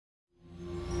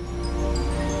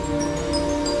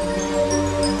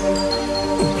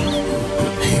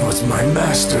my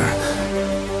master,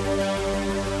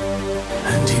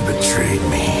 and he betrayed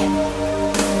me.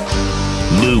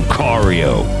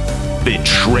 Lucario,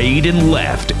 betrayed and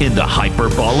left in the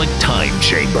hyperbolic time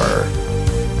chamber.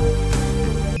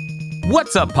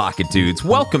 What's up, Pocket Dudes?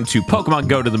 Welcome to Pokemon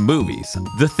Go to the Movies,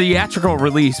 the theatrical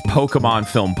release Pokemon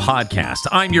film podcast.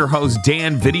 I'm your host,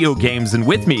 Dan Video Games, and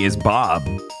with me is Bob.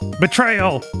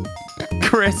 Betrayal.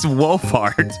 Chris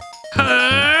Wolfhard.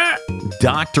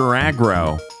 Dr.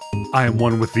 Aggro. I am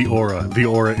one with the aura. The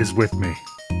aura is with me.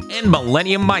 And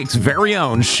Millennium Mike's very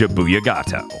own Shibuya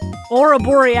Gato. Aura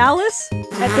Borealis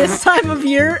at this time of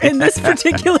year in this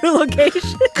particular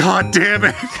location. God damn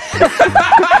it.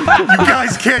 You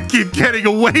guys can't keep getting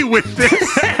away with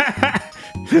this.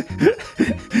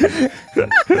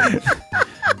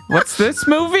 What's this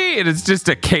movie? It is just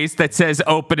a case that says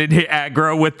open and hit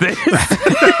aggro with this.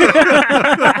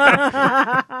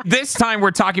 This time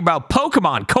we're talking about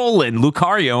Pokemon,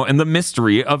 Lucario, and the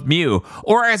Mystery of Mew.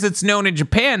 Or as it's known in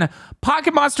Japan,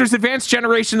 Pocket Monsters Advanced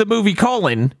Generation, the movie,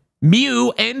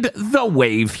 Mew and the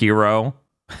Wave Hero.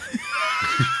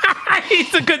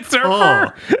 He's a good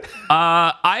surfer.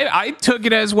 I took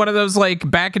it as one of those, like,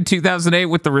 back in 2008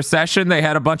 with the recession, they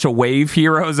had a bunch of wave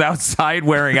heroes outside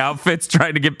wearing outfits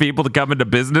trying to get people to come into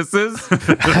businesses.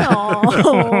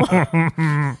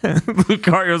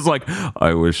 Lucario's like,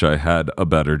 I wish I had a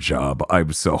better job.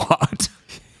 I'm so hot.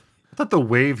 I thought the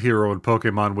wave hero in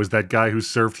Pokemon was that guy who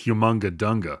surfed Humunga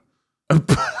Dunga.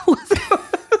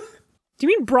 Do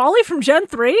you mean Brawly from Gen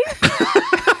 3?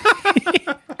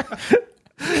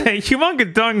 Hey,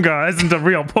 Humunga Dunga isn't a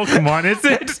real Pokemon, is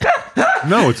it?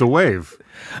 No, it's a wave.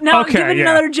 No, Okay, give it yeah.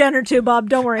 another gen or two, Bob.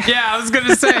 Don't worry. Yeah, I was going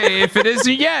to say, if it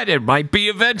isn't yet, it might be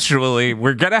eventually.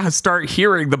 We're going to start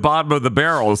hearing the bottom of the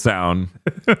barrel sound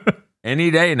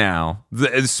any day now.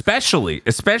 Especially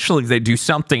they do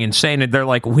something insane and they're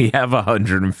like, we have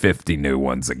 150 new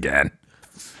ones again.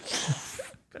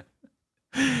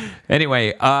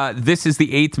 Anyway, this is the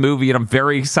 8th movie, and I'm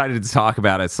very excited to talk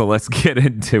about it, so let's get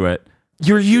into it.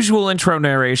 Your usual intro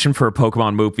narration for a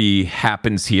Pokemon movie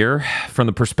happens here, from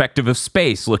the perspective of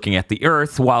space, looking at the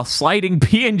Earth, while sliding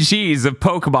PNGs of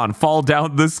Pokemon fall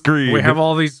down the screen. We have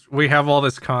all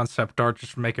this concept art,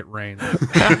 just make it rain.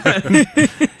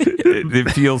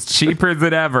 It feels cheaper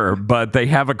than ever, but they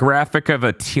have a graphic of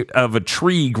a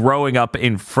tree growing up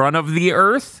in front of the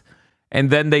Earth. And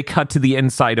then they cut to the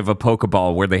inside of a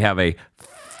Pokeball where they have a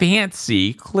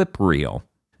fancy clip reel.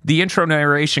 The intro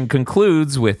narration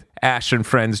concludes with Ash and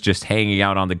friends just hanging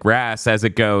out on the grass as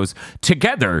it goes,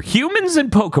 together, humans and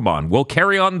Pokemon will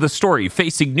carry on the story,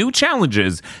 facing new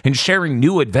challenges and sharing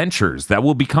new adventures that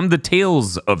will become the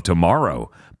tales of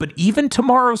tomorrow. But even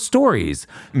tomorrow's stories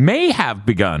may have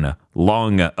begun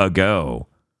long ago.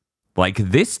 Like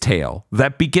this tale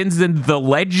that begins in the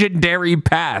legendary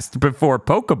past before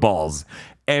Pokeballs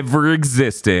ever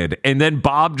existed. And then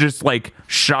Bob just like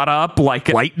shot up like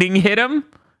lightning hit him.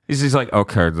 He's just like,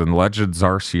 okay, then Legends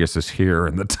Arceus is here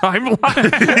in the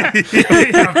timeline.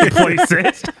 You have to place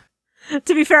it.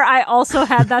 To be fair, I also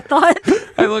had that thought.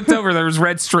 I looked over, there was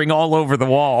red string all over the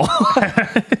wall.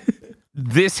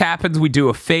 This happens, we do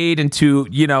a fade into,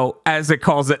 as it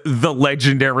calls it, the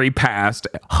legendary past.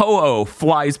 Ho-Oh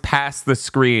flies past the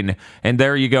screen, and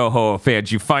there you go, Ho-Oh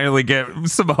fans. You finally get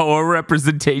some Ho-Oh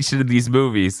representation in these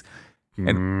movies.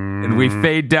 And we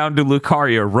fade down to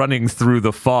Lucario running through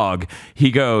the fog. He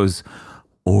goes,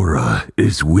 Aura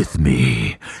is with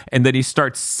me. And then he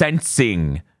starts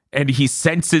sensing. And he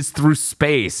senses through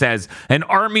space as an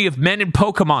army of men and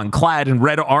Pokemon clad in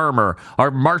red armor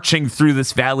are marching through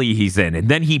this valley he's in. And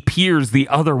then he peers the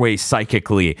other way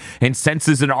psychically and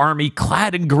senses an army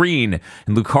clad in green.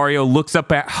 And Lucario looks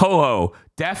up at Ho-Oh,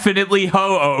 definitely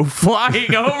Ho-Oh,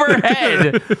 flying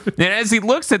overhead. And as he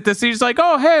looks at this, he's like,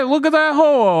 oh, hey, look at that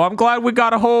Ho-Oh. I'm glad we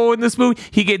got a Ho-Oh in this movie.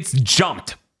 He gets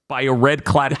jumped by a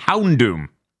red-clad Houndoom.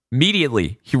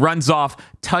 Immediately, he runs off,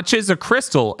 touches a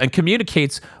crystal, and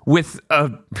communicates with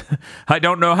I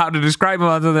don't know how to describe him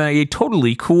other than a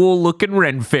totally cool-looking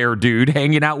Ren Fair dude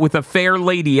hanging out with a fair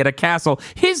lady at a castle.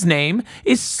 His name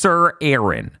is Sir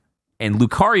Aaron. And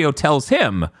Lucario tells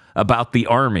him about the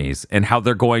armies and how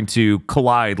they're going to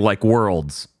collide like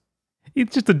worlds.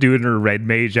 He's just a dude in a red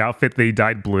mage outfit that he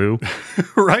dyed blue.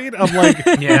 Right? I'm like,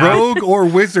 rogue or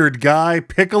wizard guy,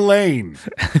 pick a lane.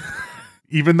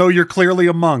 Even though you're clearly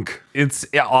a monk. It's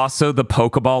also the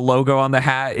Pokeball logo on the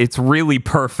hat. It's really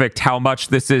perfect how much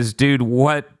this is. Dude,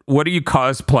 what are you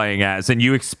cosplaying as? And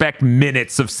you expect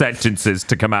minutes of sentences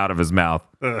to come out of his mouth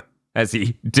as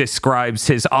he describes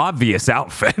his obvious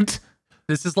outfit.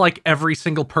 This is like every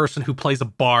single person who plays a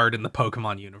bard in the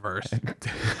Pokemon universe.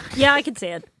 Yeah, I can see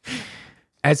it.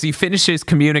 As he finishes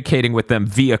communicating with them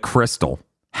via crystal,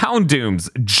 Houndooms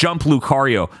jump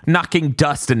Lucario, knocking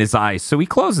dust in his eyes, so he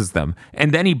closes them.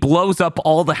 And then he blows up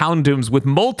all the Houndooms with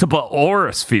multiple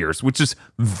aura spheres, which is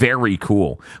very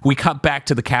cool. We cut back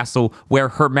to the castle where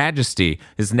Her Majesty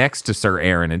is next to Sir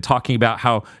Aaron and talking about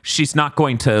how she's not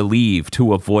going to leave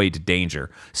to avoid danger.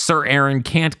 Sir Aaron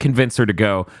can't convince her to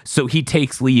go, so he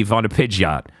takes leave on a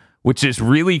Pidgeot, which is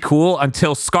really cool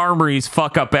until Skarmory's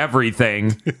fuck up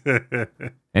everything.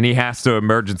 And he has to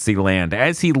emergency land.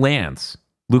 As he lands,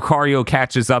 Lucario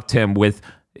catches up to him with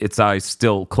its eyes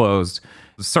still closed.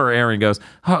 Sir Aaron goes,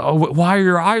 why are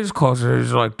your eyes closed? And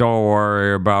he's like, don't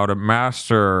worry about it,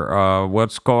 Master.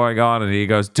 What's going on? And he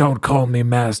goes, don't call me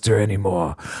Master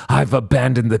anymore. I've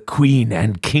abandoned the Queen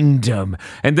and Kingdom.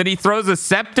 And then he throws a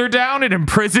scepter down and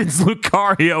imprisons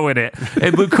Lucario in it.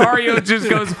 And Lucario just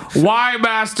goes, why,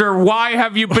 Master? Why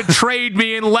have you betrayed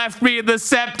me and left me in the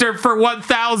scepter for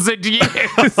 1,000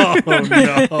 years? Oh,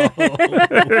 no.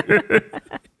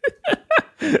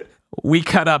 We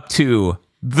cut up to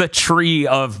the Tree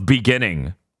of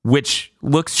Beginning, which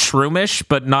looks shroomish,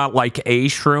 but not like a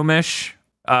shroomish.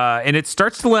 And it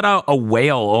starts to let out a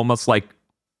wail, almost like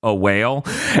a whale.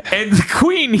 And the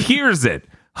Queen hears it.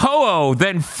 Ho-Oh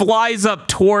then flies up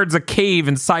towards a cave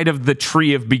inside of the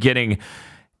Tree of Beginning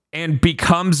and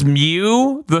becomes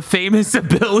Mew, the famous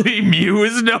ability Mew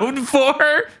is known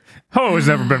for. Ho has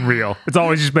never been real. It's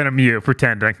always just been a Mew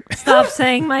pretending. Stop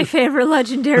saying my favorite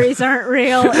legendaries aren't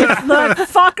real. If the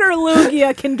fucker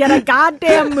Lugia can get a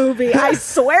goddamn movie, I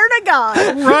swear to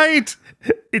God. Right.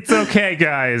 It's okay,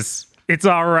 guys. It's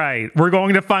all right. We're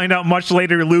going to find out much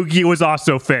later Lugia was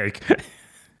also fake.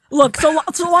 Look, so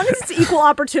long as it's equal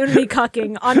opportunity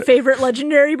cucking on favorite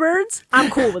legendary birds, I'm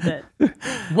cool with it.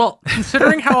 Well,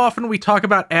 considering how often we talk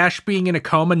about Ash being in a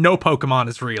coma, no Pokemon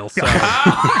is real. So.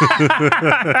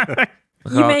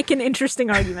 You make an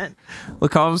interesting argument.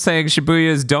 Look, all I'm saying, Shibuya,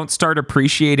 is don't start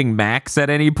appreciating Max at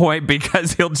any point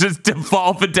because he'll just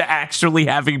devolve into actually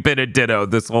having been a Ditto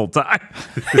this whole time.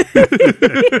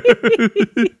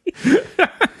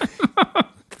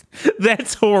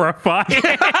 That's horrifying.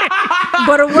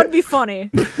 But it would be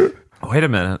funny. Wait a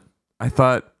minute. I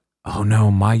thought, oh no,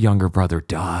 my younger brother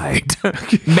died.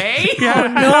 May? Oh,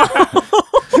 no.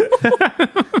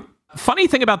 Funny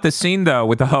thing about this scene, though,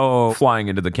 with the Ho-Oh flying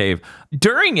into the cave,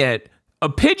 during it, a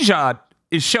Pidgeot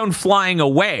is shown flying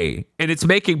away, and it's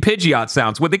making Pidgeot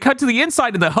sounds. When they cut to the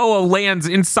inside and the Ho-Oh lands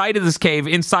inside of this cave,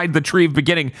 inside the Tree of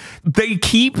Beginning, they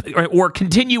keep or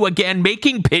continue again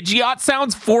making Pidgeot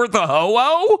sounds for the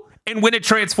Ho-Oh. And when it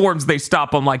transforms, they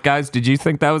stop. I'm like, guys, did you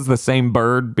think that was the same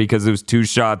bird? Because it was 2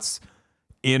 shots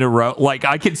in a row. Like,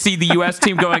 I could see the U.S.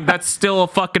 team going, that's still a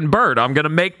fucking bird. I'm going to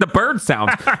make the bird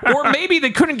sounds. Or maybe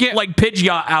they couldn't get, like,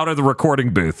 Pidgeot out of the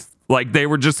recording booth. Like, they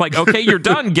were just like, okay, you're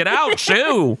done. Get out.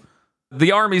 Shoo.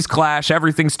 The armies clash.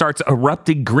 Everything starts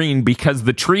erupting green because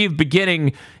the Tree of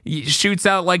Beginning shoots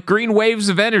out, like, green waves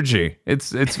of energy.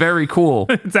 It's very cool.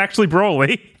 It's actually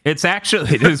Broly. It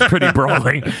is pretty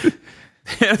Broly.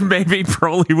 Maybe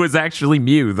Broly was actually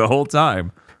Mew the whole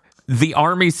time. The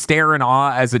armies stare in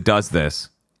awe as it does this.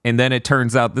 And then it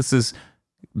turns out this is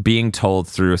being told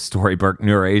through a storybook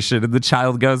narration. And the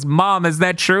child goes, Mom, is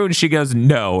that true? And she goes,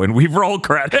 no. And we roll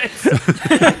credits.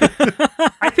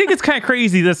 I think it's kind of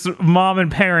crazy this mom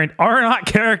and parent are not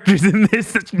characters in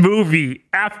this movie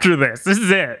after this. This is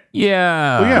it.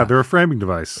 Yeah. Well, yeah, they're a framing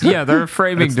device. Yeah, they're a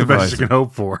framing That's the device. best you can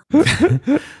hope for.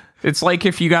 It's like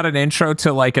if you got an intro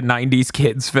to like a 90s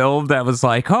kids film that was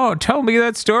like, oh, tell me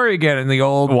that story again. And the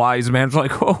old wise man's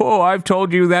like, oh, I've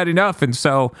told you that enough. And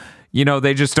so, you know,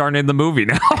 they just aren't in the movie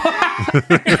now.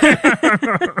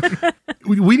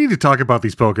 We need to talk about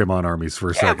these Pokemon armies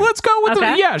for a second. Let's go with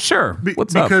Okay. Yeah, sure.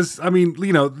 What's up? Because, I mean,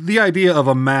 you know, the idea of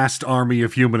a massed army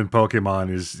of human and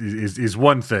Pokemon is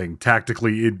one thing,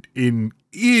 tactically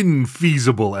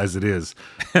infeasible as it is.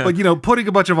 But, you know, putting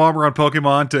a bunch of armor on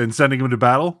Pokemon and sending them to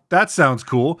battle, that sounds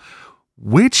cool.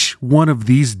 Which one of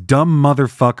these dumb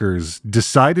motherfuckers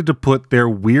decided to put their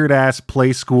weird-ass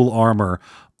play school armor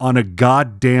on a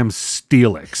goddamn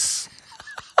Steelix?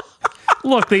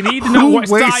 Look, they need to know Who what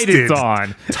side wasted it's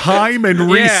on. time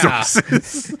and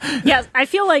resources? Yes, I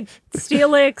feel like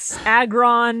Steelix,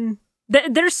 Aggron,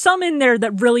 there's some in there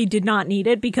that really did not need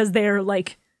it because they're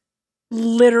like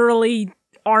literally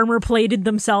armor plated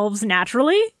themselves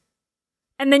naturally.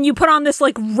 And then you put on this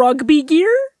like rugby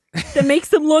gear that makes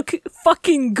them look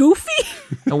fucking goofy.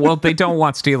 Well, they don't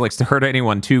want Steelix to hurt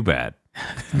anyone too bad.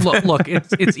 Look,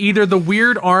 it's either the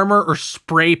weird armor or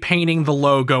spray painting the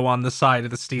logo on the side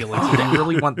of the Steelix. You don't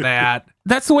really want that.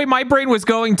 That's the way my brain was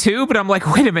going too, but I'm like,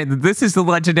 wait a minute, this is the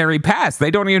legendary pass.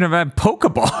 They don't even have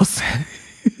Pokeballs.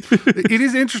 It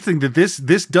is interesting that this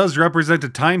does represent a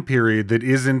time period that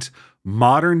isn't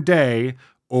modern day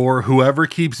or whoever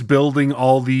keeps building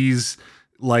all these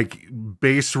like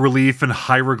bas relief and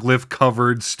hieroglyph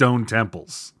covered stone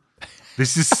temples.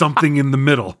 This is something in the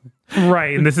middle.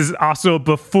 Right, and this is also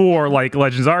before like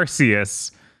Legends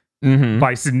Arceus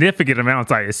by significant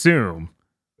amounts, I assume.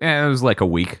 Yeah, it was like a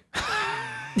week.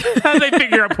 They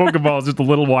figure out Pokeballs just a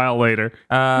little while later.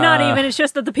 Not even. It's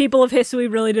just that the people of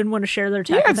Hisui really didn't want to share their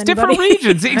tech Yeah, with it's anybody. different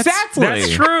regions. Exactly. That's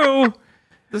true.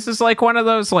 This is like one of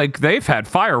those, like, they've had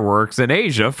fireworks in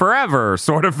Asia forever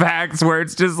sort of facts where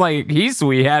it's just like,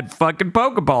 Hisui had fucking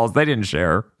Pokeballs. They didn't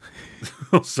share.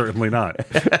 Well, certainly not.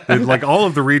 Like, all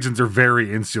of the regions are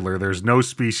very insular. There's no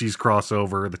species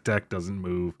crossover. The tech doesn't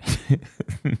move.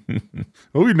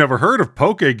 Oh, you've never heard of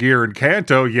Poke Gear in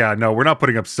Kanto? Yeah, no, we're not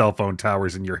putting up cell phone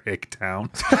towers in your hick town.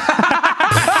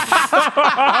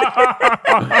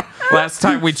 Last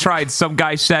time we tried, some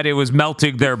guy said it was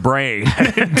melting their brain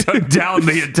and took down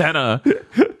the antenna.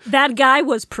 That guy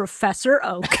was Professor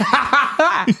Oak.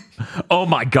 Oh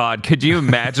my God. Could you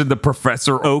imagine the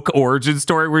Professor Oak origin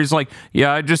story where he's like,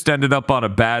 yeah, I just ended up on a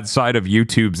bad side of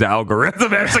YouTube's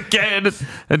algorithm as a kid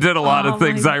and did a lot of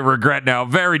things I regret now.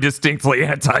 Very distinctly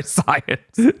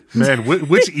anti-science. Man,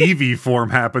 which Eevee form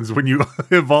happens when you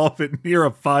evolve it near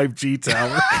a 5G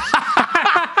tower?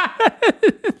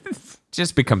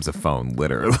 Just becomes a phone,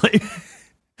 literally.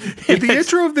 Did the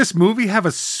intro of this movie have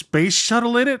a space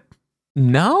shuttle in it?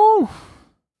 No.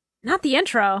 Not the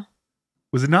intro.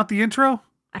 Was it not the intro?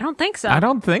 I don't think so. I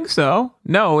don't think so.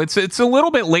 No, it's a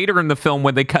little bit later in the film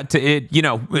when they cut to it, you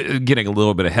know, getting a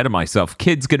little bit ahead of myself.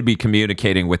 Kid's going to be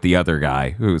communicating with the other guy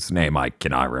whose name I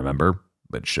cannot remember,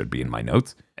 but should be in my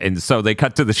notes. And so they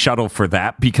cut to the shuttle for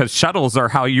that because shuttles are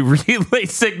how you relay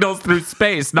signals through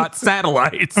space, not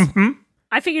satellites.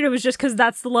 I figured it was just because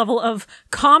that's the level of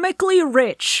comically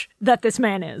rich that this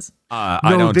man is. I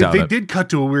don't doubt they it. did cut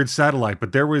to a weird satellite,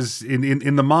 but there was in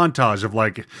the montage of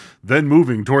like then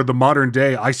moving toward the modern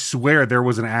day. I swear there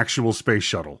was an actual space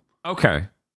shuttle. Okay.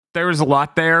 There was a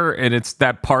lot there, and it's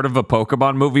that part of a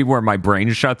Pokemon movie where my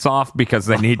brain shuts off because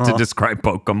they need to describe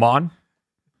Pokemon.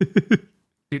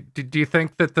 Do you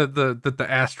think that the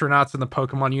astronauts in the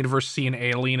Pokemon universe see an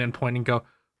alien and point and go,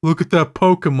 "Look at that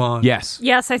Pokemon"? Yes.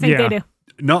 Yes, I think they do.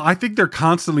 No, I think they're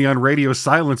constantly on radio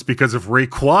silence because if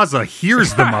Rayquaza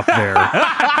hears them up there,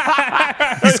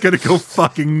 he's gonna go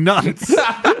fucking nuts.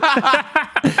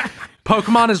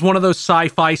 Pokemon is one of those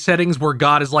sci-fi settings where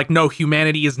God is like, no,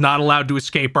 humanity is not allowed to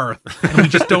escape Earth. And we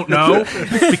just don't know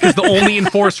because the only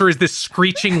enforcer is this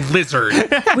screeching lizard.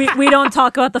 We don't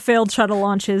talk about the failed shuttle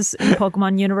launches in the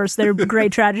Pokemon universe. They're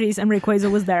great tragedies, and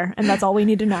Rayquaza was there, and that's all we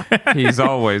need to know. He's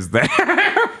always there.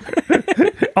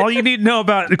 All you need to know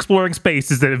about exploring space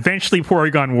is that eventually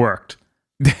Porygon worked.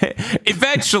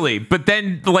 Eventually, but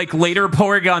then like later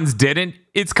Porygons didn't.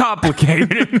 It's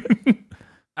complicated.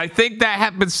 I think that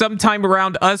happened sometime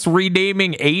around us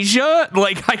renaming Asia.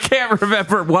 Like, I can't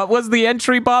remember. What was the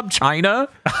entry, Bob? China?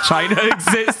 China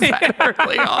exists that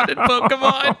early on in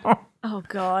Pokemon. Oh,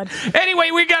 God.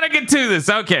 Anyway, we gotta get to this.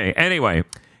 Okay, anyway.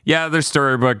 Yeah, there's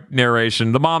storybook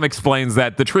narration. The mom explains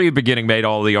that the tree of beginning made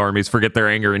all the armies forget their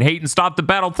anger and hate and stop the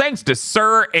battle thanks to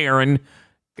Sir Aaron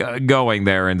going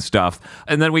there and stuff.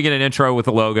 And then we get an intro with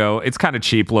a logo. It's kind of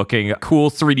cheap looking.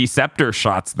 Cool 3D scepter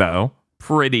shots, though.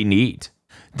 Pretty neat.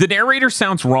 The narrator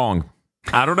sounds wrong.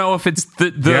 I don't know if it's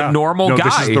the normal guy.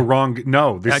 This is the wrong.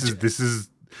 No, this is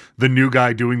the new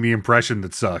guy doing the impression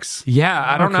that sucks. Yeah,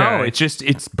 I don't know.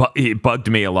 It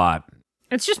bugged me a lot.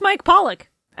 It's just Mike Pollock.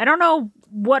 I don't know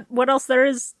what else there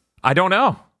is. I don't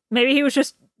know. Maybe he was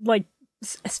just like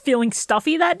feeling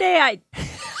stuffy that day.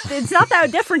 It's not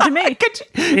that different to me.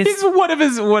 He's one of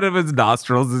his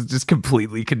nostrils is just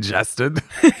completely congested.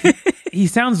 He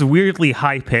sounds weirdly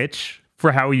high pitch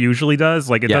for how he usually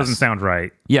does. Like, it doesn't sound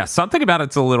right. Yeah, something about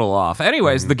it's a little off.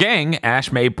 Anyways, the gang,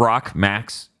 Ash, May, Brock,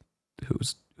 Max,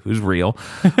 who's real,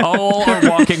 all are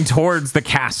walking towards the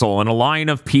castle and a line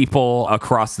of people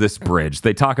across this bridge.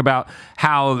 They talk about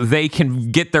how they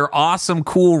can get their awesome,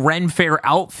 cool Ren Fair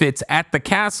outfits at the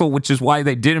castle, which is why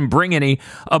they didn't bring any.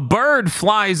 A bird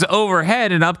flies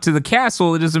overhead and up to the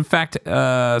castle. It is, in fact,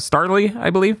 Starly,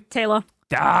 I believe. Taylor.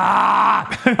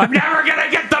 I'm never going to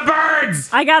get the birds!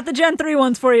 I got the Gen 3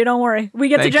 ones for you, don't worry. We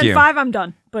get to Gen 5, I'm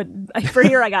done. But for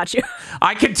here, I got you.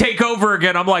 I can take over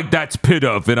again. I'm like, that's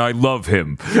Pidove, and I love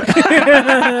him.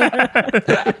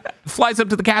 Flies up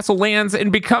to the castle, lands,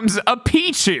 and becomes a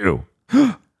Pichu.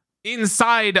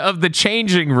 Inside of the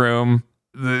changing room,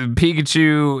 The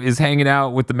Pikachu is hanging out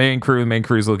with the main crew. The main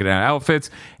crew's looking at outfits,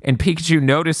 and Pikachu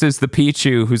notices the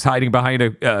Pichu who's hiding behind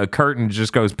a curtain,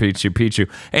 just goes Pichu, Pichu,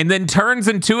 and then turns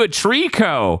into a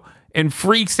Trico and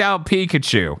freaks out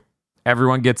Pikachu.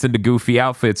 Everyone gets into goofy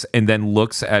outfits and then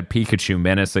looks at Pikachu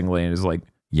menacingly and is like,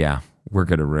 yeah, we're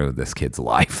going to ruin this kid's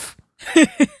life.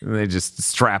 They just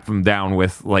strap him down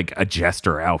with like a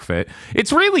jester outfit.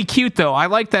 It's really cute, though. I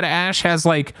like that Ash has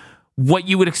like what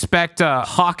you would expect a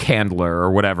hawk handler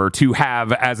or whatever to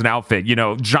have as an outfit, you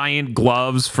know, giant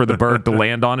gloves for the bird to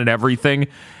land on and everything,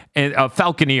 and a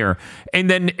falconeer, and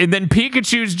then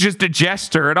Pikachu's just a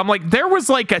jester, and I'm like, there was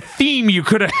like a theme you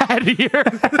could have had here.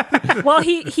 Well,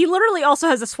 he literally also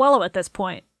has a Swellow at this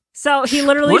point, so he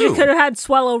literally just could have had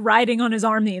Swellow riding on his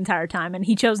arm the entire time, and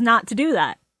he chose not to do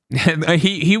that.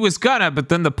 He was gonna, but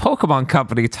then the Pokemon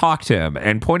company talked to him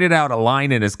and pointed out a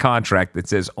line in his contract that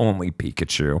says only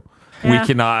Pikachu. Yeah. We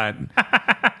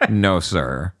cannot. No,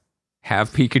 sir.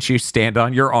 Have Pikachu stand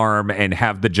on your arm and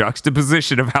have the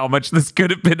juxtaposition of how much this could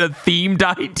have been a themed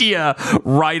idea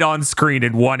right on screen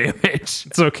in one image.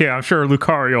 It's okay. I'm sure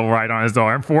Lucario will ride on his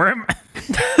arm for him.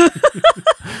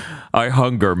 I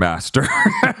hunger, master.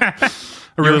 I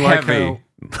really like how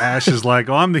Ash is like,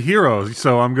 oh, I'm the hero,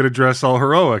 so I'm going to dress all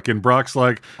heroic. And Brock's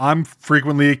like, I'm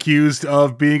frequently accused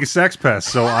of being a sex pest,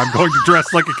 so I'm going to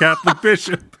dress like a Catholic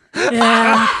bishop.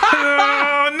 Yeah.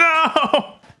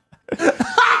 Oh, no!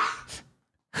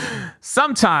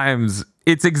 Sometimes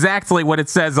it's exactly what it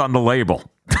says on the label.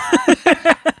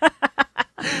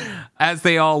 As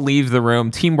they all leave the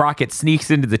room, Team Rocket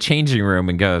sneaks into the changing room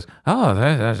and goes, oh,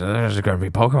 there's going to be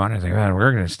Pokemon. I think, man,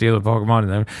 we're going to steal the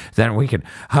Pokemon, and then we can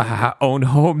own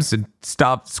homes and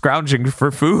stop scrounging for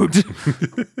food.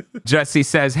 Jesse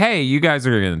says, hey, you guys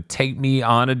are going to take me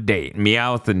on a date.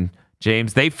 Meowth and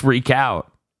James, they freak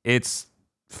out. It's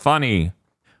funny.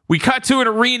 We cut to an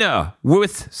arena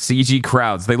with CG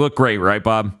crowds. They look great, right,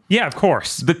 Bob? Yeah, of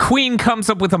course. The Queen comes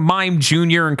up with a mime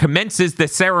junior and commences the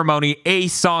ceremony. A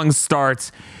song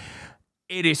starts.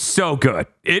 It is so good.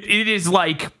 It is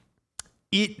like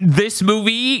this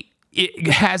movie. It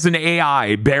has an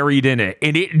AI buried in it,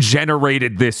 and it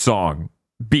generated this song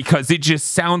because it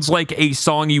just sounds like a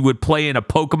song you would play in a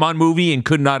Pokemon movie and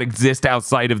could not exist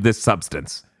outside of this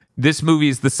substance. This movie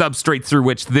is the substrate through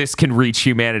which this can reach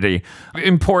humanity.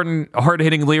 Important,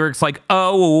 hard-hitting lyrics like,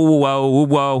 oh, whoa,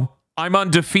 whoa, I'm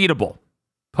undefeatable.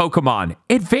 Pokemon,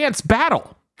 advanced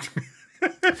battle.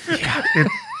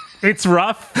 It's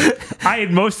rough. I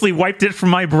had mostly wiped it from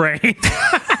my brain.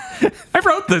 I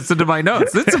wrote this into my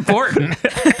notes. It's important.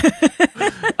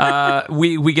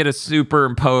 We get a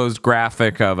superimposed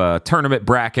graphic of a tournament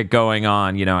bracket going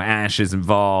on. You know, Ash is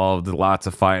involved, lots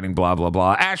of fighting, blah, blah,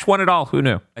 blah. Ash won it all. Who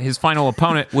knew? His final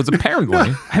opponent was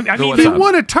apparently... I mean, They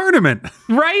won a tournament.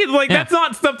 right? Like, that's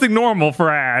not something normal for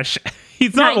Ash.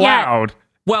 He's not Not yet. loud.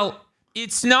 Well,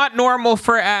 it's not normal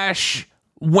for Ash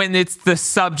when it's the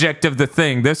subject of the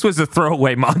thing. This was a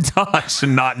throwaway montage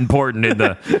and not important in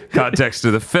the context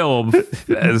of the film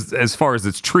as far as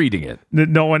it's treating it.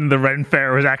 No one in the Ren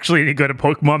Fair was actually any good at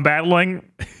Pokemon battling.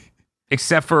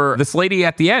 Except for this lady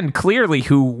at the end, clearly,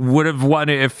 who would have won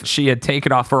if she had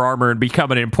taken off her armor and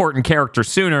become an important character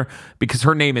sooner, because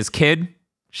her name is Kid.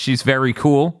 She's very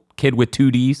cool. Kid with 2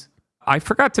 Ds. I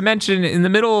forgot to mention, in the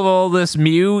middle of all this,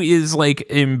 Mew is like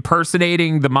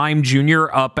impersonating the Mime Jr.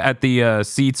 up at the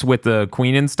seats with the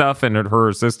Queen and stuff and her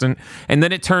assistant. And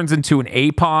then it turns into an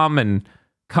Apom and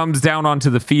comes down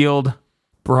onto the field.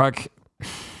 Brock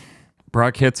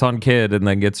hits on Kid and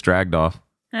then gets dragged off.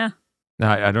 Yeah.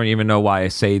 I don't even know why I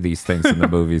say these things in the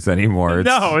movies anymore.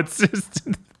 No, it's just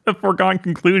a foregone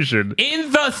conclusion.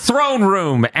 In the throne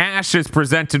room, Ash is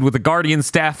presented with the guardian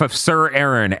staff of Sir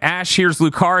Aaron. Ash hears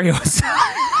Lucario.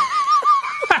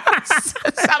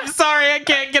 I'm sorry, I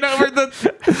can't get over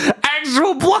the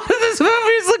actual plot of this movie.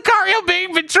 Is Lucario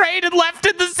being betrayed and left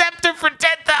in the scepter for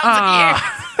 10,000 years?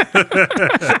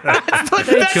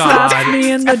 They trapped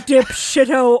me in the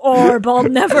dipshito orb. I'll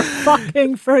never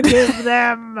fucking forgive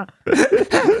them.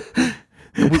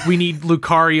 We need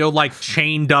Lucario like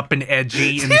chained up and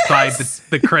edgy inside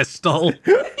the crystal.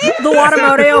 The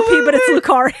Watamote OP, but it's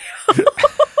Lucario.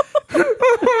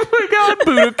 Oh my god,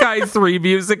 Budokai 3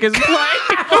 music is playing.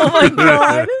 Oh my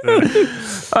god.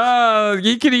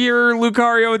 You can hear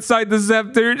Lucario inside the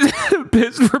scepter,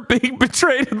 pissed for being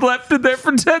betrayed and left in there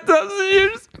for 10,000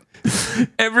 years.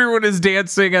 Everyone is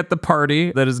dancing at the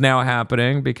party that is now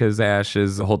happening because Ash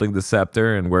is holding the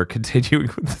scepter and we're continuing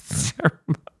with the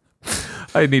ceremony.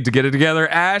 I need to get it together.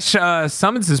 Ash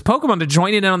summons his Pokemon to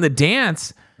join in on the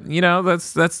dance. You know,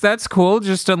 that's cool.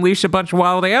 Just unleash a bunch of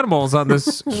wild animals on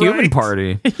this human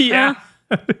party. Yeah.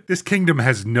 This kingdom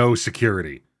has no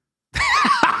security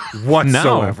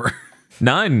whatsoever.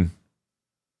 None.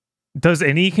 Does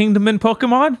any kingdom in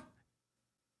Pokemon?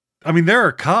 I mean, there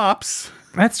are cops.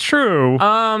 That's true.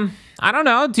 I don't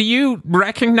know. Do you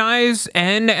recognize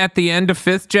N at the end of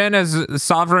 5th gen as a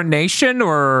sovereign nation,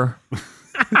 or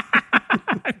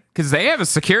because they have a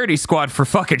security squad for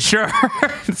fucking sure?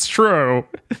 It's true.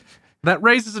 That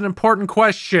raises an important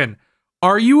question.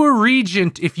 Are you a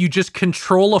regent if you just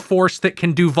control a force that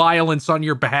can do violence on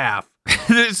your behalf?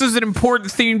 This is an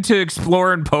important theme to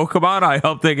explore in Pokemon. I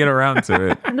hope they get around to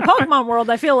it. In the Pokemon world,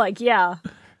 I feel like, yeah.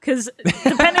 Because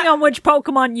depending on which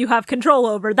Pokemon you have control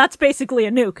over, that's basically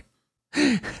a nuke.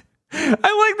 I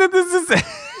like that this is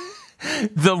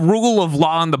the rule of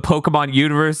law in the Pokemon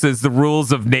universe is the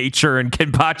rules of nature, and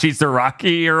Kenpachi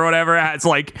Zaraki or whatever has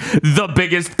like the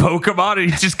biggest Pokemon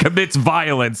and he just commits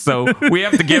violence. So we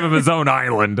have to give him his own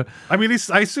island. I mean,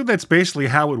 I assume that's basically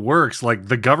how it works. Like,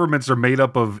 the governments are made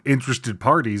up of interested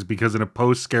parties because in a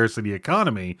post-scarcity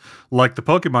economy, like the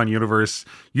Pokemon universe,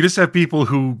 you just have people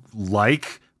who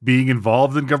like being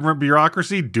involved in government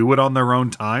bureaucracy do it on their own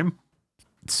time.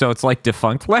 So it's like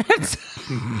defunct lands.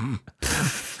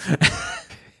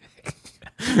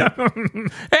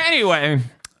 Anyway,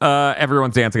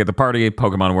 everyone's dancing at the party.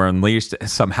 Pokemon were unleashed.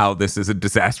 Somehow this isn't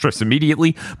disastrous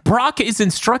immediately. Brock is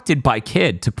instructed by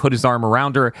Kid to put his arm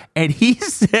around her, and he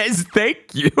says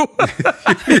thank you.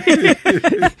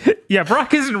 Yeah,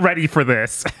 Brock isn't ready for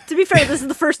this. To be fair, this is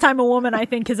the first time a woman, I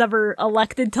think, has ever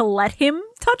elected to let him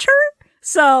touch her.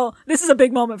 So this is a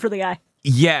big moment for the guy.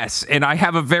 Yes, and I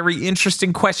have a very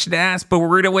interesting question to ask, but we're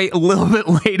going to wait a little bit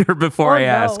later before I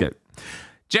ask it.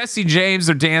 Jesse and James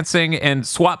are dancing and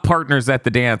swap partners at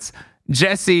the dance.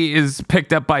 Jesse is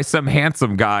picked up by some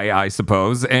handsome guy, I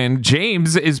suppose, and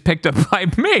James is picked up by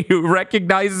me, who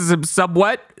recognizes him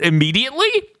somewhat immediately.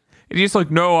 And he's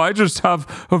like, no, I just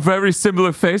have a very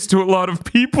similar face to a lot of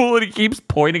people, and he keeps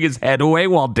pointing his head away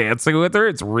while dancing with her.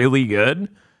 It's really good.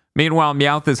 Meanwhile,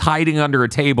 Meowth is hiding under a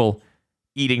table,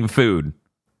 eating food.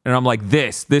 And I'm like,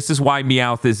 this is why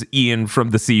Meowth is Ian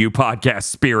from the CU podcast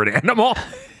spirit animal.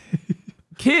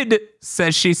 Kid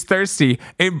says she's thirsty,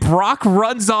 and Brock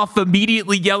runs off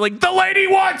immediately yelling, the lady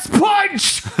wants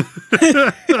punch!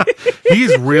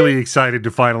 He's really excited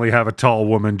to finally have a tall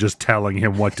woman just telling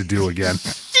him what to do again.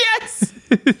 Yes!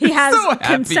 He has So happy.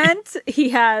 consent. He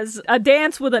has a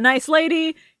dance with a nice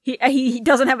lady. He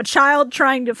doesn't have a child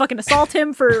trying to fucking assault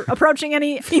him for approaching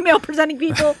any female presenting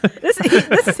people. This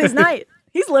is his night.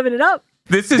 He's living it up.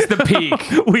 This is the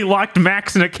peak. We locked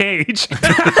Max in a cage.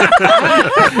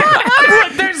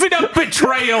 There's enough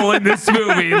betrayal in this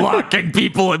movie, locking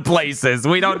people in places.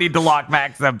 We don't need to lock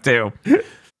Max up too.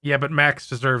 Yeah, but Max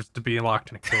deserves to be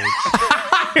locked in a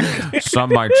cage.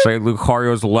 Some might say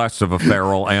Lucario's less of a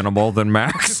feral animal than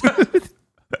Max.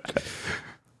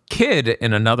 Kid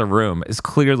in another room is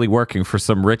clearly working for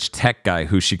some rich tech guy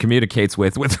who she communicates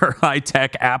with her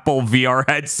high-tech Apple VR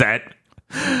headset.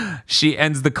 She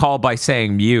ends the call by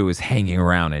saying Mew is hanging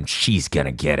around and she's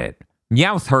gonna get it.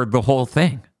 Meowth heard the whole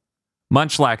thing.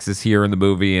 Munchlax is here in the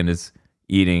movie and is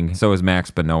eating. So is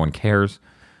Max, but no one cares.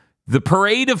 The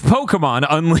parade of Pokemon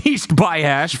unleashed by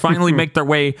Ash finally make their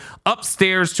way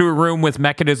upstairs to a room with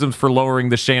mechanisms for lowering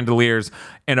the chandeliers,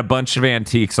 and a bunch of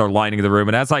antiques are lining the room.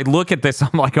 And as I look at this,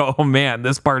 I'm like, oh man,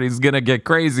 this party's gonna get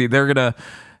crazy. They're gonna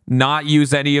not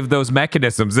use any of those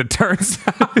mechanisms, it turns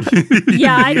out.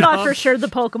 Yeah, I thought for sure the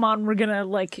Pokemon were gonna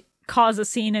like cause a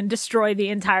scene and destroy the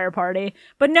entire party,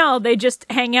 but no, they just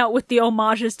hang out with the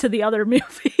homages to the other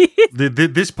movies.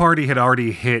 This party had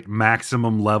already hit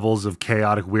maximum levels of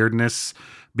chaotic weirdness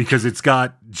because it's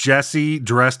got Jesse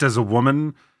dressed as a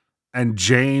woman and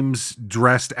James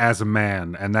dressed as a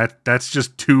man, and that's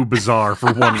just too bizarre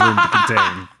for one room to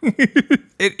contain.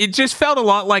 It just felt a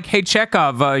lot like, hey,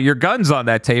 Chekhov, your gun's on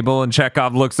that table, and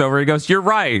Chekhov looks over, he goes, you're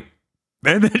right,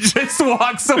 and then just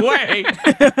walks away.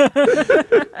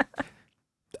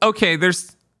 Okay,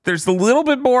 there's a little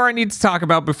bit more I need to talk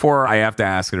about before I have to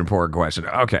ask an important question.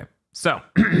 Okay, so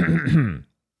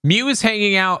Mew is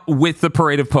hanging out with the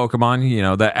parade of Pokemon, you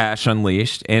know, that Ash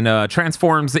unleashed, and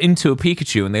transforms into a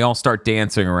Pikachu, and they all start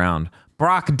dancing around.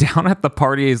 Brock, down at the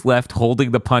party, is left holding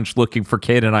the punch looking for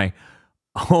Kid, and I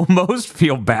almost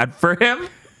feel bad for him.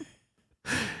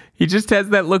 He just has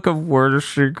that look of, where does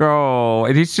she go?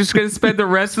 And he's just going to spend the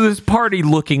rest of this party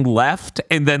looking left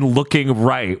and then looking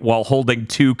right while holding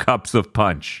 2 cups of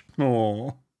punch.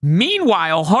 Aww.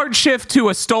 Meanwhile, hard shift to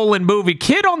a stolen movie.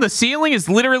 Kid on the ceiling is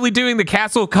literally doing the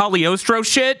Castle Cagliostro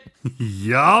shit.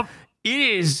 Yup. It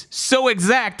is so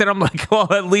exact that I'm like,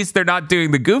 well, at least they're not doing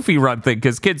the goofy run thing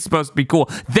because kid's supposed to be cool.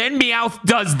 Then Meowth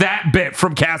does that bit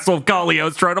from Castle of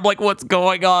Cagliostro, and I'm like, what's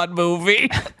going on,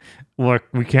 movie? Look,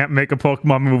 we can't make a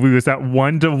Pokemon movie without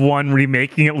one-to-one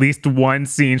remaking at least one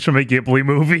scene from a Ghibli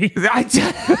movie.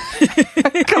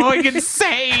 Going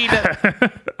insane.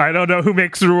 I don't know who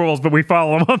makes the rules, but we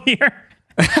follow them here.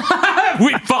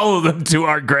 We follow them to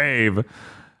our grave.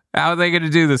 How are they going to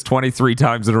do this 23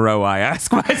 times in a row, I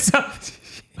ask myself.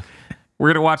 We're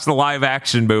going to watch the live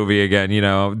action movie again,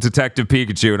 Detective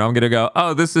Pikachu, and I'm going to go,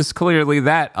 oh, this is clearly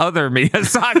that other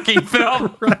Miyazaki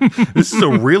film. This is a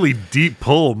really deep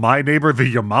pull. My Neighbor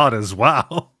the Yamadas.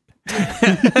 Wow.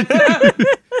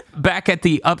 Back at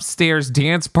the upstairs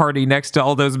dance party next to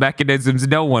all those mechanisms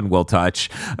no one will touch,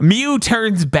 Mew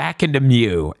turns back into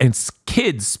Mew, and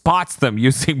Kid spots them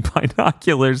using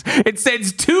binoculars and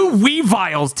sends 2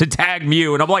 Weaviles to tag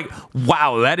Mew. And I'm like,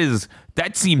 wow,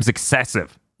 that seems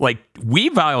excessive. Like,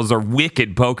 Weaviles are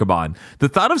wicked Pokemon. The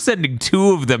thought of sending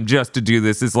 2 of them just to do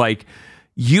this is like,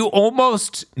 you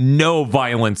almost know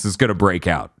violence is going to break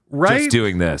out. Right? Just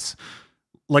doing this.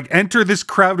 Like, enter this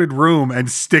crowded room and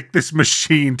stick this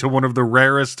machine to one of the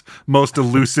rarest, most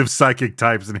elusive psychic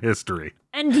types in history.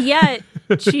 And yet,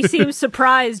 she seems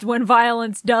surprised when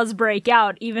violence does break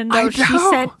out, even though she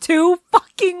sent 2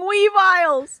 fucking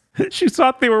Weaviles. She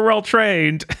thought they were well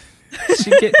trained.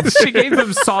 She gave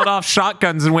them sawed-off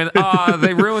shotguns and went,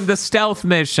 they ruined the stealth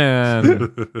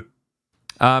mission.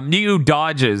 Mew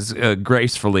dodges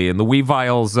gracefully, and the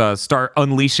Weaviles start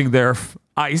unleashing their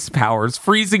ice powers,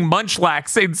 freezing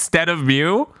Munchlax instead of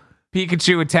Mew.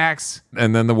 Pikachu attacks,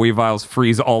 and then the Weaviles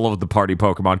freeze all of the party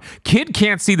Pokemon. Kid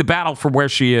can't see the battle from where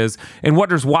she is and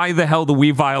wonders why the hell the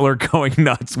Weavile are going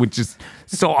nuts, which is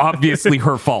so obviously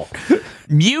her fault.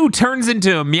 Mew turns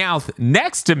into a Meowth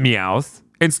next to Meowth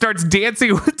and starts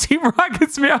dancing with Team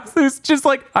Rocket's Meowth, who's just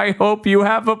like, I hope you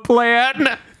have a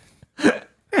plan.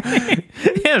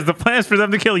 Yes, the plan is for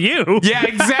them to kill you. Yeah,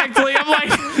 exactly. I'm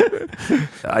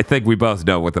like, I think we both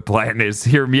know what the plan is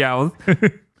here,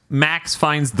 Meowth. Max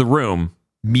finds the room.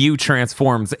 Mew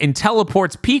transforms and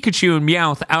teleports Pikachu and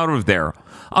Meowth out of there.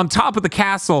 On top of the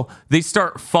castle, they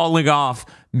start falling off.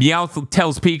 Meowth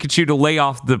tells Pikachu to lay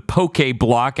off the Poke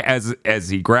Block as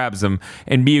he grabs him,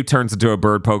 and Mew turns into a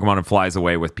bird Pokemon and flies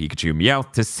away with Pikachu and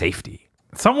Meowth to safety.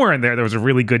 Somewhere in there was a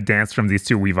really good dance from these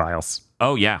 2 Weaviles.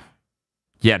 Oh, yeah.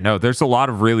 Yeah, no, there's a lot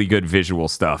of really good visual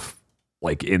stuff,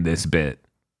 like, in this bit.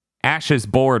 Ash is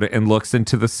bored and looks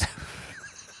into the...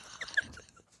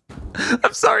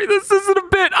 I'm sorry, this isn't a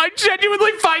bit. I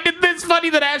genuinely find it this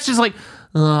funny that Ash is like,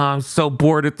 oh, I'm so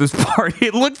bored at this party.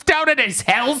 It looks down at his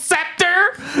Hell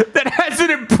Scepter that has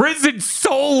an imprisoned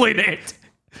soul in it.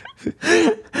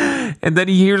 And then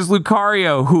he hears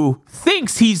Lucario, who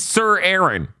thinks he's Sir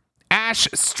Aaron. Ash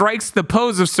strikes the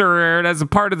pose of Sir Aaron as a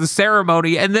part of the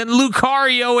ceremony, and then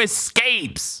Lucario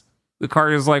escapes.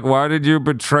 Lucario's like, why did you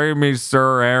betray me,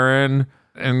 Sir Aaron?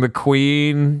 And the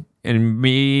Queen and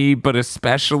me, but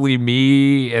especially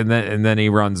me. And then he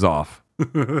runs off.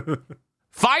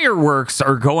 Fireworks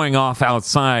are going off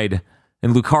outside,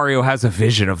 and Lucario has a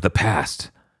vision of the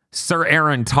past. Sir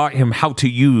Aaron taught him how to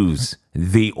use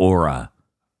the aura.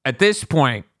 At this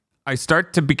point, I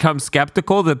start to become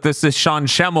skeptical that this is Sean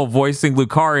Schemmel voicing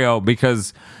Lucario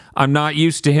because I'm not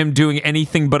used to him doing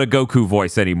anything but a Goku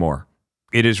voice anymore.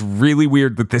 It is really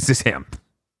weird that this is him.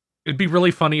 It'd be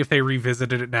really funny if they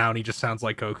revisited it now and he just sounds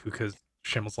like Goku because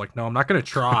Schimmel's like, no, I'm not going to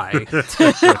try.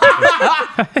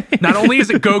 Not only is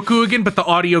it Goku again, but the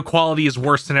audio quality is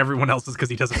worse than everyone else's because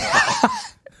he doesn't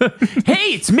know.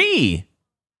 Hey, it's me!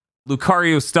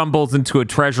 Lucario stumbles into a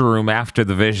treasure room after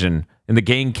the vision, and the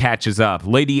gang catches up.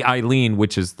 Lady Eileen,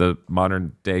 which is the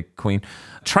modern-day queen,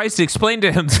 tries to explain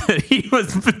to him that he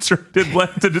was betrayed and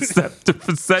left in deceptive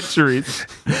for centuries.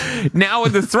 Now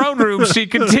in the throne room, she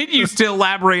continues to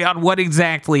elaborate on what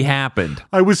exactly happened.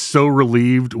 I was so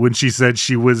relieved when she said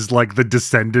she was like the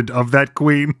descendant of that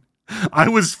queen. I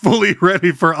was fully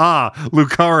ready for,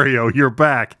 Lucario, you're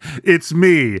back. It's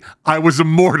me. I was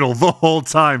immortal the whole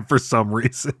time for some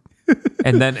reason.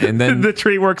 And then the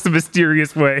tree works in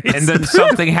mysterious ways. And then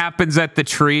something happens at the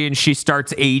tree and she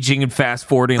starts aging and fast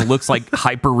forwarding. It looks like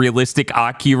hyper realistic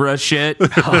Akira shit.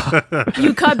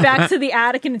 You cut back to the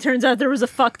attic and it turns out there was a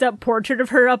fucked up portrait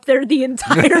of her up there the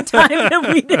entire time that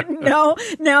we didn't know.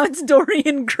 Now it's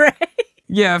Dorian Gray.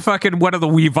 Yeah, fucking one of the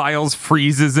Weaviles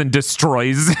freezes and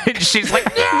destroys it. And she's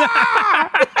like, yeah!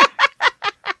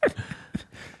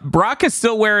 Brock is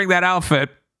still wearing that outfit.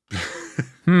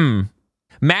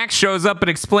 Max shows up and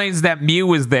explains that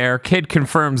Mew is there. Kid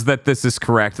confirms that this is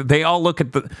correct. They all look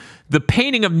at the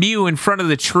painting of Mew in front of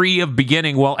the tree of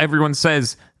beginning while everyone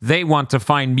says they want to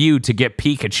find Mew to get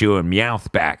Pikachu and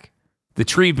Meowth back. The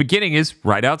tree of beginning is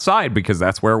right outside because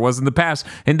that's where it was in the past,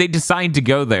 and they decide to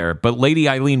go there. But Lady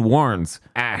Eileen warns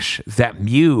Ash that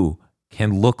Mew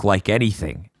can look like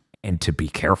anything and to be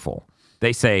careful.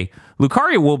 They say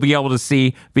Lucario will be able to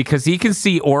see because he can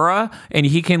see aura and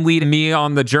he can lead me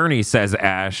on the journey, says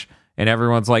Ash. And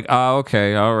everyone's like, oh,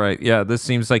 okay, all right. Yeah, this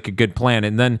seems like a good plan.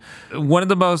 And then one of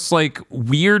the most like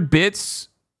weird bits,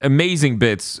 amazing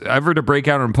bits ever to break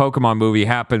out in a Pokemon movie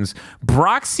happens.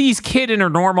 Brock sees Kid in her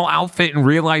normal outfit and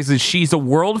realizes she's a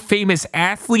world-famous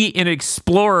athlete and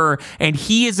explorer, and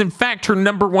he is in fact her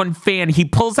 #1 fan. He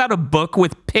pulls out a book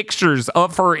with pictures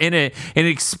of her in it and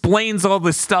explains all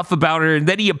this stuff about her, and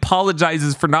then he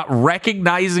apologizes for not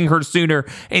recognizing her sooner.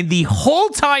 And the whole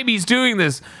time he's doing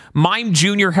this, Mime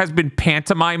Jr. has been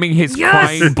pantomiming his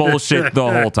crying bullshit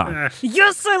the whole time.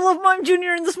 Yes, I love Mime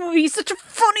Jr. in this movie. He's such a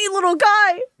funny little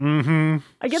guy. Mm-hmm.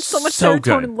 I get so much So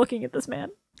serotonin good. looking at this man.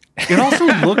 It also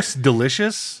looks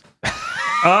delicious.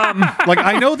 Like,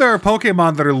 I know there are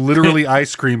Pokemon that are literally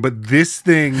ice cream, but this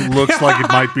thing looks like it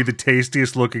might be the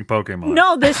tastiest looking Pokemon.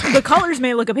 No, the colors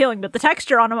may look appealing, but the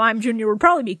texture on a Mime Jr. would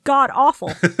probably be god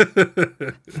awful.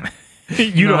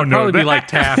 You don't know Probably that. be like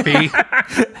taffy.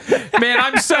 Man,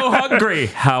 I'm so hungry.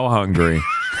 How hungry?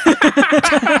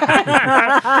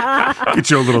 Get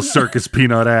your little circus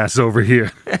peanut ass over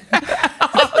here. No.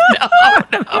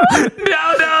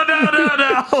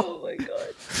 Oh my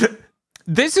god.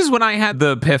 This is when I had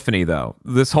the epiphany, though.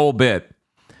 This whole bit.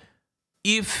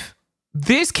 If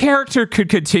this character could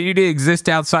continue to exist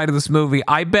outside of this movie,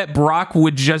 I bet Brock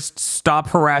would just stop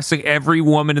harassing every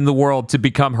woman in the world to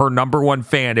become her #1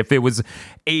 fan if it was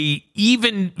a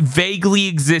even vaguely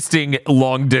existing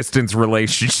long distance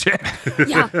relationship.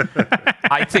 Yeah.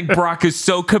 I think Brock is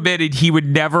so committed he would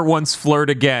never once flirt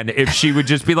again if she would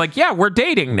just be like, yeah, we're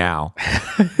dating now.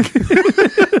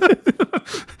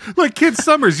 Like, Kid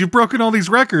Summers, you've broken all these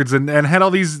records and had all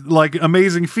these like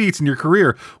amazing feats in your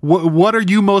career. What are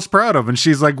you most proud of? And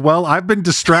she's like, well, I've been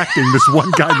distracting this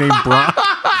one guy named Brock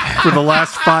for the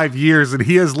last 5 years, and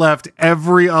he has left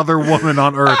every other woman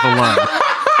on Earth alone.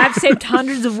 I've saved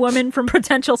hundreds of women from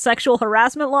potential sexual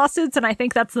harassment lawsuits, and I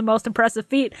think that's the most impressive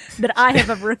feat that I have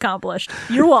ever accomplished.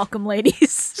 You're welcome,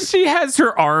 ladies. She has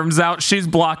her arms out. She's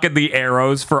blocking the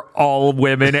arrows for all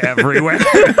women everywhere.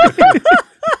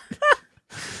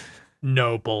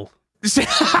 Noble.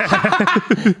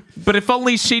 But if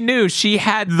only she knew she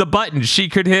had the button. She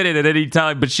could hit it at any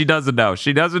time, but she doesn't know.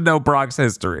 She doesn't know Brock's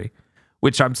history,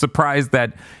 which I'm surprised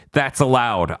that that's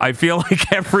allowed. I feel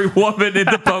like every woman in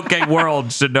the Poke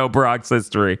world should know Brock's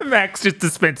history. Max just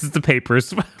dispenses the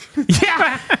papers.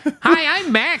 Yeah. Hi,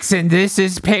 I'm Max, and this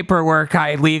is paperwork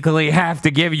I legally have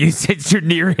to give you since you're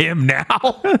near him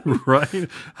now. Right?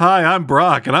 Hi, I'm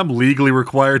Brock, and I'm legally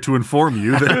required to inform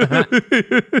you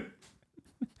that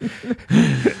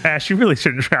Ash, you really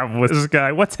shouldn't travel with this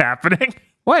guy. What's happening?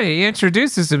 What? He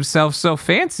introduces himself so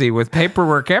fancy with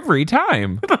paperwork every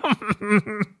time.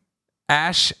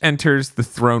 Ash enters the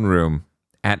throne room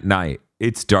at night.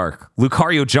 It's dark.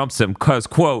 Lucario jumps him because,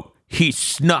 quote, he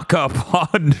snuck up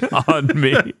on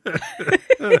me.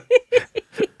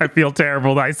 I feel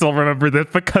terrible that I still remember this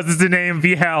because it's an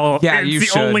AMV hell. Yeah, and you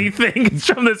it's the should. only thing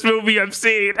from this movie I've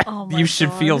seen. Oh my You should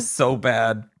God. feel so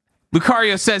bad.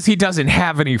 Lucario says he doesn't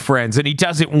have any friends and he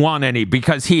doesn't want any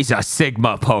because he's a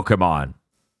Sigma Pokemon.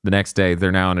 The next day,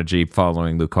 they're now in a Jeep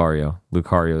following Lucario.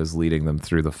 Lucario is leading them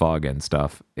through the fog and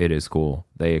stuff. It is cool.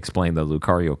 They explain that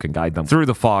Lucario can guide them through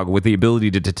the fog with the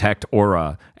ability to detect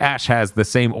aura. Ash has the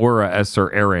same aura as Sir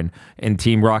Aaron, and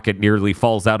Team Rocket nearly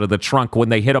falls out of the trunk when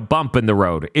they hit a bump in the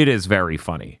road. It is very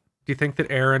funny. Do you think that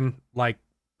Aaron like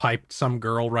piped some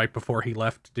girl right before he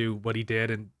left to do what he did,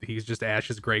 and he's just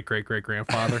Ash's great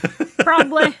grandfather?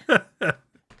 Probably.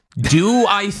 Do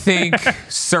I think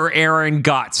Sir Aaron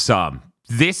got some?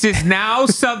 This is now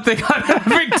something I'm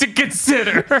having to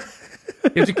consider.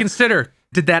 You have to consider,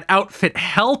 did that outfit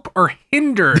help or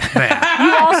hinder that?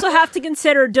 You also have to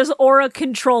consider, does aura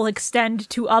control extend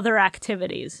to other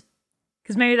activities?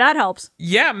 Because maybe that helps.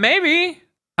 Yeah, maybe.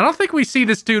 I don't think we see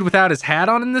this dude without his hat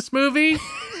on in this movie,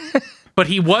 but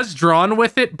he was drawn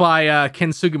with it by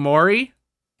Ken Sugimori,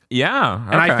 Yeah.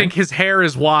 and I think his hair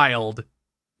is wild.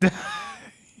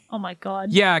 Oh my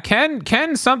God. Yeah,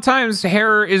 Ken sometimes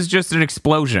hair is just an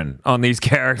explosion on these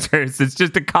characters. It's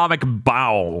just a comic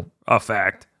bow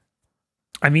effect.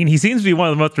 I mean, he seems to be one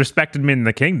of the most respected men in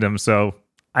the kingdom, so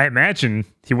I imagine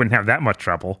he wouldn't have that much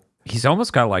trouble. He's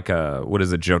almost got like a, what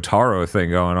is it, Jotaro thing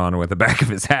going on with the back of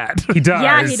his hat. He does.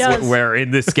 Yeah, he does. Where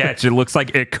in this sketch, it looks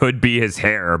like it could be his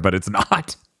hair, but it's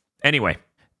not. Anyway,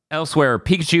 elsewhere,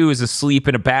 Pikachu is asleep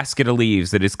in a basket of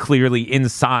leaves that is clearly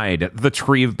inside the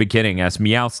Tree of Beginning as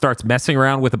Meowth starts messing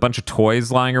around with a bunch of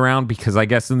toys lying around, because I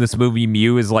guess in this movie,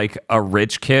 Mew is like a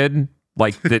rich kid.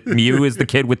 Like that Mew is the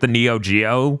kid with the Neo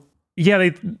Geo. Yeah,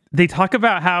 they talk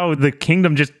about how the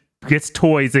kingdom just gets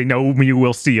toys they know Mew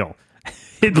will steal.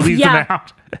 It leaves them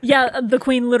out. Yeah, the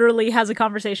queen literally has a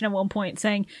conversation at one point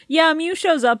saying, yeah, Mew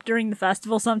shows up during the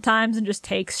festival sometimes and just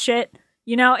takes shit.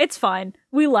 You know, it's fine.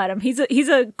 We let him. He's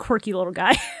a quirky little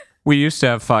guy. We used to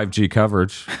have 5G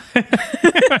coverage.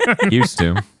 Used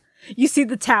to. You see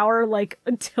the tower like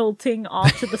tilting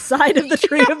off to the side of the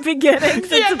Tree of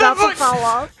Beginnings. It's about to fall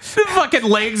off. The fucking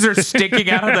legs are sticking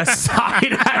out of the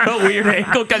side at a weird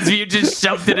angle because you just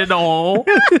shoved it in a hole.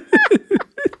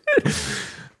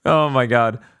 Oh my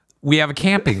god. We have a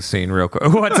camping scene real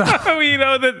quick. What's up? You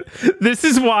know that this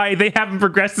is why they haven't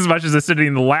progressed as much as they did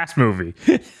in the last movie.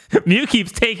 Mew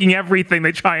keeps taking everything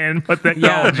they try and put the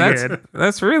technology in.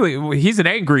 That's really, he's an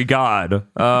angry god.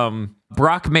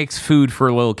 Brock makes food for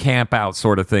a little camp out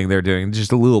sort of thing they're doing,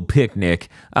 just a little picnic,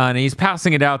 and he's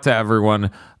passing it out to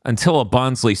everyone until a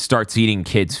Bonsley starts eating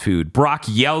kids' food. Brock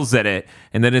yells at it,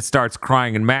 and then it starts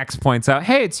crying, and Max points out,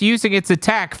 hey, it's using its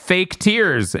attack, fake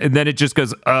tears, and then it just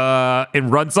goes, and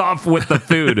runs off with the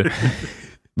food.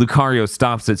 Lucario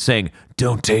stops it, saying,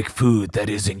 don't take food that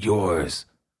isn't yours,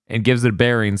 and gives it a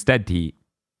berry instead to eat.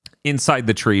 Inside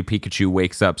the tree, Pikachu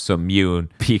wakes up, so Mew and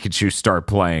Pikachu start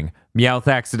playing.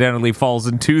 Meowth accidentally falls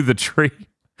into the tree,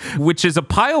 which is a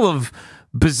pile of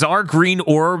bizarre green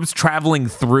orbs traveling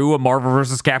through a Marvel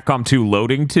vs. Capcom 2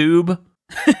 loading tube.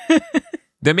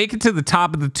 They make it to the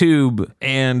top of the tube,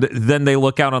 and then they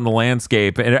look out on the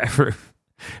landscape, and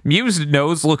Mew's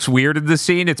nose looks weird in this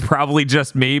scene. It's probably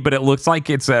just me, but it looks like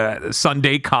it's a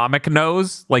Sunday comic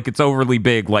nose. Like it's overly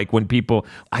big. Like when people,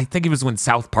 I think it was when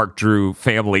South Park drew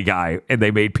Family Guy and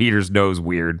they made Peter's nose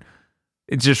weird.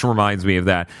 It just reminds me of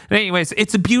that. And anyways,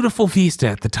 it's a beautiful vista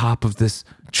at the top of this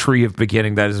Tree of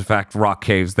Beginning. That is in fact Rock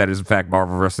Caves. That is in fact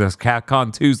Marvel vs.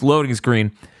 Capcom 2's loading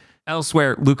screen.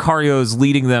 Elsewhere, Lucario is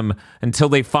leading them until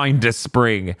they find a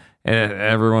spring. And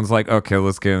everyone's like, okay,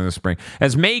 let's get in the spring.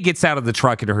 As May gets out of the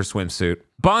truck into her swimsuit,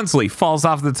 Bonsley falls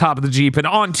off the top of the Jeep and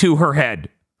onto her head.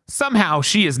 Somehow,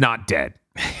 she is not dead.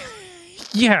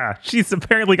 Yeah, she's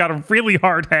apparently got a really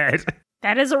hard head.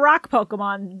 That is a rock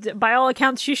Pokemon. By all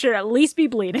accounts, she should at least be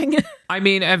bleeding. I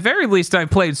mean, at very least, I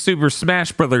played Super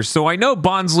Smash Brothers, so I know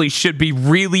Bonsley should be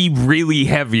really, really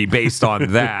heavy based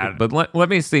on that. But let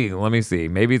me see. Let me see.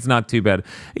 Maybe it's not too bad.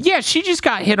 Yeah, she just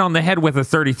got hit on the head with a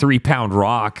 33-pound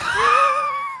rock.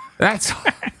 That's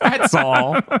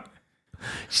all.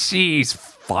 She's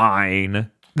fine.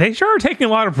 They sure are taking a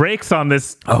lot of breaks on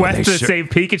this quest to save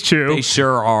Pikachu. They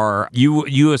sure are.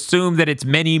 You assume that it's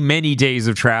many, many days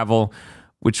of travel,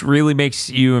 which really makes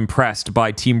you impressed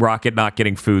by Team Rocket not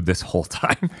getting food this whole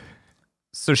time.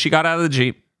 So she got out of the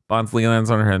Jeep. Bonsley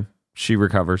lands on her head. She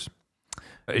recovers.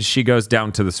 She goes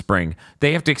down to the spring.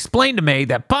 They have to explain to May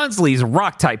that Bonsley's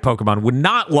rock-type Pokemon would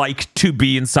not like to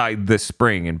be inside the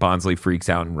spring, and Bonsley freaks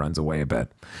out and runs away a bit.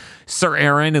 Sir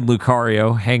Aaron and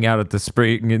Lucario hang out at the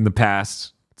spring in the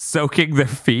past, soaking their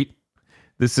feet.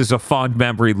 This is a fond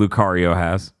memory Lucario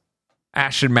has.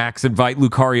 Ash and Max invite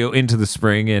Lucario into the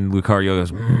spring, and Lucario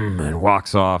goes, and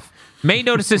walks off. May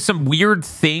notices some weird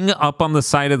thing up on the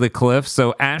side of the cliff,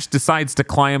 so Ash decides to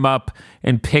climb up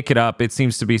and pick it up. It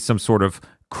seems to be some sort of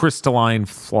crystalline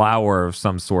flower of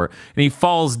some sort. And he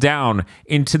falls down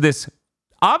into this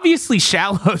obviously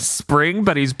shallow spring,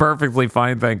 but he's perfectly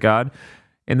fine, thank God.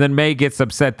 And then May gets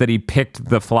upset that he picked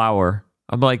the flower.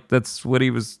 I'm like, that's what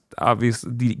he was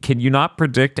obviously. Can you not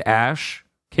predict Ash?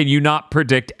 Can you not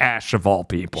predict Ash of all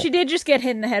people? She did just get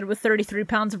hit in the head with 33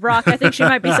 pounds of rock. I think she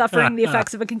might be suffering the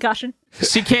effects of a concussion.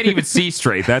 She can't even see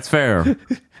straight. That's fair.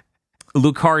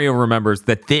 Lucario remembers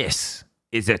that this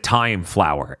is a time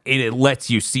flower, and it lets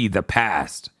you see the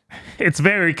past. It's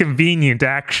very convenient,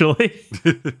 actually.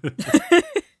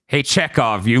 Hey,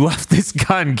 Chekhov, you left this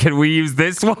gun. Can we use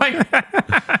this one?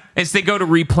 As they go to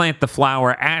replant the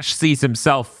flower, Ash sees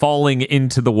himself falling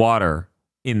into the water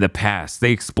in the past.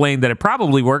 They explain that it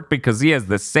probably worked because he has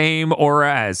the same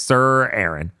aura as Sir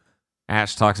Aaron.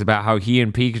 Ash talks about how he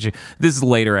and Pikachu... This is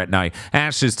later at night.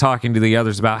 Ash is talking to the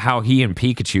others about how he and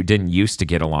Pikachu didn't used to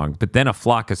get along, but then a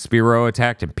flock of Spearow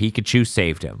attacked and Pikachu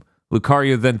saved him.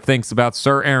 Lucario then thinks about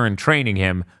Sir Aaron training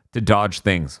him to dodge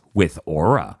things with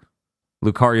aura.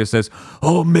 Lucario says,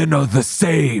 "All men are the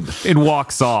same," and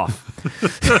walks off.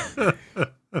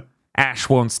 Ash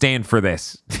won't stand for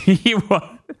this. He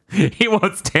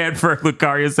won't stand for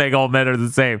Lucario saying all men are the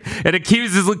same and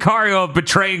accuses Lucario of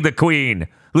betraying the queen.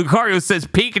 Lucario says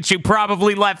Pikachu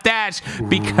probably left Ash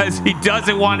because he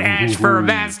doesn't want Ash for a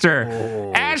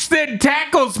master. Ash then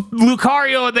tackles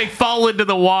Lucario and they fall into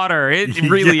the water. It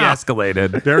really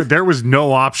escalated. There was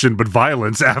no option but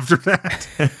violence after that.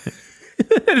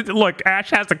 Look,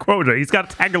 Ash has a quota. He's got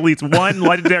to tag at least one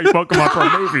legendary Pokemon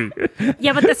per movie.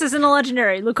 Yeah, but this isn't a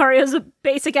legendary. Lucario's a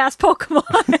basic-ass Pokemon.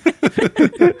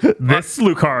 This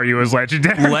Lucario is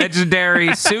legendary.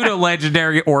 Legendary,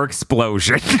 pseudo-legendary, or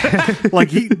explosion.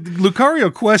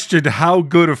 Lucario questioned how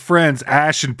good of friends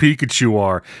Ash and Pikachu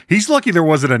are. He's lucky there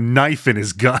wasn't a knife in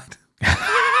his gut.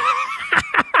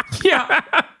 Yeah.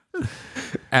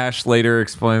 Ash later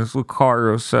explains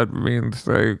Lucario said mean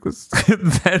things.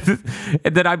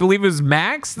 And then I believe it was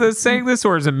Max that's saying this,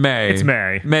 or is it May? It's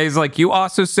May. May's like, you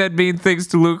also said mean things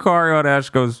to Lucario, and Ash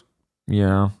goes,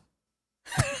 yeah.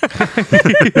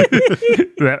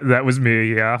 That was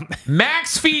me, yeah.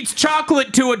 Max feeds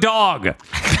chocolate to a dog.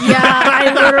 Yeah,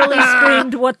 I literally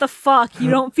screamed, what the fuck? You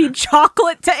don't feed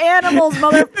chocolate to animals,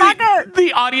 motherfucker!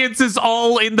 The audience is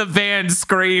all in the van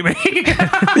screaming.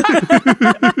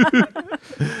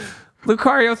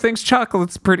 Lucario thinks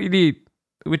chocolate's pretty neat,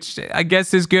 which I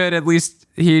guess is good. At least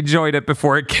he enjoyed it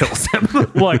before it kills him.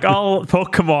 Look, all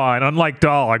Pokemon, unlike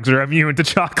dogs, are immune to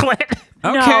chocolate.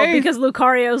 Okay. No, because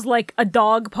Lucario's like a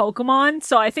dog Pokemon,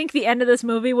 so I think the end of this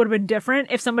movie would have been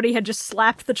different if somebody had just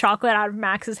slapped the chocolate out of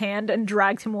Max's hand and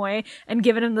dragged him away and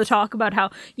given him the talk about how,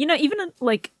 even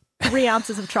like 3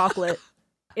 ounces of chocolate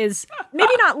is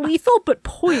maybe not lethal, but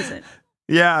poison.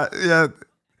 Yeah.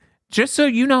 Just so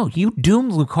you know, you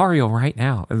doomed Lucario right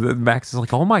now. And then Max is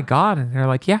like, oh my God. And they're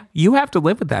like, yeah, you have to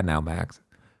live with that now, Max.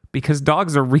 Because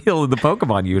dogs are real in the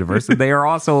Pokemon universe, and they are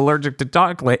also allergic to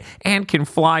chocolate and can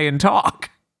fly and talk.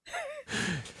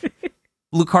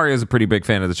 Lucario is a pretty big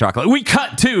fan of the chocolate. We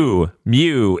cut to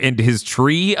Mew and his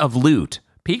tree of loot.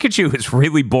 Pikachu is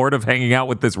really bored of hanging out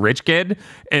with this rich kid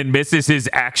and misses his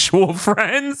actual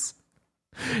friends.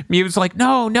 Mew's like,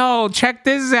 no, check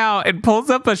this out, and pulls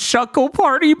up a Shuckle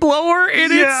Party blower,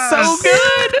 and it's so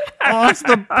good. Oh, it's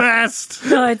the best.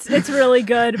 No, it's really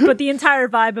good. But the entire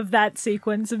vibe of that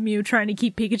sequence of Mew trying to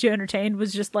keep Pikachu entertained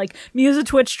was just like, Mew's a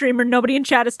Twitch streamer. Nobody in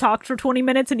chat has talked for 20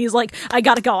 minutes, and he's like, I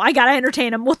gotta go. I gotta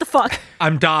entertain him. What the fuck?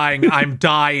 I'm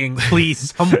dying.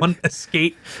 Please, someone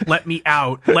escape. Let me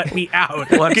out. Let me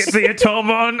out. Let's get the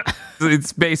Atomon.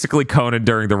 It's basically Conan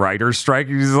during the writer's strike.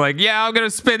 He's like, yeah, I'm going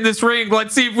to spin this ring.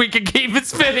 Let's see if we can keep it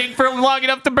spinning for long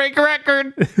enough to break a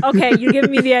record. Okay, you're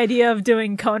giving me the idea of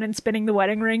doing Conan spinning the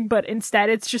wedding ring, but instead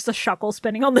it's just a Shuckle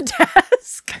spinning on the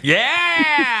desk.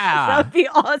 Yeah! That would be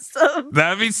awesome.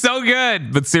 That would be so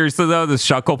good. But seriously, though, the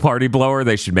Shuckle Party blower,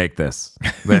 they should make this.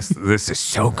 This is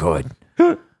so good.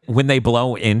 When they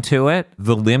blow into it,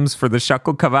 the limbs for the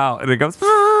Shuckle come out, and it goes...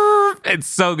 It's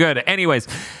so good. Anyways...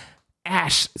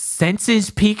 Ash senses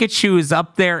Pikachu is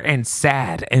up there and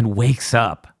sad and wakes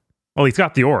up. Well, he's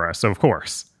got the aura, so of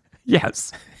course.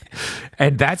 Yes.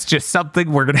 And that's just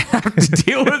something we're going to have to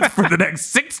deal with for the next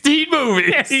 16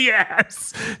 movies.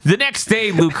 Yes. The next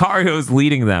day, Lucario is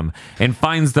leading them and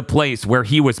finds the place where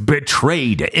he was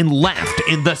betrayed and left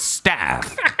in the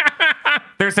staff.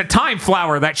 There's a time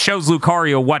flower that shows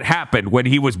Lucario what happened when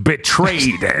he was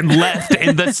betrayed and left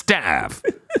in the staff.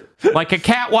 Like a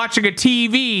cat watching a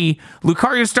TV,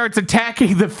 Lucario starts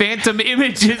attacking the phantom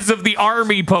images of the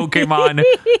army Pokemon.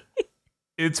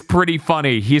 It's pretty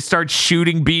funny. He starts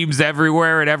shooting beams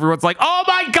everywhere, and everyone's like, oh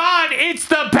my God, it's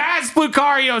the past,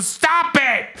 Lucario, stop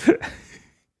it!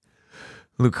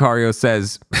 Lucario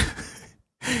says...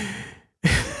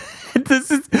 This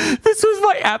was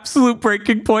my absolute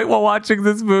breaking point while watching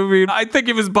this movie. I think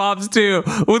it was Bob's too.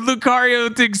 When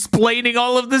Lucario explaining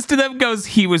all of this to them goes,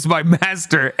 he was my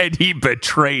master and he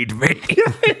betrayed me.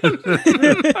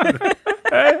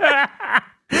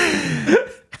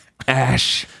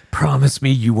 Ash, promise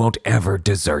me you won't ever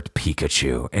desert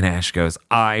Pikachu. And Ash goes,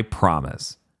 I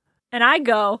promise. And I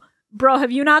go, bro,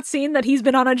 have you not seen that he's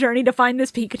been on a journey to find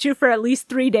this Pikachu for at least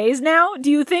 3 days now?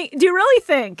 Do you really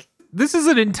think? This is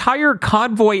an entire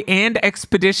convoy and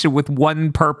expedition with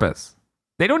one purpose.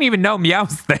 They don't even know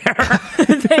Meow's there.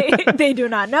 they do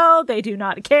not know. They do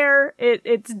not care.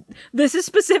 This is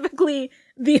specifically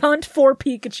the hunt for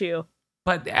Pikachu.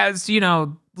 But as you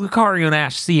know, Lucario and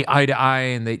Ash see eye to eye,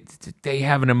 and they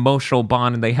have an emotional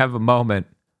bond, and they have a moment.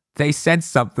 They sense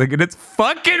something, and it's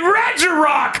fucking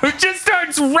Regirock who just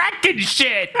starts wrecking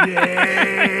shit.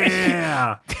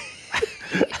 Yeah.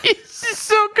 It's just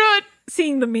so good.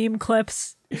 Seeing the meme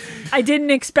clips, I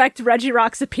didn't expect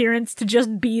Regirock's appearance to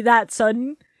just be that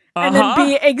sudden. and then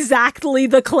be exactly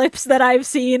the clips that I've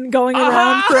seen going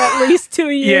around for at least 2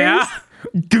 years. Yeah.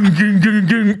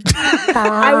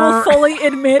 I will fully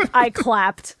admit I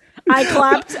clapped. I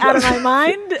clapped out of my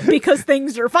mind because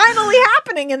things are finally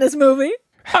happening in this movie.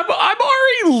 I'm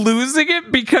already losing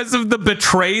it because of the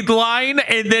betrayed line,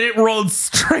 and then it rolled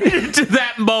straight into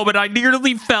that moment. I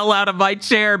nearly fell out of my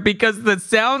chair because the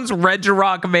sounds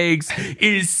Regirock makes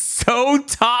is so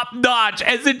top notch,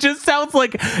 as it just sounds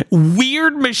like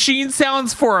weird machine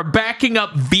sounds for a backing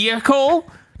up vehicle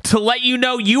to let you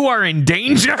know you are in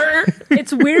danger.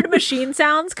 It's weird machine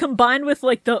sounds combined with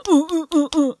like the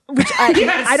which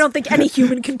I don't think any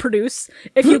human can produce.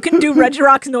 If you can do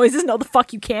Regirock's noises, no the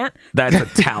fuck you can't. That's a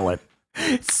talent.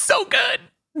 So good.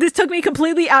 This took me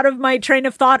completely out of my train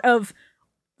of thought of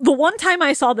the one time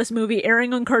I saw this movie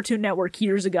airing on Cartoon Network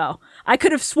years ago. I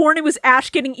could have sworn it was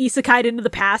Ash getting isekai'd into the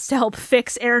past to help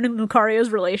fix Aaron and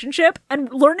Lucario's relationship,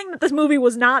 and learning that this movie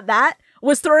was not that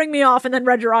was throwing me off, and then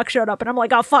Regirock showed up, and I'm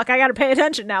like, oh fuck, I gotta pay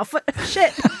attention now.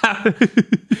 Shit.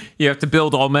 You have to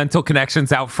build all mental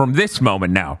connections out from this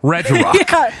moment now. Regirock.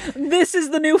 Yeah, this is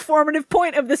the new formative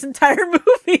point of this entire movie.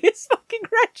 It's fucking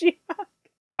Regirock.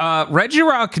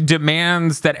 Regirock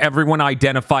demands that everyone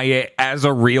identify it as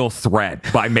a real threat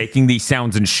by making these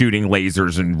sounds and shooting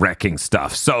lasers and wrecking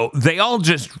stuff. So they all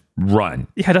just run.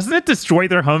 Yeah, doesn't it destroy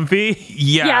their Humvee?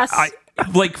 Yeah. Yes.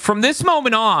 Like from this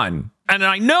moment on, and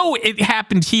I know it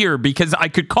happened here because I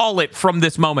could call it from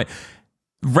this moment.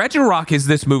 Regirock is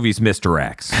this movie's Mr.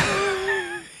 X.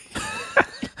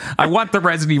 I want the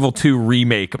Resident Evil 2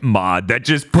 remake mod that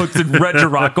just puts in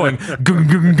Regirock going gung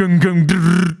gung gung gung.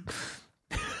 Drrr.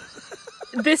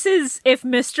 This is if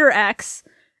Mr. X,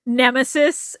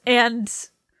 Nemesis, and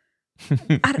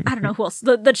I don't know who else,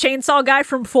 the chainsaw guy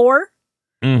from 4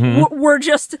 were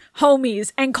just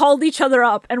homies and called each other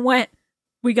up and went,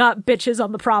 we got bitches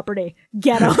on the property.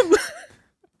 Get them.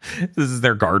 This is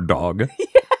their guard dog.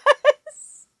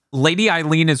 Yes. Lady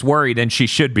Eileen is worried, and she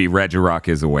should be. Regirock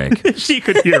is awake. She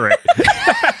could hear it.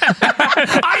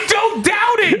 I don't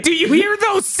doubt it. Do you hear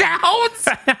those sounds?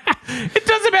 It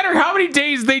doesn't matter how many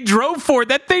days they drove for.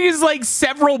 That thing is like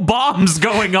several bombs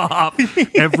going off.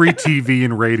 Every TV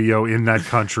and radio in that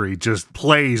country just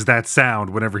plays that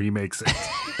sound whenever he makes it.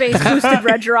 Bass boosted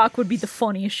Regirock would be the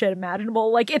funniest shit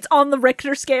imaginable. Like, it's on the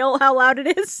Richter scale how loud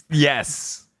it is.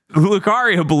 Yes.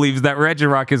 Lucario believes that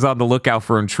Regirock is on the lookout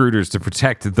for intruders to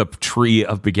protect the Tree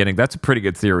of Beginning. That's a pretty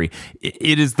good theory.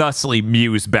 It is thusly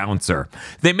Mew's bouncer.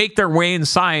 They make their way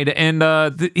inside, and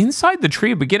inside the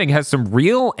Tree of Beginning has some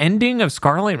real ending of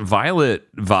Scarlet and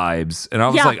Violet vibes. And I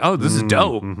was like, oh, this is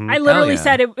dope. I literally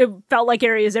said it felt like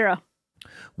Area Zero.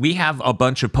 We have a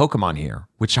bunch of Pokemon here,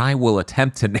 which I will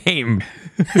attempt to name.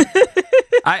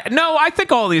 I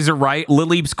think all these are right.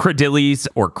 Lileeps, Cradilles,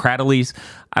 or Cradilles.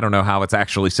 I don't know how it's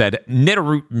actually said.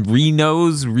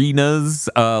 Nidorinos, Renas,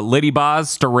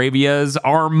 Lidibas, Staravias,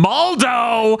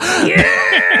 Armaldo.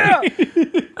 Yeah!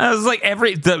 I was like,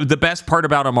 the best part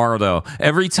about Armaldo,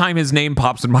 every time his name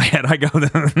pops in my head, I go,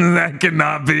 that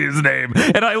cannot be his name.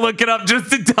 And I look it up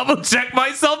just to double check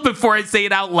myself before I say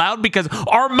it out loud, because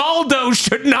Armaldo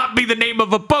should not be the name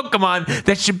of a Pokemon.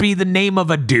 That should be the name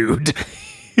of a dude.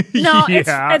 No,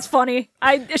 Yeah. it's funny.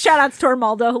 Shout outs to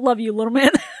Armaldo. Love you, little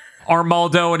man.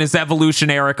 Armaldo and his evolution,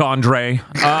 Eric Andre.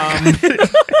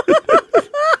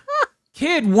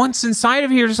 Kid once inside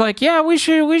of here is like, yeah, we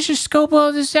should scope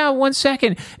all this out 1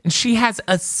 second. And she has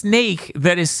a snake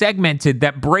that is segmented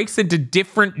that breaks into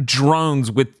different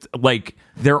drones with like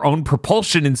their own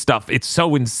propulsion and stuff. It's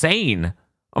so insane.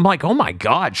 I'm like, oh my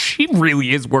God, she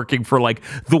really is working for like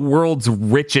the world's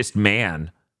richest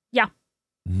man. Yeah.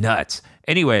 Nuts.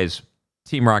 Anyways,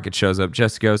 Team Rocket shows up.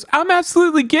 Jess goes, I'm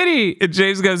absolutely giddy. And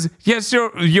James goes, yes,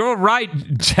 you're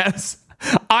right, Jess.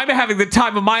 I'm having the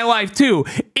time of my life, too.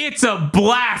 It's a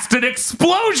blast. An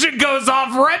explosion goes off.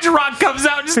 Regirock comes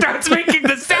out and starts making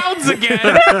the sounds again.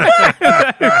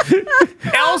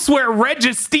 Elsewhere,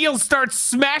 Registeel starts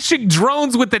smashing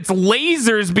drones with its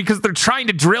lasers because they're trying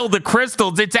to drill the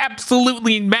crystals. It's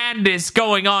absolutely madness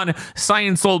going on.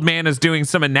 Science Old Man is doing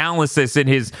some analysis in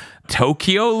his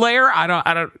Tokyo lair. I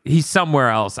don't, he's somewhere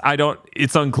else.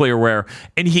 It's unclear where.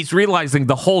 And he's realizing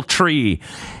the whole tree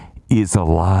is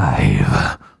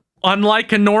alive.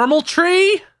 Unlike a normal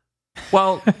tree?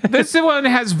 Well, this one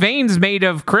has veins made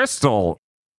of crystal.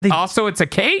 Also, it's a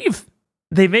cave.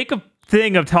 They make a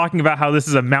thing of talking about how this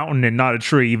is a mountain and not a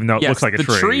tree, even though it looks like a tree.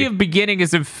 The Tree of Beginning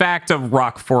is in fact a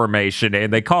rock formation,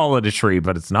 and they call it a tree,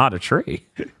 but it's not a tree.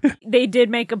 They did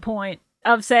make a point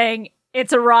of saying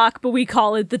it's a rock, but we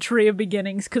call it the Tree of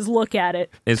Beginnings because look at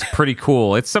it. It's pretty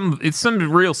cool. It's some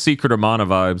real Secret of Mana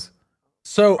vibes.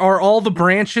 So are all the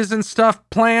branches and stuff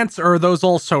plants, or are those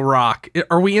also rock?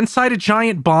 Are we inside a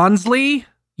giant Bonsley?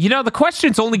 You know, the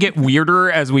questions only get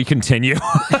weirder as we continue.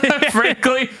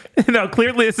 Frankly, no,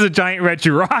 clearly this is a giant red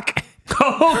rock.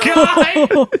 Oh,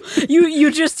 God!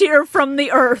 You just hear from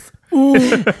the earth. Ooh,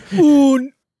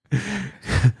 ooh.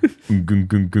 Gung,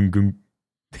 gung, gung,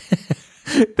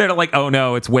 gung. They're like, oh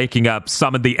no, it's waking up.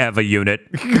 Summon the Eva unit.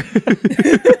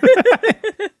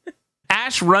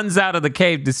 Ash runs out of the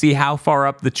cave to see how far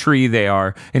up the tree they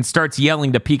are and starts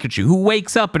yelling to Pikachu, who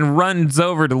wakes up and runs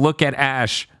over to look at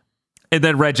Ash. And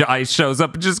then Reggie Ice shows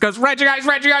up and just goes, Reggie Ice,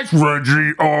 Reggie Ice,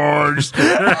 Reggie Ice.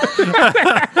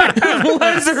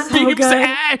 Laser beams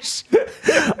Ash.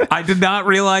 I did not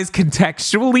realize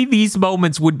contextually these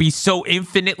moments would be so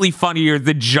infinitely funnier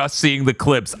than just seeing the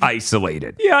clips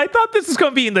isolated. Yeah, I thought this was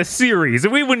going to be in the series,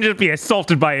 and we wouldn't just be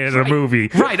assaulted by it in a movie.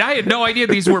 Right, I had no idea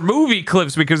these were movie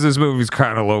clips because this movie's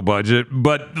kind of low budget,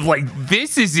 but like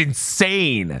this is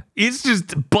insane. It's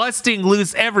just busting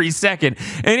loose every second.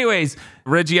 Anyways,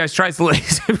 Reggie Ice tries to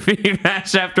laser beam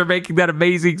Ash after making that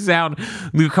amazing sound.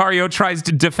 Lucario tries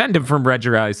to defend him from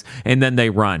Reggie Ice, and then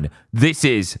they run. This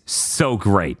is so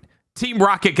great. Team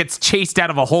Rocket gets chased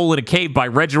out of a hole in a cave by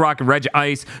Reggie Rock and Reggie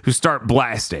Ice, who start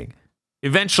blasting.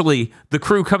 Eventually, the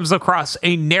crew comes across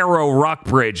a narrow rock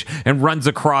bridge and runs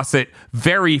across it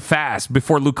very fast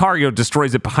before Lucario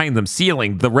destroys it behind them,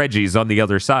 sealing the Reggies on the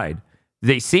other side.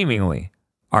 They seemingly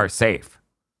are safe.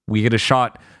 We get a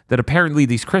shot that apparently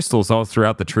these crystals all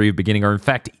throughout the tree beginning are in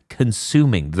fact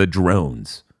consuming the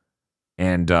drones.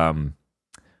 And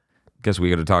guess we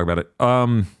got to talk about it.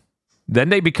 Then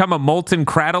they become a molten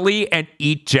Cradley and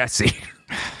eat Jesse.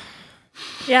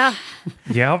 Yeah.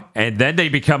 Yep. And then they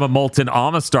become a molten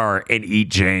Amistar and eat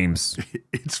James.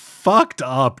 It's fucked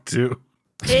up, too.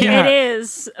 It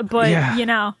is, but Yeah. you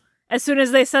know, as soon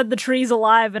as they said the tree's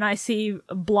alive and I see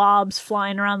blobs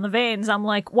flying around the veins, I'm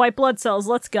like, white blood cells,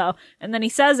 let's go. And then he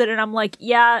says it and I'm like,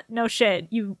 yeah, no shit.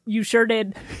 You sure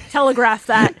did telegraph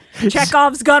that.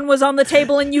 Chekhov's gun was on the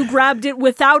table and you grabbed it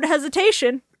without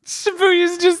hesitation.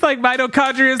 Shibuya's just like,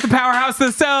 mitochondria is the powerhouse of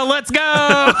the cell. Let's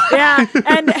go. Yeah,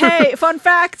 and hey, fun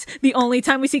fact, the only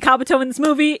time we see Kabuto in this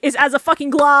movie is as a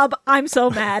fucking glob. I'm so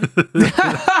mad.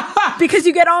 Because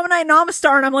you get Omnite and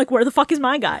Amistar, and I'm like, where the fuck is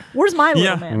my guy? Where's my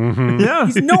little man? Yeah.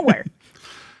 He's nowhere.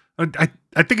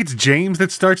 I think it's James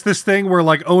that starts this thing where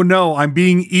like, oh no, I'm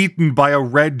being eaten by a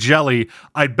red jelly.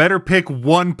 I'd better pick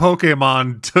one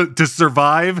Pokemon to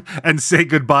survive and say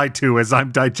goodbye to as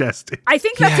I'm digesting. I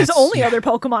think that's his only other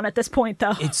Pokemon at this point,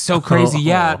 though. It's so crazy.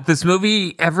 Yeah, this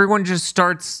movie, everyone just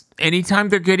starts, anytime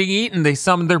they're getting eaten, they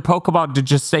summon their Pokemon to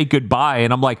just say goodbye.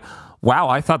 And I'm like, wow,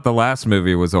 I thought the last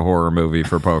movie was a horror movie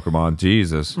for Pokemon.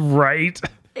 Jesus. Right.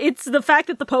 It's the fact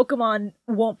that the Pokemon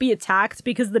won't be attacked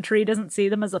because the tree doesn't see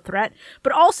them as a threat,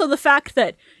 but also the fact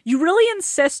that you really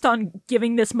insist on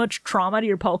giving this much trauma to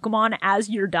your Pokemon as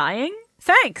you're dying.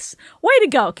 Thanks. Way to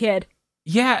go, kid.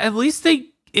 Yeah, at least they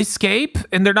escape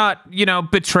and they're not,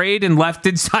 betrayed and left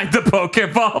inside the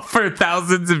Pokeball for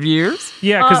thousands of years.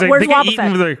 Yeah, because where's they get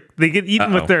Wobbuffet?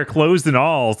 eaten with their clothes and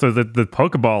all, so that the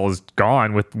Pokeball is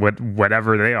gone with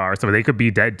whatever they are, so they could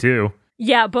be dead too.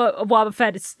 Yeah, but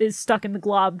Wobbuffet is stuck in the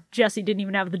glob. Jesse didn't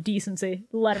even have the decency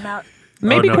to let him out.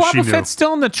 Maybe no, she knew. Wobbuffet's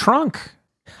still in the trunk.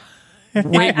 Wait, I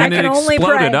when can it only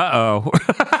exploded, pray. uh-oh.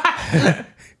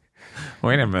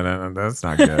 Wait a minute, that's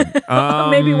not good.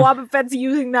 Maybe Wobbuffet's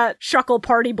using that Shuckle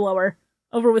party blower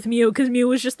over with Mew, because Mew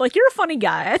was just like, you're a funny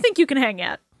guy. I think you can hang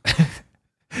out.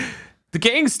 The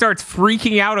gang starts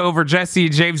freaking out over Jesse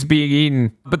and James being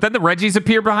eaten, but then the Reggies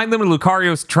appear behind them and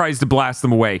Lucario tries to blast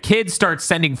them away. Kids start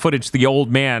sending footage to the old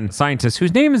man scientist,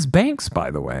 whose name is Banks, by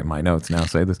the way. My notes now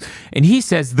say this. And he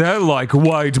says they're like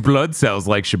white blood cells,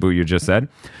 like Shibuya just said.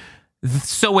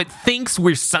 So it thinks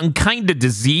we're some kind of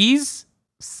disease.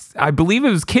 I believe it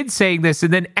was kids saying this,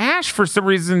 and then Ash, for some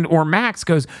reason, or Max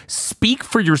goes, speak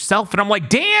for yourself. And I'm like,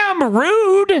 damn,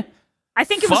 rude. I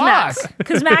think it was Max,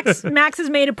 because Max has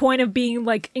made a point of being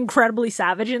like incredibly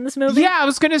savage in this movie. Yeah, I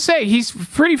was gonna say he's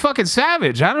pretty fucking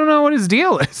savage. I don't know what his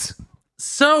deal is.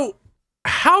 So,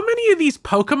 how many of these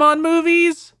Pokemon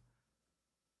movies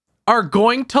are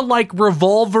going to like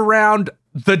revolve around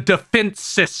the defense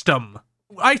system?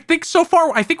 I think so far,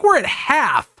 we're at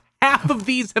half. Half of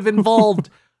these have involved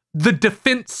the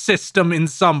defense system in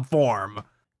some form.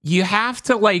 You have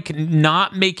to like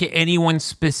not make it anyone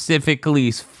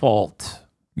specifically's fault.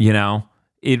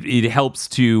 It helps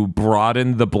to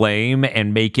broaden the blame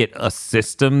and make it a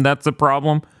system that's a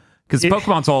problem, because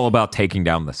Pokemon's all about taking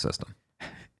down the system.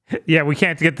 Yeah, we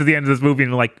can't get to the end of this movie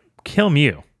and like kill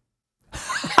Mew.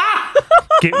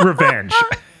 Get revenge.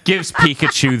 Gives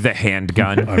Pikachu the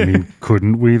handgun. I mean,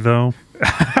 couldn't we though?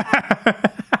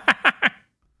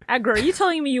 Agro, are you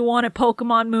telling me you want a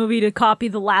Pokemon movie to copy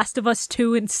The Last of Us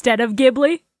 2 instead of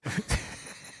Ghibli?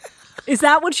 Is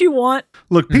that what you want?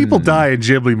 Look, people die in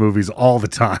Ghibli movies all the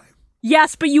time.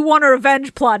 Yes, but you want a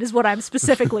revenge plot is what I'm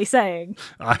specifically saying.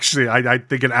 Actually, I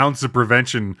think an ounce of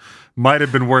prevention might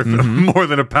have been worth more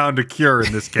than a pound of cure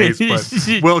in this case,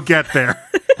 but we'll get there.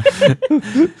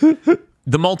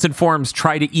 The molten forms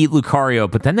try to eat Lucario,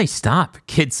 but then they stop.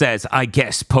 Kid says, I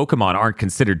guess Pokemon aren't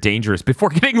considered dangerous before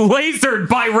getting lasered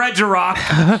by Regirock.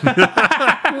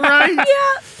 Right?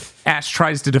 Yeah. Ash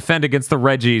tries to defend against the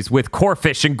Reggies with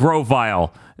Corphish and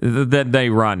Grovyle. Then they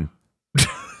run.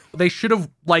 They should have,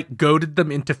 like, goaded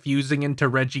them into fusing into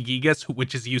Regigigas,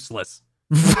 which is useless.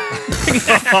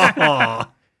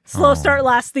 Slow start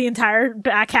lasts the entire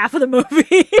back half of the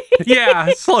movie.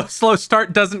 Yeah, slow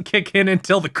start doesn't kick in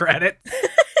until the credit.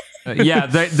 Yeah,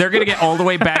 they're going to get all the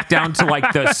way back down to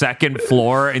like the second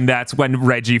floor, and that's when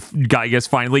Regigigas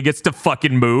finally gets to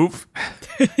fucking move.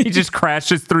 He just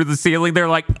crashes through the ceiling. They're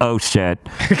like, oh shit.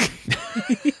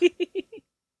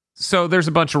 So there's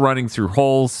a bunch of running through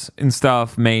holes and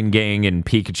stuff. Main gang and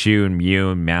Pikachu and Mew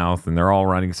and Meowth, and they're all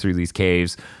running through these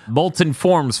caves. Molten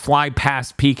forms fly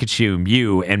past Pikachu,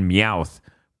 Mew, and Meowth.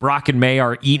 Brock and May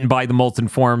are eaten by the molten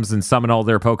forms and summon all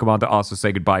their Pokemon to also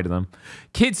say goodbye to them.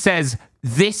 Kid says,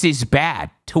 this is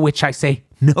bad, to which I say,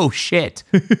 no shit.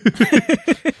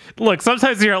 Look,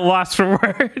 sometimes you're at loss for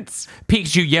words.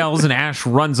 Pikachu yells and Ash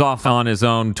runs off on his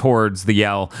own towards the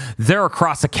yell. They're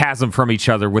across a chasm from each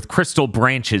other with crystal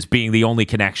branches being the only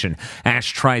connection.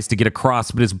 Ash tries to get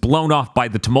across but is blown off by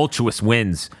the tumultuous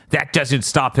winds. That doesn't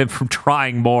stop him from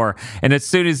trying more. And as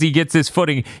soon as he gets his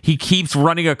footing, he keeps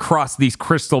running across these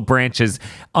crystal branches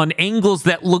on angles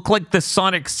that look like the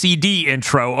Sonic CD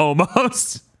intro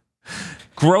almost.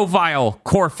 Grovyle,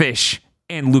 Corphish,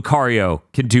 and Lucario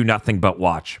can do nothing but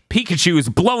watch. Pikachu is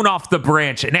blown off the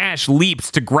branch, and Ash leaps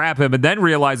to grab him and then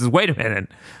realizes, wait a minute,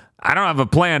 I don't have a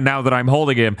plan now that I'm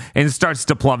holding him, and starts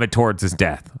to plummet towards his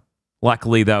death.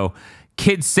 Luckily, though,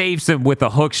 Kid saves him with a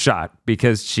hook shot,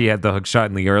 because she had the hook shot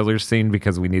in the earlier scene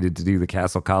because we needed to do the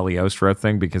Castle Cagliostro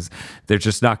thing because they're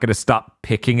just not going to stop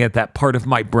picking at that part of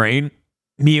my brain.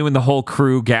 Mew and the whole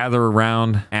crew gather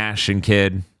around Ash and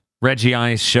Kid.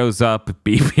 Regice shows up,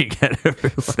 beeping at him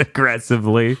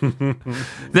aggressively.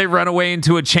 They run away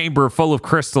into a chamber full of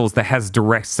crystals that has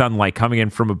direct sunlight coming in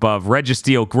from above.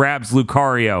 Registeel grabs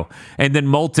Lucario, and then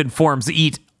molten forms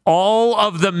eat all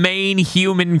of the main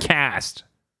human cast.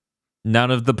 None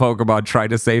of the Pokemon try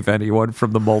to save anyone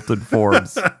from the molten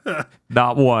forms.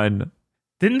 Not one.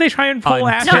 Didn't they try and pull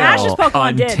Ash? No, Ash's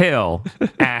Pokemon did. Until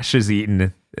Ash is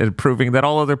eaten, proving that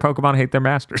all other Pokemon hate their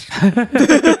masters.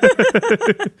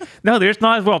 No, they're just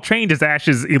not as well trained as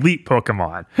Ash's elite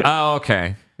Pokemon. Oh,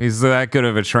 okay. He's that good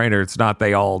of a trainer. It's not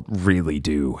they all really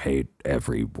do hate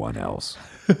everyone else.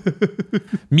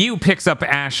 Mew picks up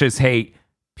Ash's hate.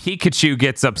 Pikachu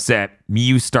gets upset.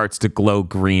 Mew starts to glow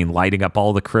green, lighting up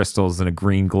all the crystals in a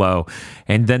green glow.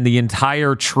 And then the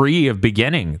entire tree of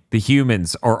beginning, the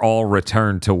humans, are all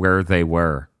returned to where they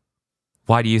were.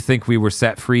 Why do you think we were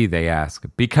set free, they ask.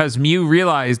 Because Mew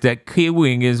realized that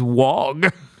queuing is wrong.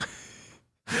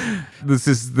 This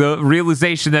is the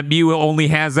realization that Mew only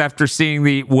has after seeing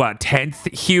the,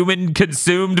 10th human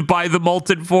consumed by the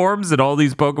molten forms that all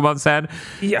these Pokemon's had?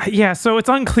 Yeah, so it's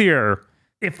unclear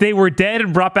if they were dead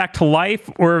and brought back to life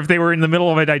or if they were in the middle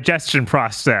of a digestion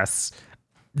process.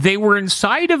 They were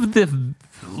inside of the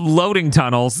loading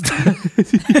tunnels.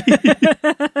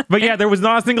 But yeah, there was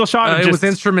not a single shot of it was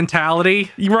instrumentality.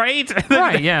 Right?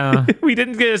 Right, yeah. We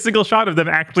didn't get a single shot of them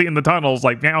actually in the tunnels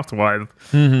like Meowth was.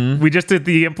 Mm-hmm. We just did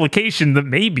the implication that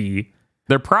maybe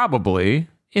they're probably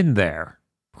in there.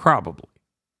 Probably.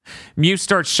 Mew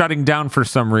starts shutting down for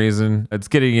some reason. It's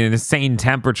getting an insane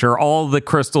temperature. All the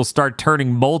crystals start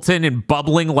turning molten and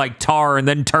bubbling like tar and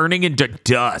then turning into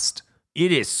dust.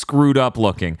 It is screwed up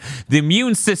looking. The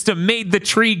immune system made the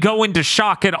tree go into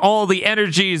shock and all the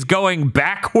energy is going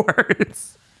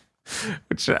backwards.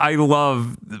 Which I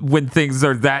love when things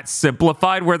are that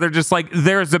simplified, where they're just like,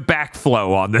 there's a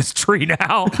backflow on this tree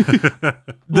now.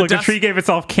 Look, the tree gave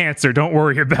itself cancer. Don't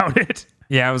worry about it.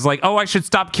 Yeah, I was like, oh, I should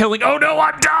stop killing. Oh no,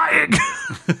 I'm dying.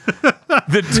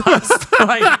 The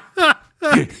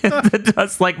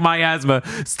dust, like miasma,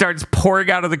 starts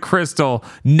pouring out of the crystal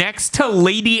next to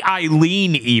Lady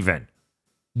Eileen even.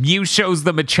 Mew shows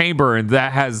them a chamber, and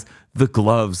that has the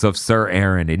gloves of Sir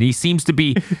Aaron, and he seems to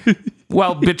be,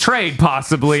 well, betrayed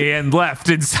possibly and left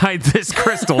inside this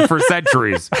crystal for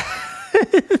centuries.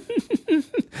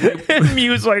 And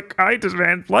Mew's like, I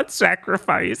demand blood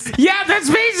sacrifice. Yeah, that's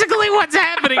basically what's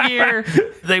happening here.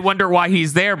 They wonder why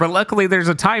he's there, but luckily there's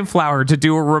a time flower to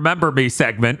do a Remember Me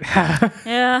segment.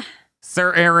 Yeah.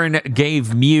 Sir Aaron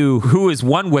gave Mew, who is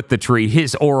one with the tree,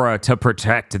 his aura to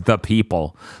protect the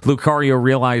people. Lucario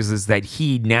realizes that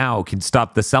he now can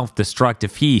stop the self-destruct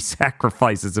if he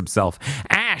sacrifices himself.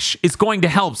 Ash is going to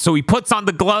help, so he puts on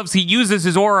the gloves. He uses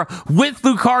his aura with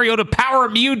Lucario to power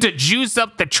Mew to juice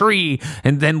up the tree.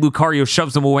 And then Lucario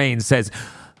shoves him away and says,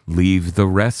 "Leave the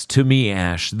rest to me,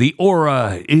 Ash. The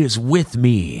aura is with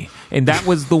me." And that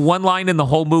was the one line in the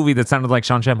whole movie that sounded like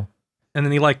Sean Schemmel. And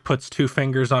then he like puts 2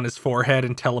 fingers on his forehead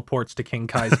and teleports to King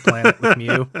Kai's planet with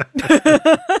Mew.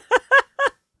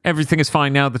 Everything is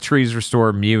fine now. The tree's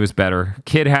restored. Mew is better.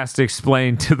 Kid has to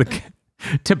explain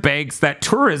to Banks that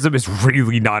tourism is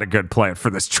really not a good plan for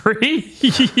this tree.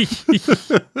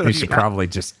 They should probably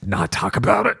just not talk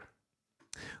about it.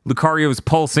 Lucario is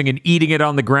pulsing and eating it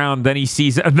on the ground. Then he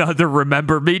sees another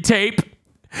Remember Me tape.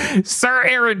 Sir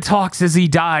Aaron talks as he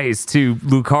dies to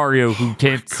Lucario, who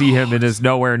can't see him and is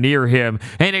nowhere near him,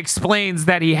 and explains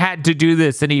that he had to do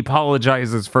this, and he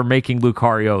apologizes for making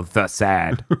Lucario the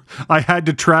sad. I had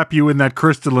to trap you in that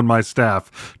crystal in my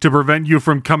staff to prevent you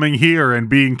from coming here and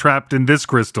being trapped in this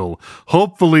crystal.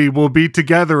 Hopefully we'll be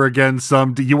together again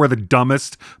someday. You are the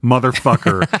dumbest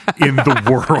motherfucker in the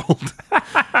world.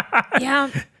 Yeah.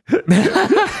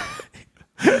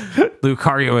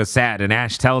 Lucario is sad, and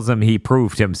Ash tells him he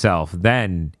proved himself.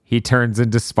 Then he turns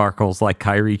into sparkles like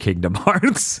Kyrie Kingdom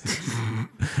Hearts.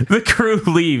 The crew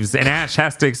leaves, and Ash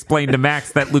has to explain to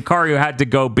Max that Lucario had to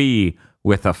go be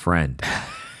with a friend.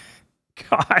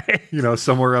 God. You know,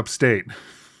 somewhere upstate.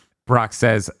 Brock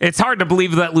says, "It's hard to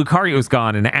believe that Lucario's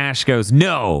gone," and Ash goes,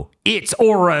 "No, its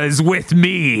aura is with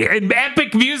me." And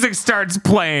epic music starts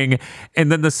playing,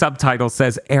 and then the subtitle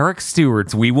says, "Eric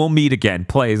Stewart's We Will Meet Again"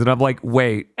 plays, and I'm like,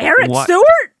 wait, Eric what? Stewart?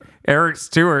 Eric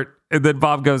Stewart. And then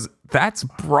Bob goes, "That's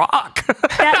Brock."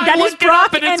 That is looked it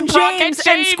up, Brock it's and Brock James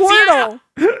and Squirtle.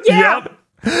 Yeah. Yeah. Yep.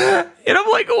 And I'm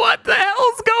like, what the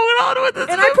hell's going on with this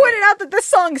And I movie? pointed out that this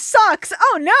song sucks.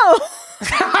 Oh no.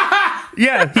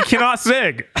 Yeah, he cannot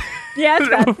sing. Yeah, it's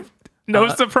bad. No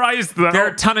surprise, though. There are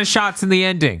a ton of shots in the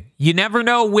ending. You never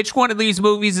know which one of these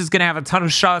movies is going to have a ton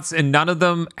of shots and none of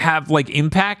them have like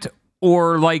impact,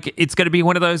 or like it's going to be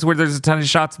one of those where there's a ton of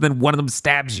shots and then one of them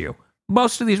stabs you.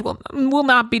 Most of these will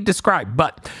not be described,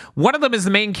 but one of them is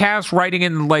the main cast riding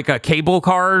in like a cable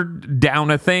car down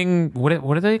a thing. What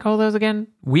do they call those again?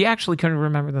 We actually couldn't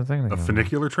remember the thing. A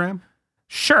funicular tram?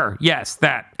 Sure. Yes,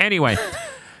 that. Anyway.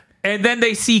 And then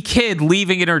they see Kid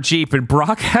leaving in her Jeep, and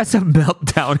Brock has a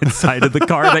meltdown inside of the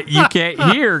car that you can't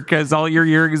hear because all you're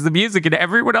hearing is the music, and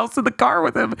everyone else in the car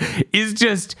with him is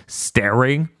just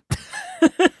staring.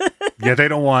 Yeah, they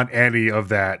don't want any of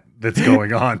that that's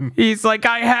going on. He's like,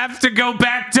 "I have to go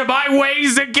back to my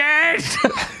ways again."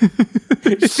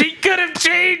 She could have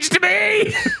changed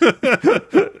me.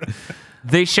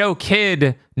 They show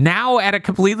Kid now at a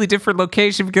completely different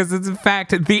location because it's in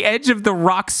fact the edge of the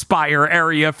Rock Spire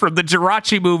area from the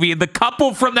Jirachi movie, and the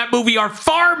couple from that movie are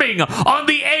farming on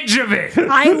the edge of it.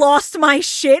 I lost my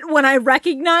shit when I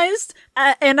recognized,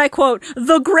 and I quote,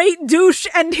 "the great douche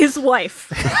and his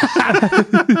wife."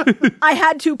 I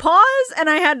had to pause, and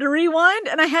I had to rewind,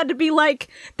 and I had to be like,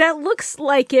 that looks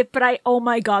like it, but oh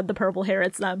my god, the purple hair,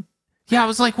 it's them. Yeah, I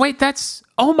was like, wait,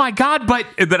 oh my god, but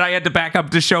and then I had to back up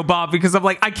to show Bob because I'm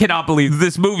like, I cannot believe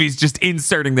this movie's just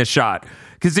inserting this shot.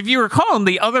 Because if you recall in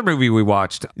the other movie we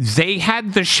watched, they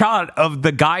had the shot of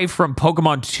the guy from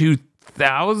Pokemon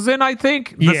 2000, I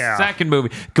think, the second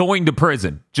movie, going to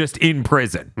prison, just in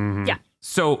prison. Mm-hmm. Yeah.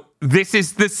 So this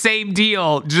is the same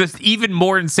deal, just even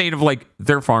more insane of like,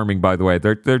 they're farming, by the way.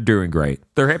 They're doing great.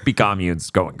 Their hippie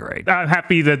commune's going great. I'm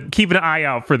happy to keep an eye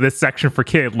out for this section for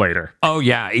Kid later. Oh,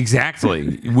 yeah,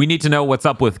 exactly. We need to know what's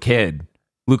up with Kid.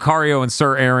 Lucario and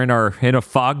Sir Aaron are in a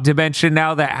fog dimension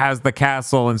now that has the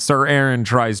castle, and Sir Aaron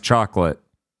tries chocolate.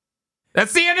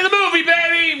 That's the end of the movie,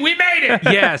 baby! We made it!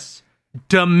 Yes.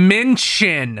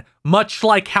 Dimension. Much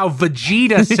like how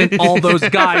Vegeta sent all those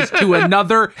guys to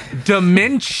another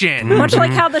dimension. Much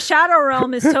like how the Shadow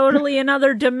Realm is totally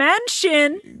another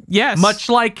dimension. Yes. Much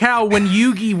like how when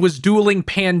Yugi was dueling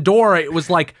Pandora, it was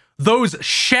like, those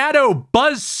shadow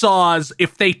buzzsaws,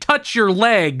 if they touch your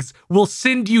legs, will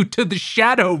send you to the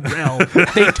Shadow Realm.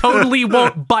 They totally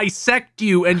won't bisect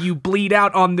you and you bleed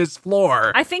out on this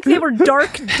floor. I think they were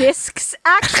dark discs,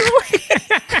 actually.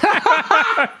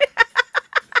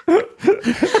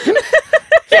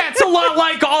 Yeah, it's a lot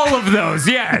like all of love those.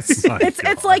 Yes.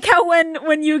 It's like how when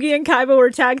Yugi and Kaiba were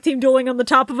tag team dueling on the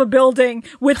top of a building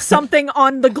with something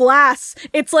on the glass,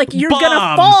 it's like you're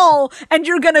gonna fall and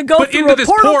you're gonna go through a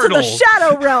portal to the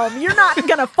Shadow Realm. You're not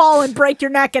gonna fall and break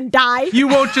your neck and die. You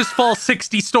won't just fall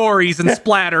 60 stories and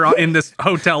splatter in this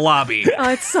hotel lobby. Oh,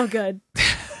 it's so good.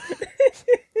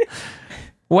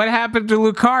 What happened to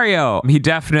Lucario? He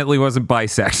definitely wasn't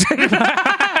bisexual.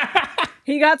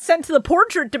 He got sent to the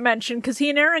portrait dimension because he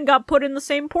and Aaron got put in the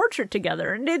same portrait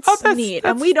together, and it's neat,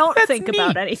 and we don't think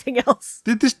about anything else.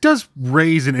 This does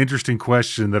raise an interesting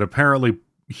question that apparently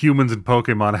humans and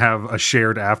Pokemon have a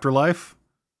shared afterlife.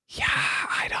 Yeah,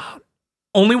 I don't.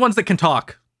 Only ones that can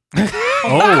talk.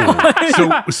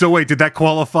 Oh, so wait, did that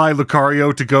qualify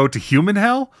Lucario to go to human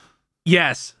hell?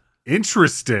 Yes.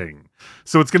 Interesting.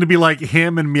 So it's going to be like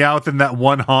him and Meowth and that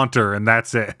one Haunter, and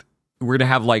that's it. We're gonna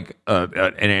have like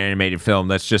an animated film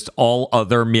that's just all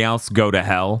other Meowths go to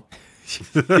hell.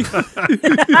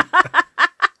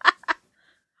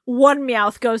 One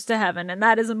Meowth goes to heaven, and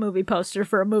that is a movie poster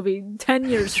for a movie 10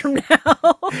 years from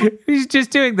now. He's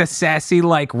just doing the sassy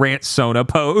like Rant Sona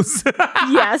pose.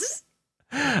 Yes.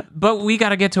 But we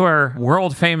got to get to our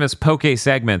world famous Poke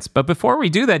segments. But before we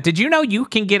do that, did you know you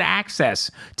can get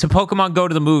access to Pokemon Go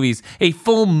to the Movies a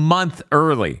full month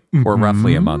early, or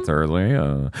roughly a month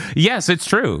early? Yes, it's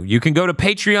true. You can go to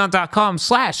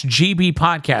patreon.com/GB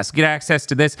podcast, get access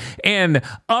to this and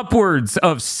upwards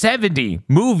of 70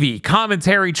 movie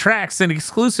commentary tracks and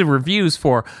exclusive reviews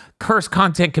for Cursed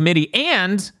Content Committee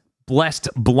and Blessed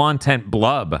Blontent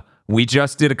Blub. We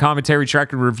just did a commentary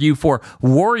track and review for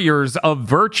Warriors of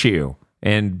Virtue.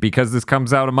 And because this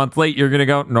comes out a month late, you're going to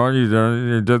go, no,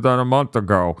 you did that a month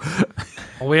ago.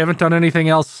 Well, we haven't done anything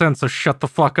else since, so shut the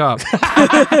fuck up.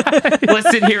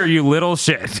 Listen here, you little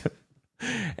shit.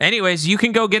 Anyways, you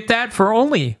can go get that for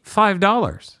only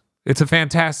 $5. It's a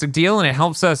fantastic deal, and it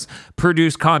helps us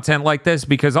produce content like this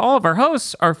because all of our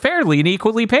hosts are fairly and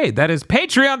equally paid. That is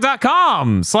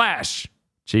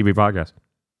patreon.com/GB podcast.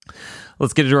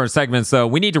 Let's get into our segments, though.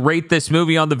 We need to rate this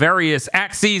movie on the various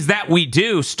axes that we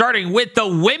do, starting with the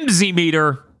whimsy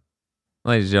meter.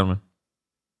 Ladies and gentlemen,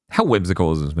 how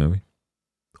whimsical is this movie?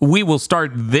 We will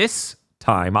start this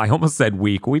time. I almost said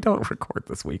week. We don't record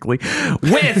this weekly.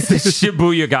 With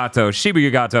Shibuya Gato.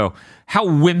 Shibuya Gato, how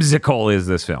whimsical is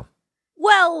this film?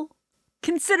 Well,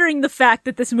 considering the fact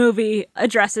that this movie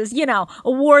addresses, a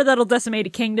war that'll decimate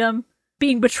a kingdom,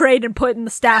 being betrayed and put in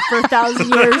the staff for 1,000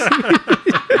 years,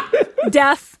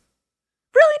 death,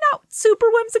 really not super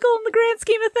whimsical in the grand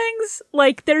scheme of things.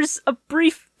 Like, there's a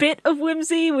brief bit of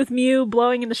whimsy with Mew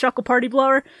blowing in the Shuckle Party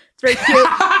Blower. It's very cute,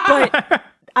 but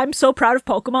I'm so proud of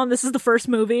Pokemon. This is the first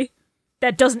movie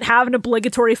that doesn't have an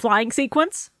obligatory flying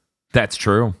sequence. That's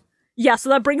true. Yeah, so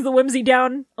that brings the whimsy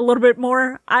down a little bit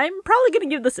more. I'm probably going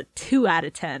to give this a 2 out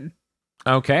of 10.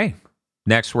 Okay.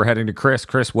 Next, we're heading to Chris.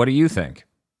 Chris, what do you think?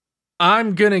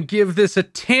 I'm going to give this a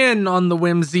 10 on the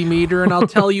whimsy meter, and I'll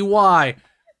tell you why.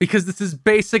 Because this is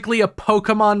basically a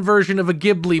Pokemon version of a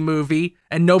Ghibli movie,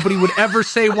 and nobody would ever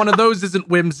say one of those isn't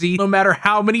whimsy, no matter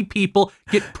how many people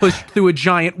get pushed through a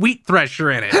giant wheat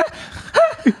thresher in it.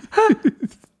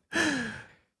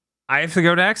 I have to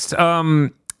go next.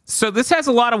 So this has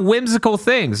a lot of whimsical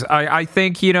things. I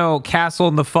think, Castle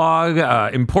in the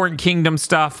Fog, important kingdom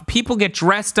stuff. People get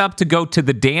dressed up to go to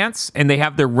the dance, and they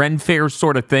have their Ren Fair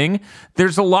sort of thing.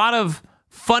 There's a lot of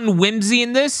fun whimsy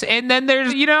in this, and then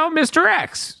there's, Mr.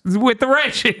 X with the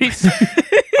Reggies.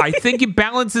 I think it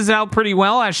balances out pretty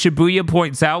well. As Shibuya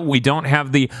points out, we don't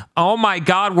have the, oh my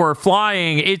god, we're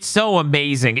flying. It's so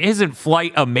amazing. Isn't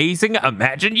flight amazing?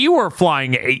 Imagine you were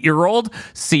flying, 8-year-old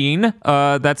scene.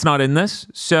 That's not in this.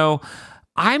 So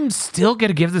I'm still going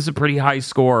to give this a pretty high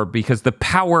score because the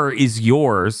power is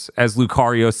yours, as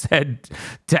Lucario said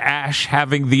to Ash,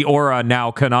 having the aura now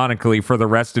canonically for the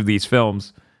rest of these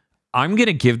films. I'm going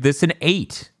to give this an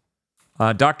 8.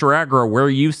 Dr. Aggro, where are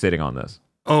you sitting on this?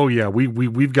 Oh yeah,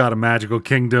 we've got a magical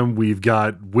kingdom. We've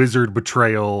got wizard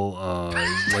betrayal,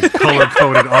 like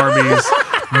color-coded armies.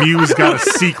 Mew's got a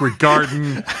secret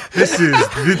garden.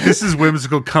 This is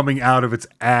whimsical coming out of its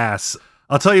ass.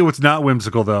 I'll tell you what's not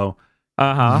whimsical though.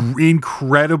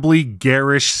 Incredibly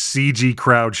garish CG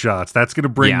crowd shots. That's going to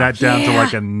bring that down to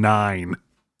like a 9.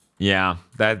 Yeah,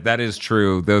 that is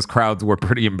true. Those crowds were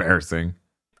pretty embarrassing.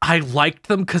 I liked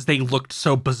them because they looked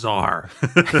so bizarre.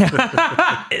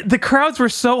 The crowds were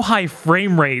so high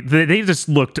frame rate that they just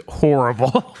looked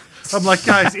horrible. I'm like,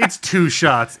 guys, it's 2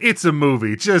 shots. It's a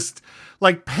movie. Just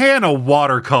like pan a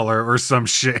watercolor or some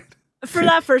shit. For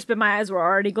that first bit, my eyes were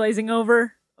already glazing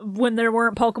over when there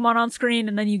weren't Pokemon on screen,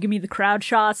 and then you give me the crowd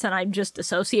shots, and I'm just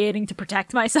associating to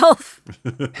protect myself.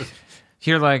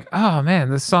 You're like, oh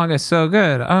man, this song is so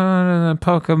good.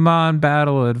 Pokemon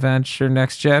Battle Adventure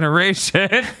Next Generation.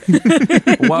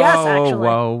 Whoa, actually.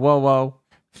 whoa.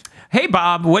 Hey,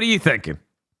 Bob, what are you thinking?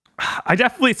 I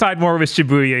definitely side more with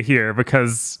Shibuya here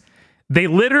because they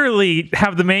literally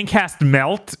have the main cast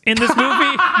melt in this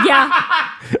movie.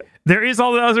 Yeah. There is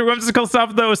all the other whimsical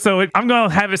stuff, though, so I'm going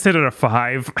to have it sit at a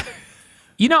 5.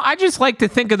 You know, I just like to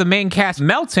think of the main cast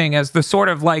melting as the sort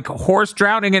of like horse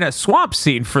drowning in a swamp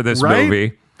scene for this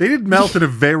movie. They did melt in a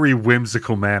very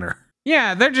whimsical manner.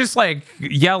 Yeah, they're just like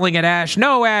yelling at Ash,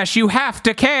 no, Ash, you have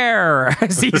to care,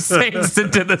 as he sinks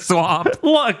into the swamp.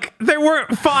 Look, there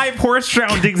weren't 5 horse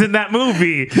drownings in that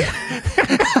movie.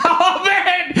 Oh,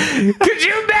 man! Could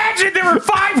you imagine there were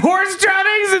 5 horse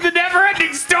drownings in the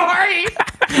Never-Ending Story?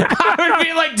 I would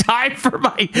be like, time for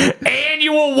my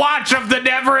annual watch of the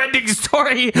Never-Ending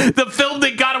Story, the film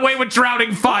that got away with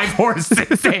drowning 5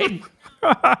 horses in.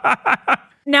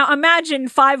 Now imagine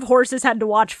 5 horses had to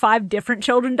watch 5 different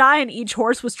children die, and each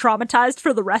horse was traumatized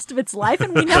for the rest of its life,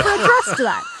 and we never addressed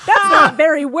that. That's not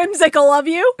very whimsical of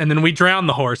you. And then we drown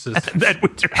the horses. Then we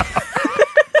drown.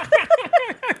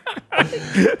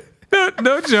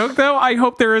 No joke, though. I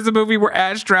hope there is a movie where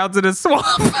Ash drowns in a swamp.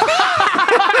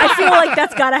 I feel like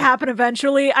that's got to happen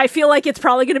eventually. I feel like it's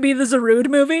probably going to be the Zarude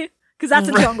movie, because that's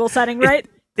a jungle setting, right?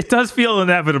 It does feel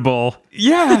inevitable.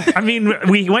 Yeah. I mean,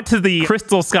 we went to the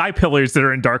crystal sky pillars that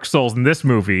are in Dark Souls in this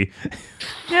movie.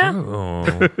 Yeah.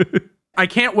 Oh. I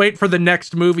can't wait for the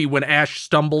next movie when Ash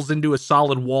stumbles into a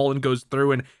solid wall and goes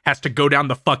through and has to go down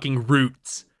the fucking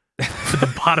roots to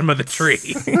the bottom of the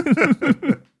tree.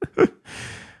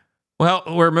 Well,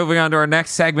 we're moving on to our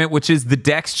next segment, which is the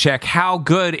Dex check. How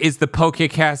good is the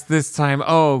Pokecast this time?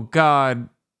 Oh, God.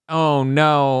 Oh,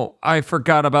 no. I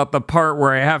forgot about the part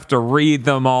where I have to read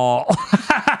them all.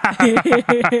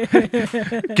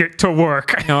 Get to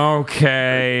work.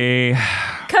 Okay.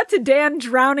 Cut to Dan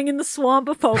drowning in the swamp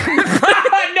of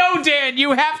Pokemon. No, Dan,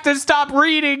 you have to stop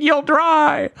reading. You'll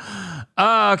dry.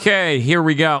 Okay, here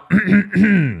we go.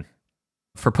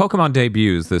 For Pokemon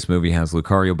debuts, this movie has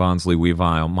Lucario, Bonsly,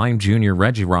 Weavile, Mime Jr.,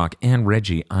 Regirock, and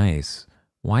Regice.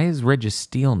 Why is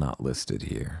Registeel not listed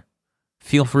here?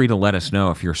 Feel free to let us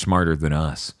know if you're smarter than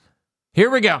us.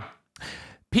 Here we go.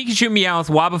 Pikachu, Meowth,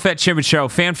 Wobbuffet, Chimicho,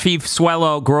 Fanfeef,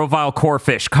 Swellow, Grovyle,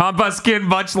 Corphish, Combuskin,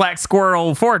 Munchlax,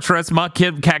 Squirtle, Fortress,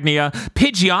 Mudkip, Cagnia,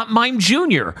 Pidgeot, Mime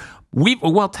Jr.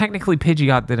 Well, technically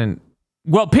Pidgeot didn't.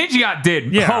 Well, Pidgeot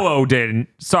did. Yeah. Ho-Oh didn't.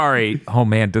 Sorry. Oh,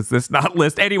 man, does this not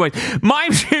list? Anyway,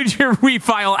 Mime Jr.,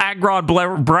 Weavile, Aggron,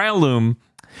 Breloom,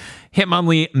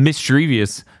 Hitmonlee,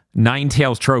 Mischievous,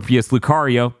 Ninetales, Tropius,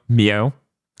 Lucario, Meow,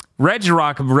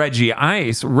 Regirock,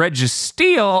 Regice,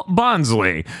 Registeel,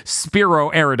 Bonsly,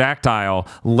 Spearow, Aerodactyl,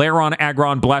 Lairon,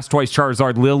 Aggron, Blastoise,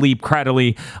 Charizard, Lileep,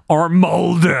 Cradily,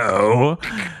 Armaldo,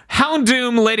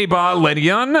 Houndoom, Ladybug,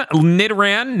 Ledyun,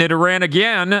 Nidoran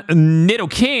again,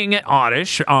 Nidoking,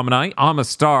 Oddish, Omanyte,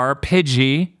 Amistar,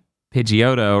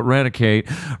 Pidgeotto, Raticate,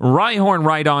 Rhyhorn,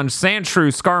 Rhydon, Sandshrew,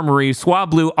 Skarmory,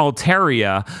 Swablu,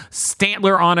 Altaria,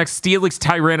 Stantler, Onix, Steelix,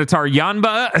 Tyranitar,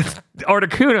 Yanba,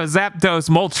 Articuno, Zapdos,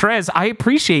 Moltres. I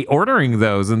appreciate ordering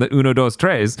those in the Uno Dos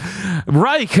Tres.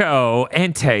 Raikou,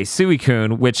 Entei,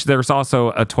 Suicune, which there's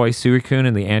also a toy Suicune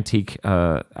in the antique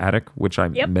attic, which I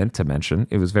meant to mention.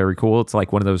 It was very cool. It's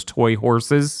like one of those toy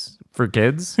horses for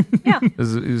kids. Yeah. It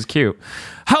was cute.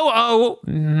 Ho-Oh!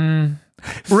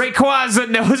 Rayquaza,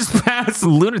 Nosepass,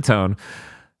 Lunatone,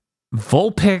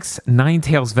 Vulpix,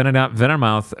 Ninetales, Venonat,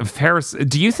 Venomoth, Ferris.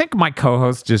 Do you think my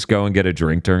co-hosts just go and get a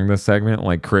drink during this segment?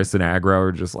 Like Chris and Aggro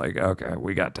are just like, okay,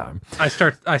 we got time. I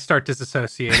start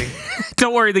disassociating.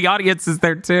 Don't worry, the audience is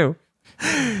there too.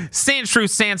 Sandshrew,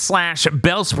 Sandslash,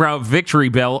 Bellsprout, Victory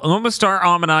Bell, Omastar,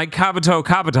 Omanyte,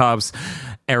 Kabutops,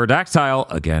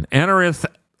 Aerodactyl, again, Anorith,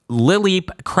 Lileep,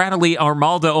 Cradily,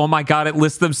 Armaldo. Oh my god, it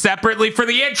lists them separately for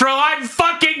the intro. I'm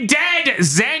fucking dead!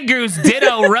 Zangoose,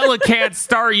 Ditto, Relicanth,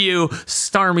 Staryu,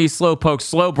 Starmie, Slowpoke,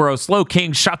 Slowbro,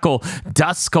 Slowking, Shuckle,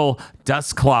 Duskull,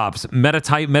 Dusclops,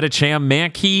 Metatype, Metacham,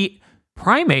 Mankey,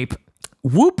 Primeape,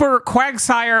 Wooper,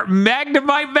 Quagsire,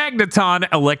 Magnemite, Magneton,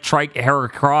 Electrike,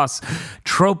 Heracross,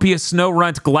 Tropius,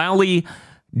 Snowrunt, Glalie,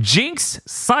 Jinx,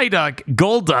 Psyduck,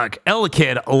 Golduck,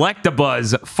 Elekid,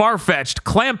 Electabuzz, Farfetch'd,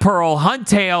 Clamperl,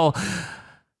 Huntail,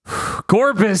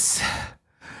 Gorbis,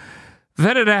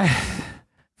 Venomoth,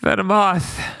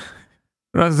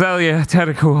 Roselia,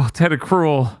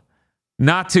 Tentacruel,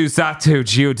 Natu, Xatu,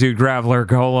 Geodude, Graveler,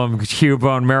 Golem,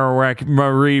 Cubone, Marowak,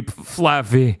 Mareep,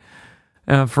 Flaffy,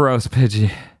 Ampharos,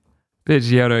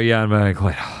 Pidgeotto, Yanma, and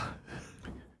Claydol.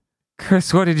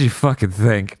 Chris, what did you fucking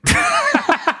think?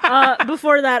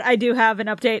 Before that, I do have an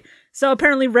update. So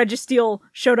apparently Registeel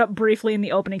showed up briefly in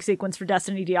the opening sequence for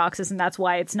Destiny Deoxys, and that's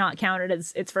why it's not counted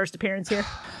as its first appearance here.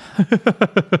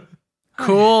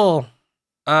 Cool.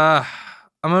 I'm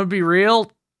gonna be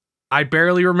real. I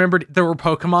barely remembered there were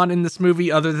Pokemon in this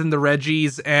movie other than the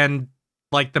Reggies and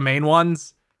like the main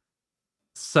ones.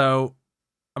 So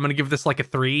I'm gonna give this like a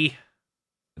 3.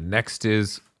 Next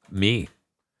is me.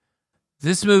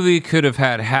 This movie could have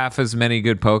had half as many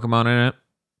good Pokemon in it,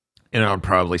 and I'd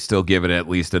probably still give it at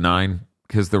least a 9,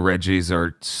 because the Reggies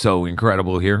are so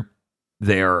incredible here.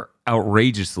 They are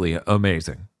outrageously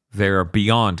amazing. They're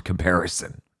beyond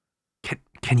comparison.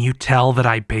 Can you tell that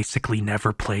I basically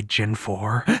never played Gen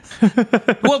 4?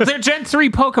 Well, they're Gen 3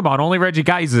 Pokemon. Only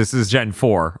Regigigas is Gen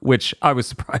 4, which I was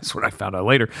surprised when I found out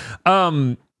later.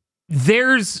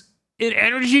 There's an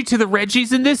energy to the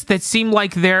Reggies in this that seem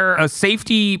like they're a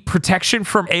safety protection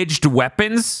from edged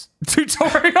weapons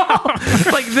tutorial.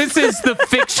 Like, this is the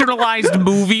fictionalized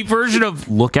movie version of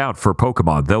look out for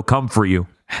Pokemon. They'll come for you.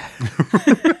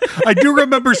 I do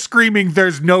remember screaming,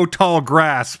 "There's no tall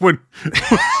grass," when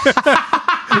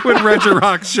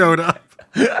Regirock showed up.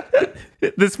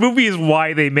 This movie is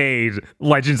why they made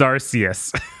Legends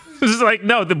Arceus. It's just like,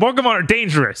 no, the Pokemon are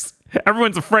dangerous.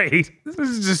 Everyone's afraid. This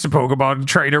is just a Pokemon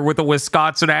trainer with a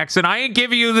Wisconsin accent. I ain't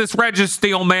giving you this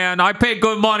Registeel, man. I paid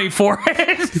good money for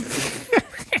it.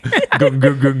 Gung,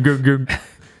 gung, gung, gung, gung.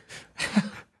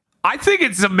 I think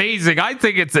it's amazing. I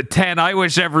think it's a 10. I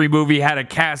wish every movie had a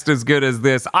cast as good as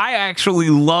this. I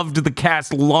actually loved the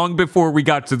cast long before we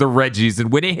got to the Reggies.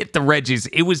 And when it hit the Reggies,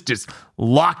 it was just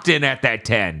locked in at that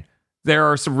 10. There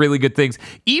are some really good things.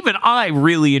 Even I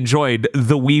really enjoyed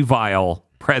the Weavile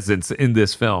presence in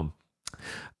this film.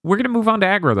 We're going to move on to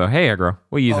Aggro, though. Hey, Aggro,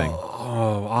 what do you think?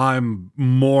 Oh, I'm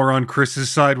more on Chris's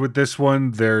side with this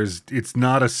one. It's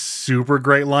not a super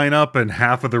great lineup, and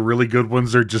half of the really good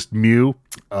ones are just Mew.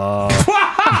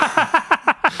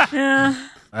 Yeah.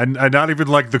 And not even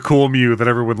like the cool Mew that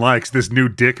everyone likes. This new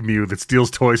dick Mew that steals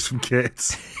toys from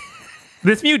kids.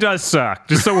 This Mew does suck,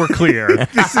 just so we're clear.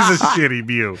 This is a shitty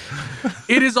Mew.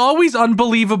 It is always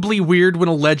unbelievably weird when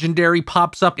a legendary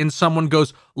pops up and someone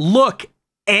goes, "Look,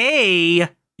 A."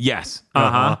 Yes.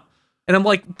 And I'm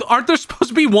like, aren't there supposed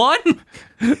to be one?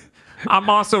 I'm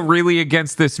also really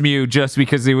against this Mew just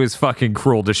because he was fucking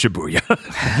cruel to Shibuya.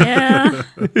 Yeah.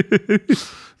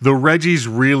 The Reggies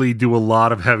really do a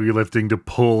lot of heavy lifting to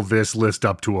pull this list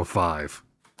up to a 5.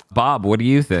 Bob, what do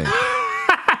you think?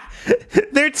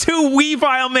 They're 2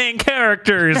 Weavile main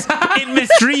characters, and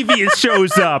Misdrevious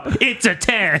shows up. It's a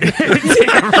 10.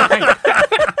 Damn right.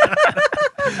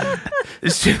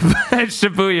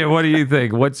 Shibuya, what do you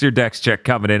think? What's your dex check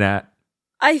coming in at?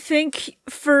 I think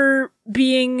for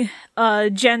being a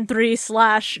Gen 3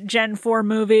 / Gen 4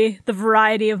 movie, the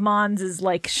variety of Mons is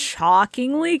like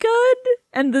shockingly good.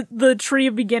 And the Tree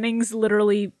of Beginnings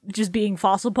literally just being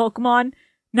fossil Pokemon.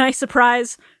 Nice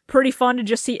surprise. Pretty fun to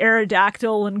just see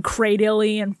Aerodactyl and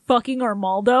Cradily and fucking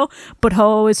Armaldo. But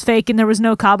Ho-Oh is fake and there was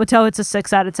no Kabuto. It's a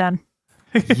 6 out of 10.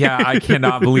 Yeah, I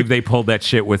cannot believe they pulled that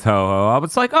shit with Ho-Oh. I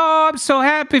was like, oh, I'm so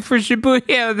happy for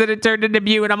Shibuya that it turned into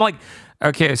Mew. And I'm like,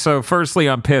 okay, so firstly,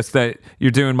 I'm pissed that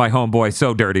you're doing my homeboy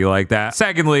so dirty like that.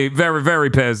 Secondly, very, very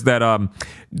pissed that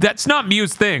that's not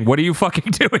Mew's thing. What are you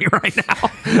fucking doing right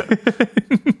now?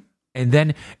 and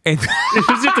then it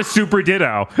was just a Super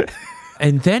Ditto.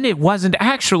 And then it wasn't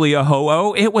actually a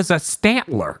Ho-Oh, it was a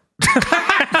Stantler.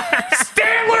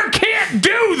 Stantler can't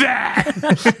do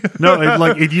that! No,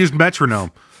 it used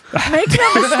metronome. Make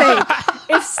no mistake,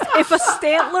 if a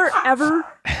Stantler ever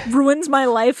ruins my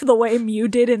life the way Mew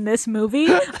did in this movie,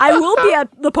 I will be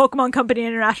at the Pokemon Company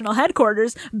International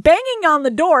headquarters, banging on the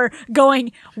door,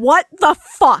 going, "What the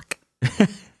fuck?"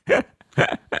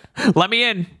 Let me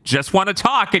in. Just want to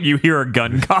talk, and you hear a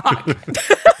gun cock.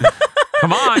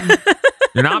 Come on.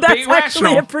 You're not being rational. That's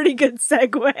actually a pretty good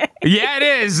segue. Yeah, it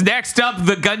is. Next up,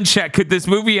 the gun check. Could this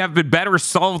movie have been better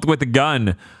solved with a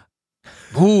gun?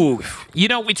 Ooh. You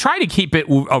know, we try to keep it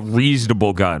a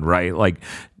reasonable gun, right? Like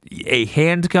a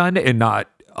handgun and not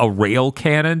a rail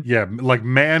cannon. Yeah, like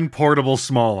man-portable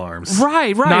small arms.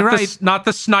 Right. Not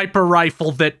the sniper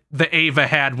rifle that the Ava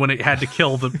had when it had to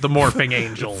kill the morphing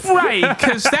angel. Right,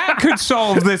 because that could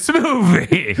solve this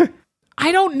movie.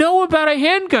 I don't know about a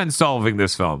handgun solving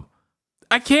this film.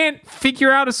 I can't figure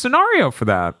out a scenario for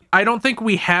that. I don't think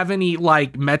we have any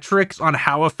like metrics on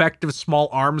how effective small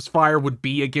arms fire would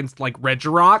be against like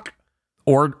Regirock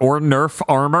or Nerf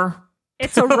armor.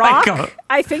 It's a rock.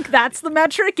 I think that's the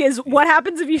metric, is what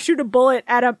happens if you shoot a bullet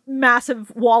at a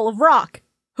massive wall of rock.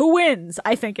 Who wins?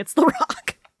 I think it's the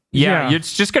rock. Yeah.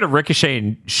 It's just going to ricochet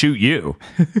and shoot you.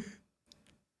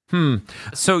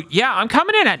 So, yeah, I'm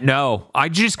coming in at no. I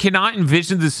just cannot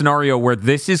envision the scenario where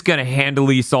this is going to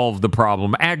handily solve the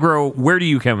problem. Aggro, where do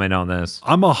you come in on this?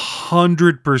 I'm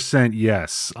 100%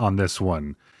 yes on this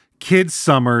one. Kid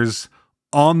Summers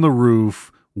on the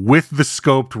roof with the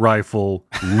scoped rifle,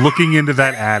 looking into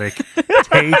that attic.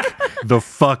 Take the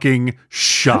fucking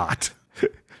shot.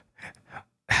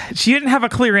 She didn't have a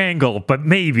clear angle, but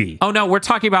maybe. Oh, no, we're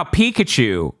talking about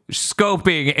Pikachu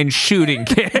scoping and shooting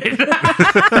kid.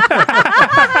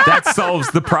 That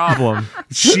solves the problem.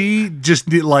 She just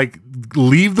did, like,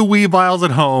 leave the Weaviles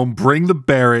at home, bring the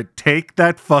Barret, take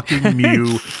that fucking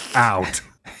Mew out.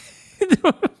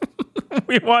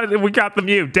 We got the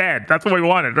Mew dead. That's what we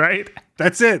wanted, right?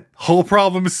 That's it. Whole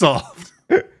problem is solved.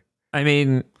 I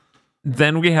mean,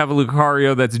 then we have a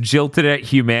Lucario that's jilted at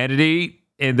humanity,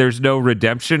 and there's no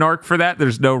redemption arc for that.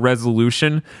 There's no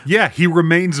resolution. Yeah, he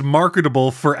remains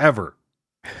marketable forever.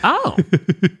 Oh.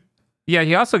 Yeah,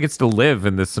 he also gets to live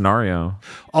in this scenario.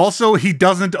 Also, he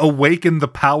doesn't awaken the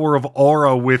power of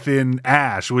aura within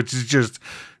Ash, which is just...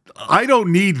 I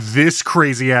don't need this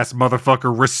crazy-ass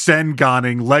motherfucker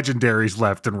Rasenganing legendaries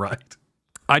left and right.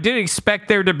 I didn't expect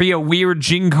there to be a weird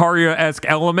Jinkario-esque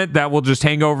element that will just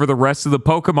hang over the rest of the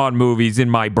Pokemon movies in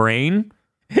my brain.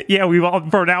 Yeah, we all,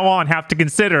 from now on, have to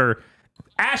consider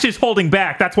Ash is holding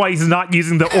back. That's why he's not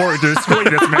using the aura to destroy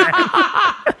this man.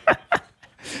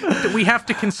 We have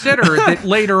to consider that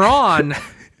later on,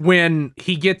 when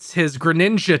he gets his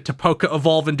Greninja to Poke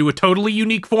Evolve into a totally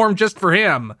unique form just for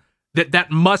him,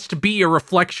 that must be a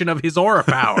reflection of his aura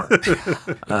power.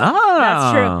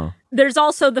 That's true. There's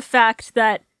also the fact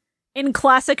that in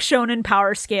classic shonen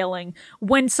power scaling,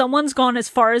 when someone's gone as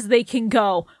far as they can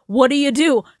go, what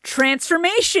do?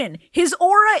 Transformation! His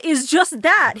aura is just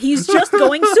that. He's just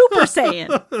going Super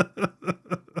Saiyan.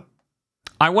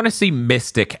 I want to see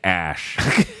Mystic Ash.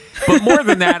 But more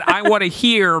than that, I want to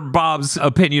hear Bob's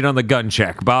opinion on the gun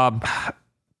check. Bob?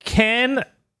 Can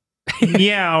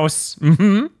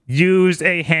Meowth use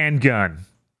a handgun?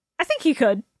 I think he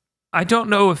could. I don't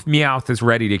know if Meowth is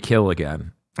ready to kill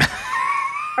again.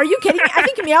 Are you kidding me? I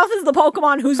think Meowth is the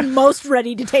Pokemon who's most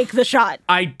ready to take the shot.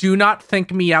 I do not think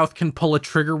Meowth can pull a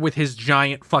trigger with his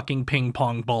giant fucking ping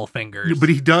pong ball fingers. But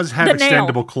he does have The nail.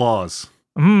 extendable claws.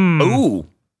 Ooh.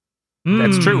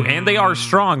 That's true. And they are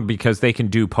strong because they can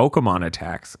do Pokemon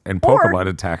attacks. And Or- Pokemon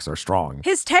attacks are strong.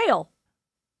 His tail.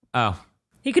 Oh.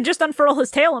 He could just unfurl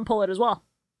his tail and pull it as well.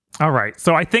 All right,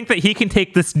 so I think that he can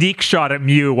take the sneak shot at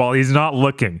Mew while he's not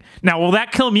looking. Now, will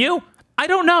that kill Mew? I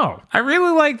don't know. I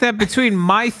really like that between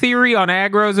my theory on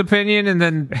Aggro's opinion and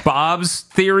then Bob's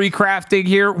theory crafting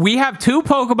here, we have two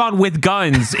Pokemon with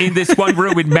guns in this one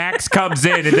room and Max comes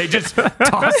in and they just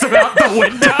toss him out the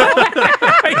window.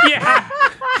 Yeah.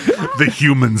 The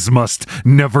humans must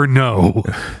never know.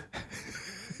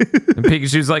 And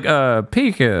Pikachu's like,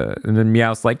 Pika. And then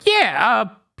Meowth's like, yeah,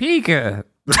 Pika.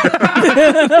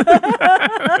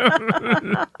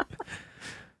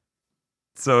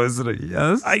 So is it a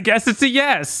yes? I guess it's a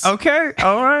yes. Okay,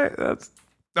 all right. That's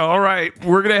all right.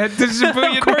 We're gonna head to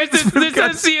Shibuya. Of course, this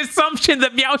is the assumption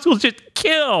that Meowth will just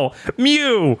kill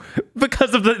Mew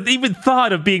because of the even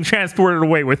thought of being transported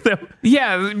away with them.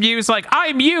 Yeah, Mew's like,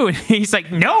 I'm Mew. And he's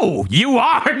like, no, you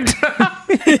aren't.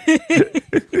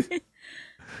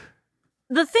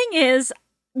 The thing is,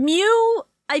 Mew,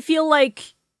 I feel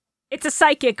like it's a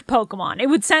psychic Pokemon. It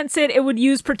would sense it, it would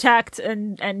use Protect,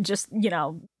 and just,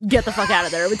 get the fuck out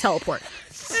of there. It would teleport.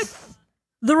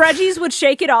 The Reggies would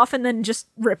shake it off and then just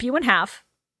rip you in half.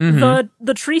 Mm-hmm.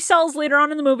 The tree cells later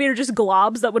on in the movie are just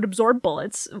globs that would absorb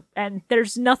bullets, and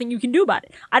there's nothing you can do about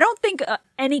it. I don't think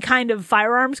any kind of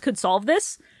firearms could solve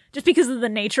this, just because of the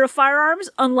nature of firearms,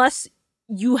 unless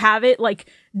you have it,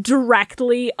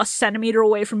 directly a centimeter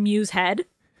away from Mew's head.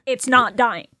 It's not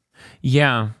dying.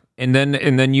 Yeah. And then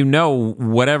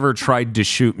whatever tried to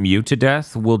shoot Mew to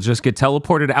death will just get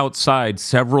teleported outside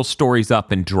several stories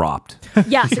up and dropped.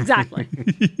 Yes, exactly.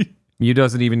 Mew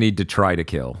doesn't even need to try to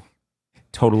kill.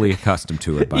 Totally accustomed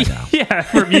to it by now. Yeah,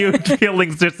 for Mew,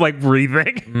 killing's just like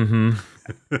breathing.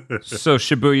 Mm-hmm. So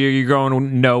Shibuya, you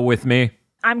going no with me?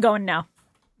 I'm going no.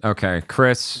 Okay,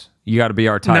 Chris, you got to be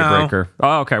our tiebreaker. No.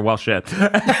 Oh, okay, well, shit.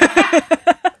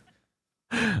 That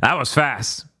was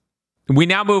fast. We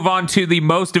now move on to the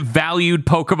most valued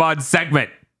Pokemon segment,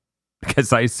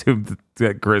 because I assumed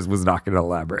that Chris was not going to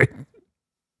elaborate.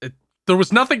 There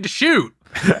was nothing to shoot.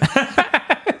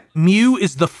 Mew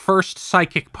is the first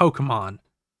psychic Pokemon.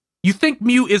 You think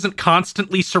Mew isn't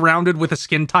constantly surrounded with a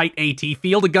skin-tight AT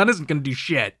field? A gun isn't going to do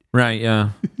shit. Right, yeah.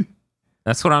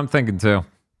 That's what I'm thinking, too.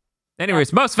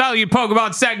 Anyways, most valued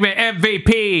Pokemon segment,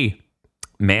 MVP.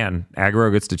 Man,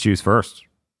 Aggro gets to choose first.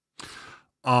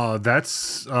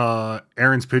 That's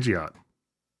Aaron's Pidgeot.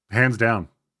 Hands down.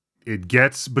 It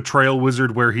gets Betrayal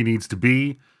Wizard where he needs to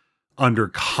be, under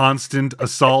constant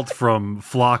assault from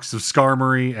flocks of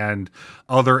Skarmory and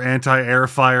other anti-air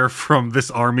fire from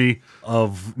this army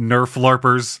of Nerf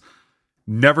LARPers.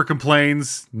 Never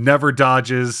complains, never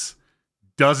dodges,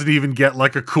 doesn't even get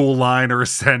like a cool line or a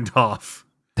send-off.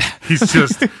 He's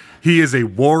just, he is a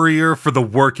warrior for the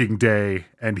working day,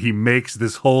 and he makes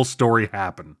this whole story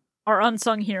happen. Our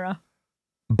unsung hero.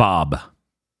 Bob.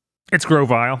 It's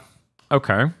Grovyle.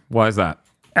 Okay. Why is that?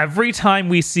 Every time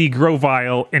we see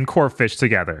Grovyle and Corphish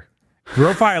together,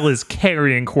 Grovyle is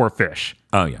carrying Corphish.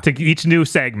 Oh, yeah. To each new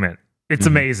segment. It's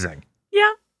amazing.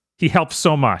 Yeah. He helps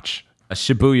so much.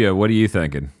 Shibuya, what are you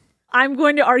thinking? I'm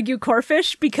going to argue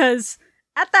Corphish because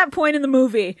at that point in the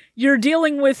movie, you're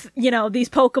dealing with, these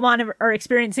Pokemon are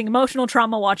experiencing emotional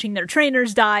trauma watching their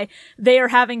trainers die. They are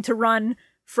having to run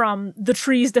from the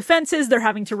tree's defenses. They're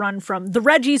having to run from the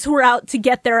Reggies who are out to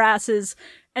get their asses.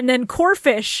 And then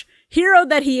Corphish, hero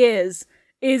that he is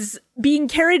being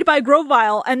carried by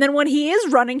Grovyle. And then when he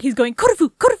is running, he's going,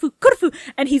 Kurufu, Kurufu, Kurufu,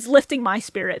 and he's lifting my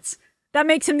spirits. That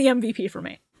makes him the MVP for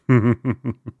me.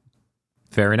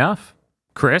 Fair enough.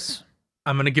 Chris?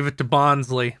 I'm going to give it to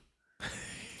Bonsley.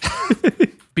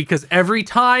 Because every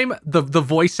time the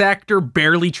voice actor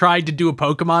barely tried to do a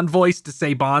Pokemon voice to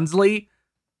say Bonsley,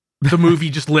 the movie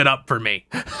just lit up for me.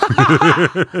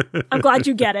 I'm glad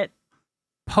you get it.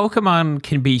 Pokemon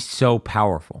can be so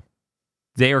powerful.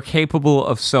 They are capable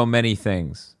of so many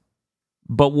things.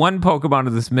 But one Pokemon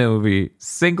in this movie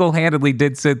single-handedly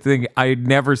did something I had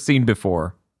never seen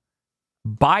before.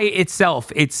 By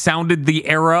itself, it sounded the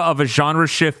era of a genre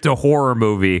shift to horror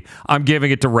movie. I'm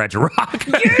giving it to Regirock.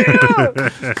 Yeah!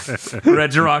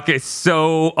 Regirock is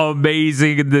so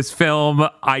amazing in this film.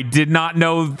 I did not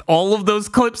know all of those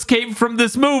clips came from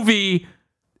this movie.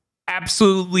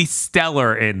 Absolutely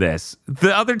stellar in this.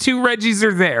 The other two Reggies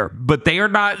are there, but they are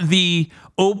not the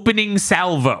opening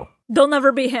salvo. They'll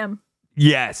never be him.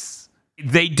 Yes.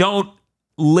 They don't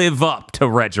live up to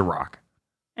Regirock.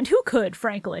 And who could,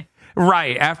 frankly?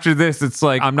 Right. After this, it's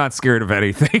like, I'm not scared of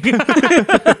anything.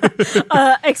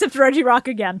 Except Regirock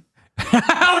again.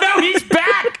 Oh, no, he's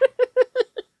back!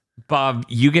 Bob,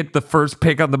 you get the first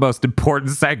pick on the most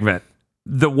important segment.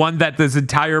 The one that this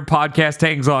entire podcast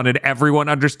hangs on, and everyone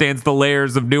understands the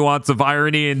layers of nuance of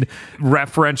irony and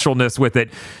referentialness with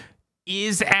it.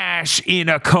 Is Ash in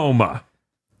a coma?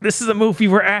 This is a movie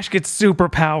where Ash gets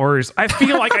superpowers. I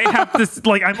feel like I have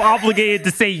to, I'm obligated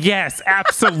to say yes,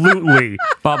 absolutely.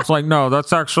 Bob's like, no,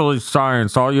 that's actually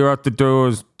science. All you have to do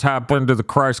is tap into the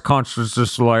Christ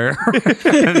consciousness layer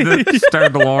and then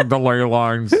stand along the ley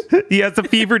lines. He has a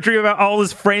fever dream about all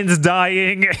his friends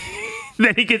dying.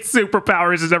 Then he gets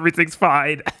superpowers and everything's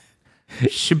fine.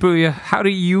 Shibuya, how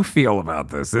do you feel about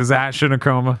this? Is Ash in a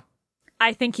coma?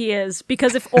 I think he is,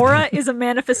 because if aura is a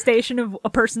manifestation of a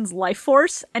person's life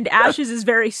force, and Ash's is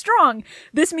very strong,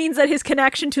 this means that his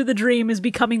connection to the dream is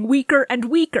becoming weaker and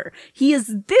weaker. He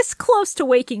is this close to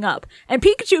waking up, and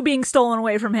Pikachu being stolen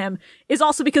away from him is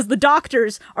also because the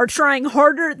doctors are trying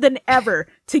harder than ever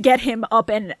to get him up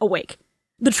and awake.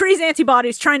 The tree's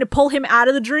antibodies trying to pull him out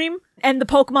of the dream, and the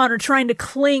Pokemon are trying to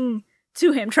cling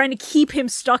to him, trying to keep him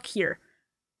stuck here.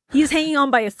 He is hanging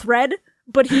on by a thread,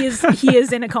 but he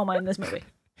is in a coma in this movie.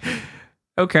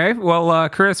 Okay, well,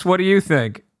 Chris, what do you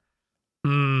think?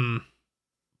 Team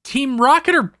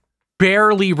Rocket are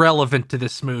barely relevant to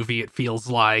this movie, it feels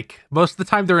like. Most of the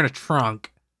time they're in a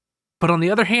trunk. But on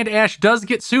the other hand, Ash does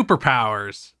get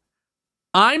superpowers.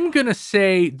 I'm gonna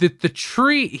say that the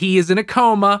tree, he is in a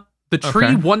coma. The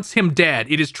tree wants him dead.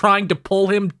 It is trying to pull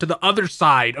him to the other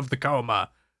side of the coma,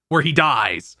 where he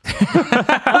dies.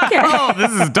 Okay. Oh,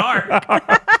 this is dark.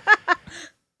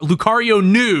 Lucario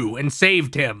knew and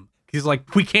saved him. He's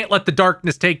like, we can't let the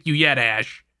darkness take you yet,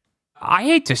 Ash. I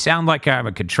hate to sound like I'm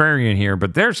a contrarian here,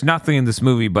 but there's nothing in this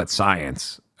movie but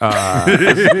science.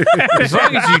 As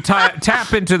long as you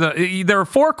tap into there are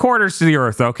 4 quarters to the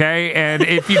earth, okay? And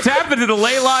if you tap into the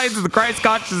ley lines of the Christ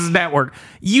Consciousness Network,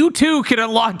 you too can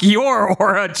unlock your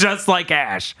aura just like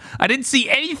Ash. I didn't see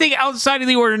anything outside of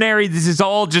the ordinary. This is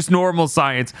all just normal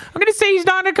science. I'm going to say he's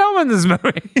not in a coma in this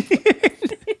movie.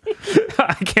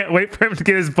 I can't wait for him to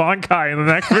get his Bonkai in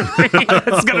the next movie.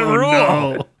 That's going to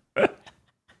rule. No.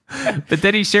 But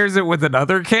then he shares it with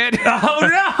another kid. Oh,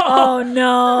 no. Oh,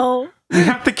 no. We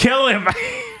have to kill him.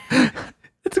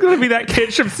 It's going to be that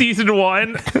kid from season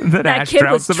 1. That That Ash kid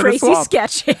drowns was him in a Tracy swamp.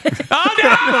 Sketches. Oh,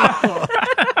 no!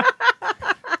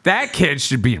 That kid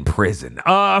should be in prison.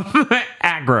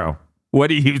 Aggro, what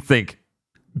do you think?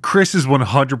 Chris is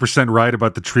 100% right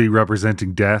about the tree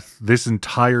representing death. This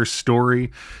entire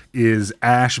story is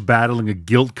Ash battling a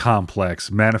guilt complex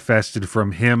manifested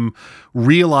from him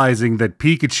realizing that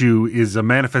Pikachu is a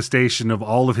manifestation of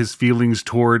all of his feelings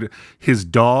toward his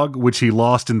dog, which he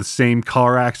lost in the same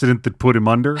car accident that put him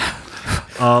under.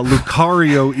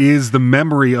 Lucario is the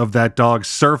memory of that dog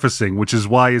surfacing, which is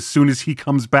why as soon as he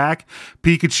comes back,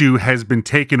 Pikachu has been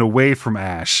taken away from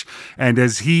Ash. And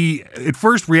as he at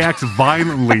first reacts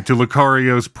violently to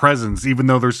Lucario's presence, even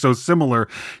though they're so similar,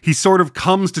 he sort of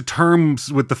comes to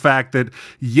terms with the fact that,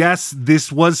 yes,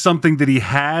 this was something that he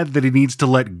had that he needs to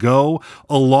let go,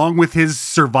 along with his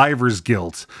survivor's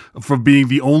guilt from being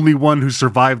the only one who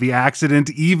survived the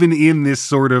accident, even in this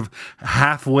sort of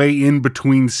halfway in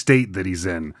between state that he's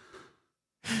in.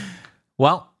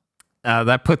 Well,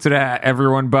 that puts it at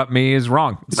everyone but me is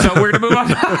wrong. So we're going to move on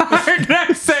to our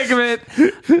next segment,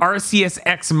 RCS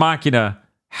Ex Machina.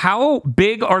 How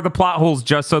big are the plot holes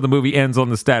just so the movie ends on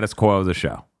the status quo of the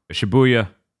show? Shibuya,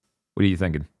 what are you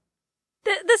thinking?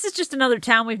 This is just another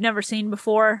town we've never seen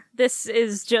before. This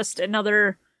is just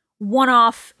another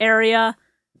one-off area.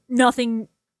 Nothing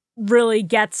really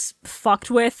gets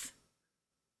fucked with.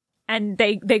 And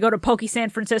they go to Poke San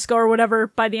Francisco or whatever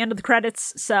by the end of the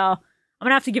credits. So I'm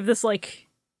gonna have to give this like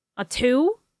a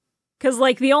 2. Because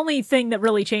like the only thing that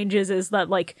really changes is that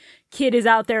like Kid is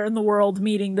out there in the world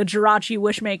meeting the Jirachi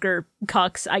Wishmaker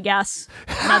cucks, I guess.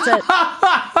 And that's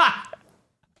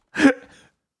it.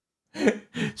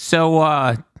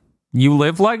 So, you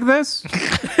live like this?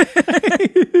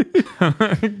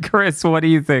 Chris, what do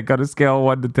you think? On a scale of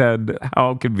 1 to 10,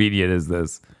 how convenient is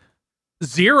this?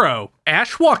 0.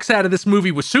 Ash walks out of this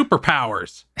movie with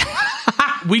superpowers.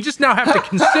 We just now have to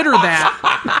consider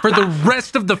that for the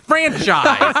rest of the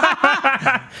franchise.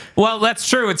 Well, that's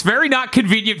true. It's very not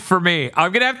convenient for me.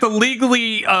 I'm going to have to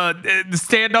legally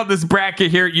stand on this bracket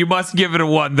here. You must give it a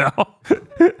 1, though.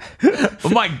 Oh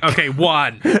my. Okay,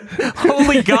 1.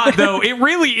 Holy God, though. It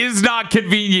really is not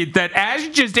convenient that Ash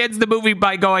just ends the movie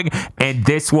by going, and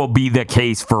this will be the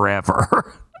case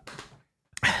forever.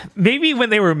 Maybe when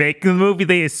they were making the movie,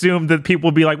 they assumed that people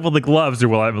would be like, well, the gloves, or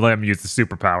will let him use the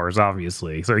superpowers,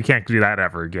 obviously. So he can't do that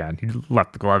ever again. He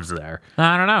left the gloves there.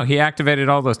 I don't know. He activated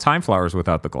all those time flowers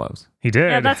without the gloves. He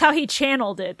did. Yeah, that's how he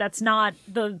channeled it. That's not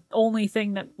the only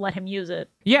thing that let him use it.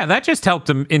 Yeah, that just helped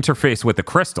him interface with the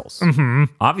crystals. Mm-hmm.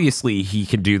 Obviously, he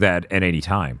can do that at any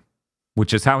time,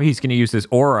 which is how he's going to use his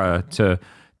aura to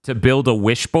build a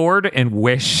wish board and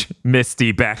wish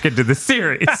Misty back into the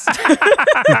series.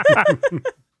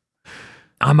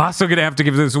 I'm also going to have to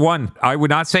give this 1. I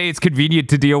would not say it's convenient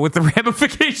to deal with the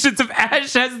ramifications of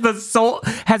Ash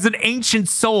has an ancient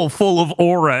soul full of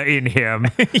aura in him.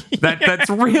 That's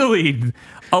really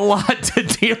a lot to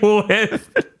deal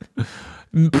with.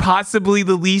 Possibly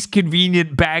the least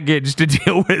convenient baggage to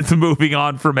deal with moving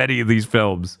on from any of these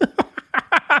films.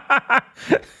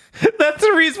 That's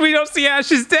the reason we don't see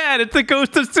Ash's dad. It's the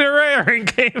Ghost of Sarah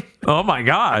game. Oh my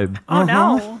God. Oh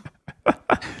no.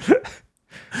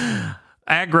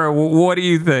 Aggro, what do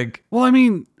you think? Well, I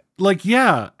mean, like,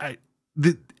 yeah,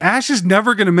 Ash is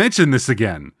never going to mention this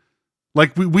again.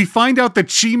 Like, we find out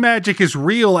that chi magic is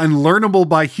real and learnable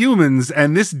by humans,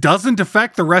 and this doesn't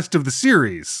affect the rest of the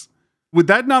series. Would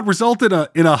that not result in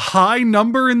a high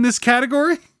number in this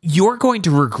category? You're going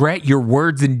to regret your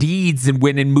words and deeds, and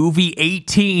when in movie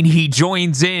 18 he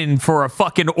joins in for a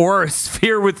fucking aura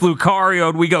sphere with Lucario,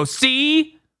 and we go,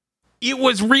 see? It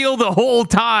was real the whole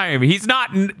time. He's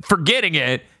not forgetting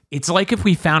it. It's like if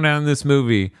we found out in this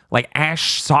movie, like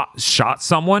Ash shot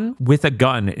someone with a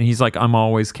gun, and he's like, I'm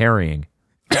always carrying.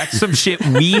 That's some shit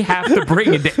we have to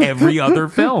bring into every other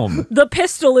film. The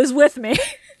pistol is with me.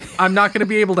 I'm not going to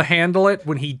be able to handle it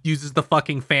when he uses the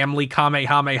fucking family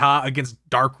Kamehameha against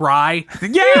Darkrai.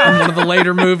 Yeah. In one of the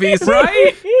later movies.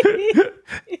 Right?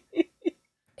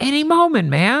 Any moment,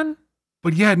 man.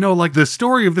 But yeah, no, like the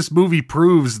story of this movie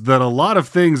proves that a lot of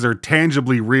things are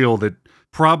tangibly real that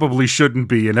probably shouldn't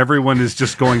be, and everyone is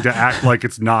just going to act like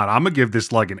it's not. I'm going to give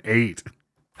this like an 8.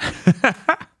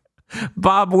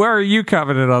 Bob, where are you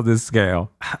coming in on this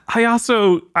scale? I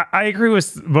agree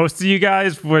with most of you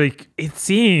guys, but like, it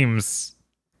seems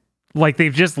like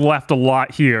they've just left a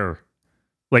lot here.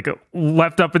 Like,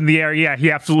 left up in the air. Yeah, he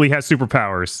absolutely has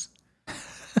superpowers.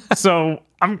 So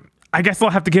I guess I'll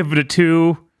have to give it a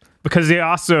 2. Because they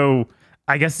also,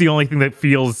 I guess the only thing that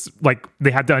feels like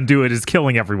they had to undo it is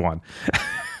killing everyone.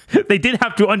 They did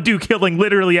have to undo killing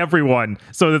literally everyone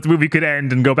so that the movie could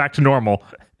end and go back to normal.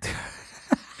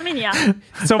 I mean, yeah.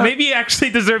 So maybe it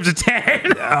actually deserves a 10.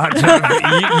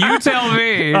 You tell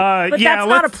me. But yeah, that's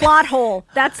not a plot hole.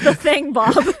 That's the thing,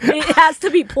 Bob. It has to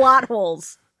be plot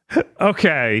holes.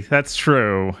 Okay, that's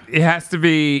true. It has to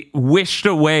be wished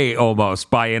away almost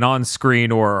by an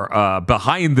on-screen or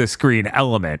behind-the-screen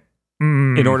element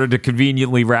in order to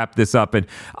conveniently wrap this up. And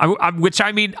which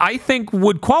I mean, I think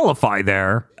would qualify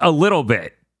there a little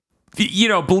bit. You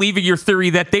know, believing your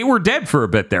theory that they were dead for a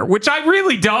bit there, which I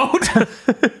really don't.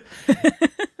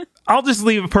 I'll just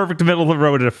leave a perfect middle of the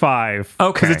road at a 5.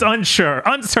 Okay. Because it's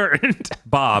uncertain.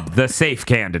 Bob, the safe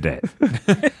candidate.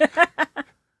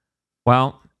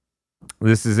 Well,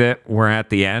 this is it. We're at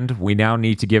the end. We now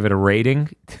need to give it a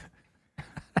rating.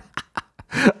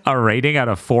 A rating out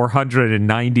of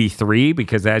 493,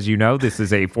 because as you know, this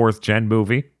is a 4th gen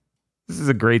movie. This is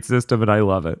a great system, and I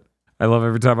love it. I love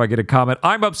every time I get a comment.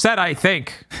 I'm upset, I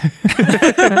think.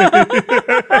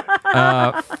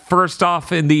 First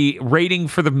off, in the rating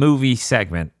for the movie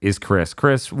segment is Chris.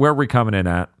 Chris, where are we coming in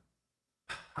at?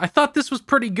 I thought this was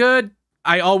pretty good.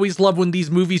 I always love when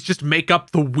these movies just make up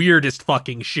the weirdest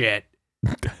fucking shit.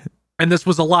 And this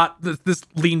was a lot, this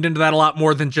leaned into that a lot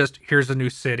more than just, here's a new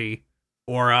city.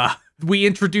 Or, we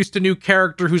introduced a new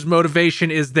character whose motivation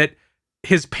is that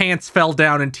his pants fell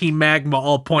down and Team Magma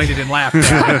all pointed and laughed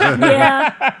at him.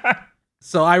 Yeah.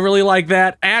 So I really like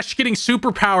that. Ash getting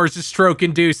superpowers is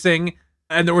stroke-inducing,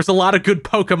 and there was a lot of good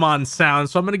Pokemon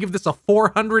sounds, so I'm going to give this a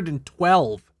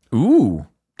 412. Ooh,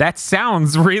 that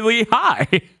sounds really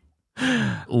high.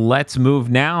 Let's move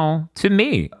now to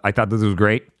me. I thought this was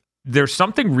great. There's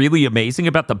something really amazing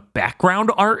about the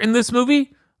background art in this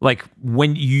movie. Like,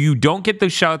 when you don't get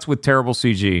those shots with terrible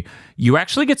CG, you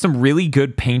actually get some really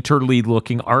good painterly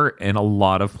looking art in a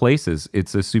lot of places.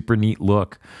 It's a super neat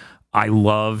look. I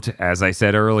loved, as I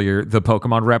said earlier, the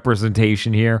Pokemon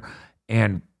representation here.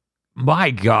 And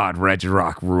my God,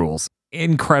 Regirock rules.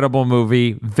 Incredible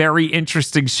movie. Very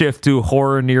interesting shift to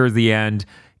horror near the end.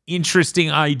 Interesting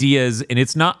ideas. And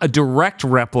it's not a direct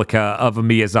replica of a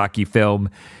Miyazaki film.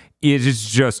 It is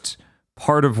just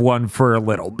part of one for a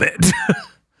little bit.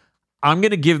 I'm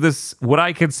going to give this what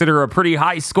I consider a pretty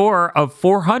high score of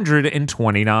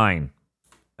 429.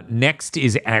 Next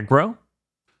is Aggro.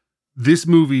 This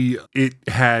movie, it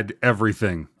had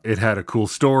everything. It had a cool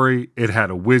story. It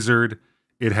had a wizard.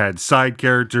 It had side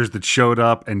characters that showed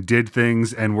up and did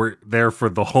things and were there for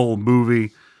the whole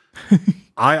movie.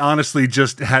 I honestly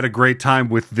just had a great time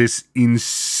with this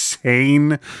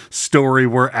insane story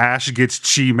where Ash gets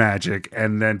chi magic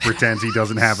and then pretends he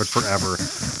doesn't have it forever.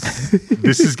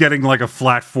 This is getting like a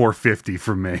flat 450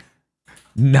 from me.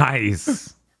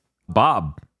 Nice.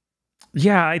 Bob.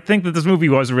 Yeah, I think that this movie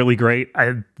was really great.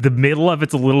 The middle of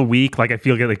it's a little weak. Like, I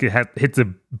feel like it hits a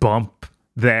bump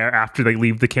there after they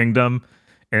leave the kingdom.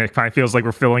 And it kind of feels like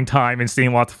we're filling time and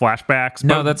seeing lots of flashbacks.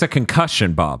 No, that's a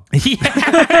concussion, Bob.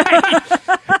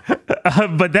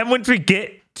 But then once we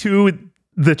get to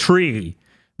the tree,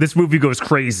 this movie goes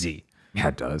crazy. Yeah,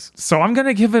 it does. So I'm going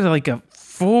to give it like a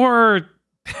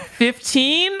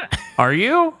 415. Are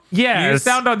you? Yeah. You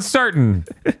sound uncertain.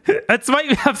 That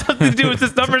might have something to do with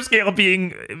this number scale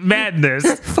being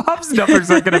madness. Bob's numbers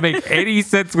aren't going to make any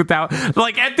sense without...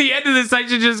 Like, at the end of this, I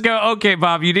should just go, okay,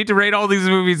 Bob, you need to rate all these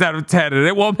movies out of 10, and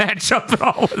it won't match up at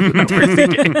all with the numbers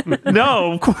again.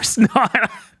 No, of course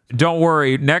not. Don't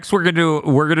worry. Next, we're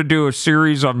gonna do a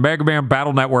series on Mega Man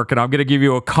Battle Network, and I'm gonna give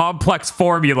you a complex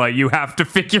formula you have to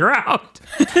figure out.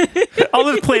 I'll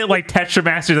just play it like Tetra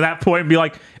Master to that point and be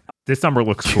like, this number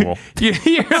looks cool.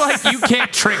 You're like, you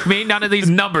can't trick me. None of these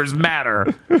numbers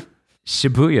matter.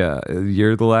 Shibuya,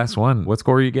 you're the last one. What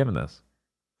score are you giving this?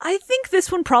 I think this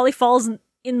one probably falls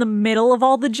in the middle of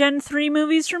all the Gen 3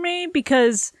 movies for me,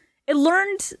 because it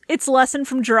learned its lesson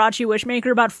from Jirachi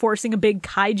Wishmaker about forcing a big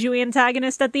kaiju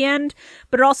antagonist at the end,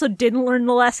 but it also didn't learn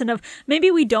the lesson of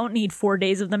maybe we don't need 4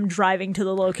 days of them driving to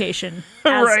the location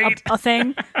as Right. a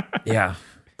thing. Yeah.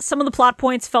 Some of the plot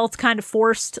points felt kind of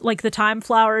forced, like the time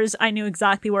flowers. I knew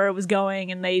exactly where it was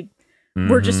going, and they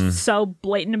were just so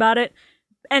blatant about it.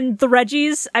 And the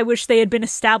Reggies, I wish they had been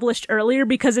established earlier,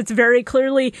 because it's very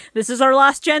clearly, this is our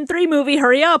last Gen 3 movie,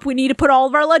 hurry up, we need to put all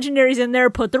of our legendaries in there,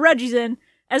 put the Reggies in.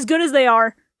 As good as they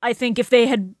are, I think if they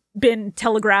had been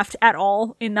telegraphed at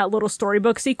all in that little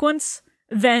storybook sequence,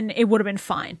 then it would have been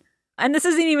fine. And this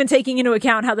isn't even taking into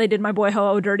account how they did my boy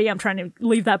Ho-Oh dirty. I'm trying to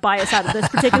leave that bias out of this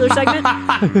particular segment.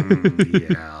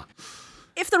 Yeah.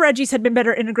 If the Reggies had been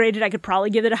better integrated, I could probably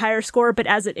give it a higher score, but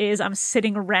as it is, I'm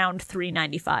sitting around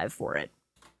 395 for it.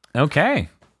 Okay.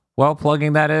 Well,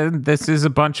 plugging that in, this is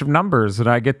a bunch of numbers, and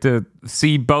I get to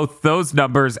see both those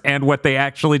numbers and what they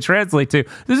actually translate to.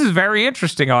 This is very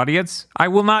interesting, audience. I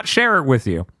will not share it with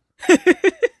you.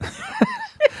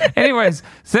 Anyways,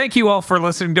 thank you all for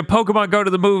listening to Pokemon Go to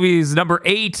the Movies, number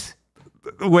 8.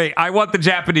 Wait, I want the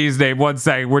Japanese name. One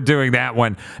second, we're doing that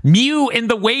one. Mew in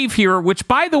the Wave Hero, which,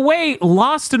 by the way,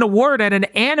 lost an award at an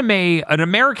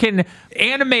American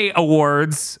Anime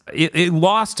Awards. It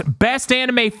lost Best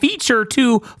Anime Feature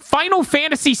to Final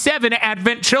Fantasy VII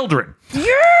Advent Children.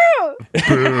 Yeah!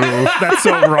 Boo, that's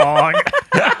so wrong.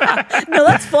 No,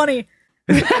 that's funny.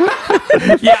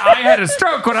 Yeah, I had a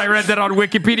stroke when I read that on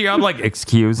Wikipedia. I'm like,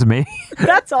 excuse me?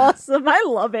 That's awesome. I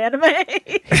love anime.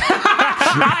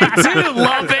 I do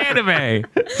love anime.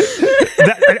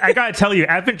 I gotta tell you,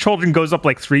 Advent Children goes up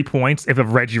like 3 points if a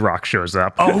Regirock shows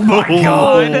up. Oh my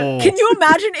god. Can you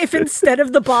imagine if instead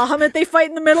of the Bahamut they fight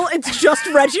in the middle, it's just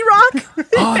Regirock?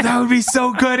 Oh, that would be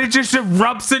so good. It just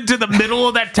erupts into the middle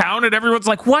of that town and everyone's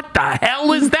like, what the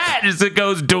hell is that? As it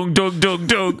goes dung, dung, dung,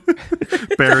 dung.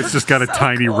 Barrett's just got a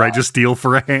tiny Registeel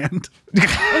for a hand. Oh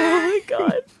my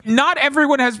god. Not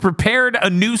everyone has prepared a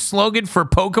new slogan for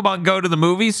Pokemon Go to the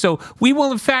movies, so we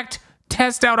will in fact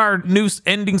test out our new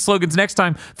ending slogans next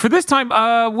time. For this time,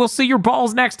 we'll see your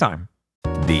balls next time.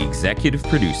 The executive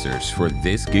producers for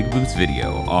this GigaBoots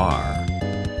video are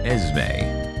Esme,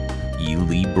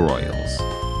 Ely Broyles,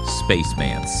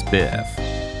 Spaceman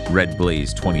Spiff, Red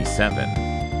Blaze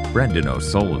 27, Brendan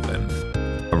O'Sullivan,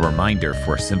 A Reminder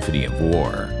for Symphony of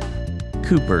War,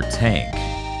 Cooper Tank,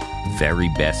 Very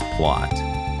Best Plot,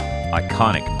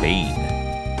 Iconic Bane,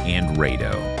 and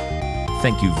Rado.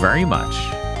 Thank you very much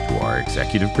to our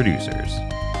executive producers.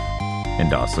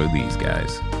 And also these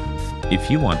guys. If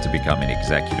you want to become an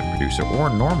executive producer or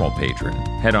normal patron,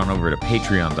 head on over to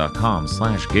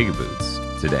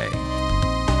patreon.com/gigaboots today.